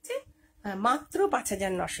 ঠিক আছে? মাত্র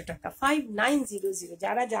 5,900 টাকা, 5900।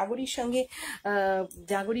 যারা জাগরির সঙ্গে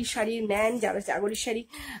জাগরির শাড়ি নেন, যারা জাগরির শাড়ি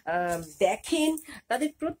দেখেন, তাদের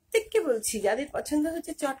প্রত্যেককে বলছি যাদের পছন্দ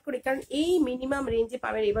হচ্ছে চট করে, কারণ এই মিনিমাম রেঞ্জে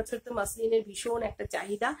পাবেন। এবছর তো মাসলিনের ভীষণ একটা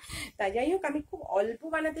চাহিদা, তাই যাই হোক আমি খুব অল্প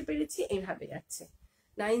বানাতে পেরেছি। এইভাবে যাচ্ছে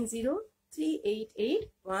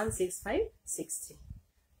 9038816563,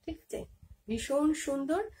 ঠিক আছে? ভীষণ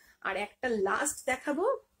সুন্দর। আর একটা লাস্ট দেখাবো,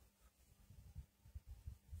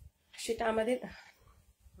 সেটা আমাদের,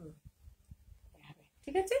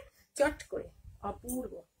 ঠিক আছে? চট করে,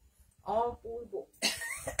 অপূর্ব অপূর্ব,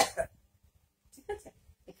 ঠিক আছে?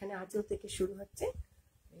 এখানে আঁচল থেকে শুরু হচ্ছে,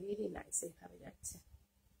 ভেরি নাইস, এইভাবে যাচ্ছে।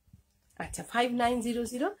 আচ্ছা,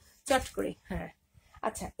 5900, চট করে। হ্যাঁ,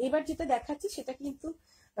 আচ্ছা, এবার যেটা দেখাচ্ছি সেটা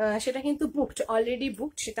কিন্তু বুকড, অলরেডি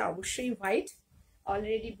বুকড। সেটা অবশ্যই হোয়াইট,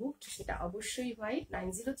 অলরেডি বুকড, সেটা অবশ্যই হোয়াইট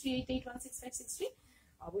 9038816563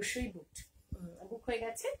 অবশ্যই বুকড, বুক হয়ে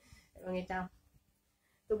গেছে। এবং এটা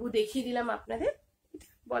তবু দেখিয়ে দিলাম আপনাদের,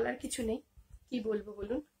 বলার কিছু নেই, কি বলবো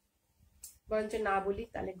বলুন, বরঞ্চ না বলি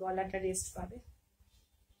তাহলে গলাটা রেস্ট পাবে।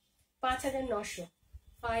 5900,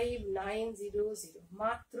 5900,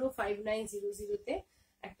 মাত্র 5900-তে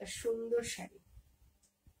একটা সুন্দর শাড়ি।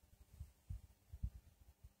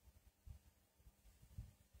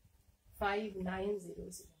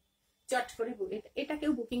 চট করে এটা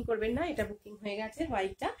কেউ বুকিং করবেন না, এটা বুকিং হয়ে গেছে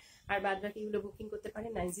হোয়াইটটা, আর বাদ বাকিগুলো বুকিং করতে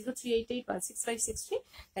পারেন 9038816563।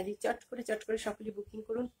 কাজে চট করে সকলে বুকিং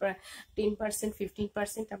করুন। 10%,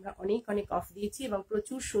 15% আমরা অনেক অনেক অফ দিয়েছি এবং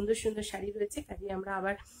প্রচুর সুন্দর সুন্দর শাড়ি রয়েছে। কাজে আমরা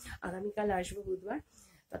আবার আগামীকাল আসবো বুধবার,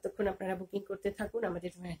 ততক্ষণ আপনারা বুকিং করতে থাকুন।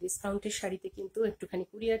 আমাদের ডিসকাউন্টের শাড়িতে কিন্তু একটুখানি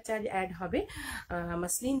কুরিয়ার চার্জ অ্যাড হবে।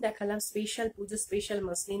 মাসলিন দেখালাম, স্পেশাল পুজো স্পেশাল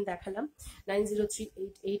মাসলিন দেখালাম।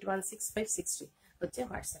 9038816563 হচ্ছে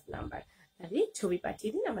হোয়াটসঅ্যাপ নাম্বার। তাহলে ছবি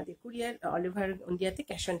পাঠিয়ে দিন, আমাদের কুরিয়ার অল ওভার ইন্ডিয়াতে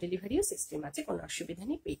ক্যাশ অন ডেলিভারিও সিস্টেম আছে, কোনো অসুবিধা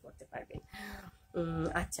নেই, পে করতে পারবেন।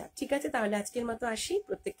 আচ্ছা ঠিক আছে, তাহলে আজকের মতো আসি।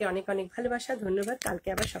 প্রত্যেককে অনেক অনেক ভালোবাসা, ধন্যবাদ। কালকে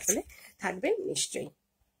আবার সকলে থাকবেন নিশ্চয়ই।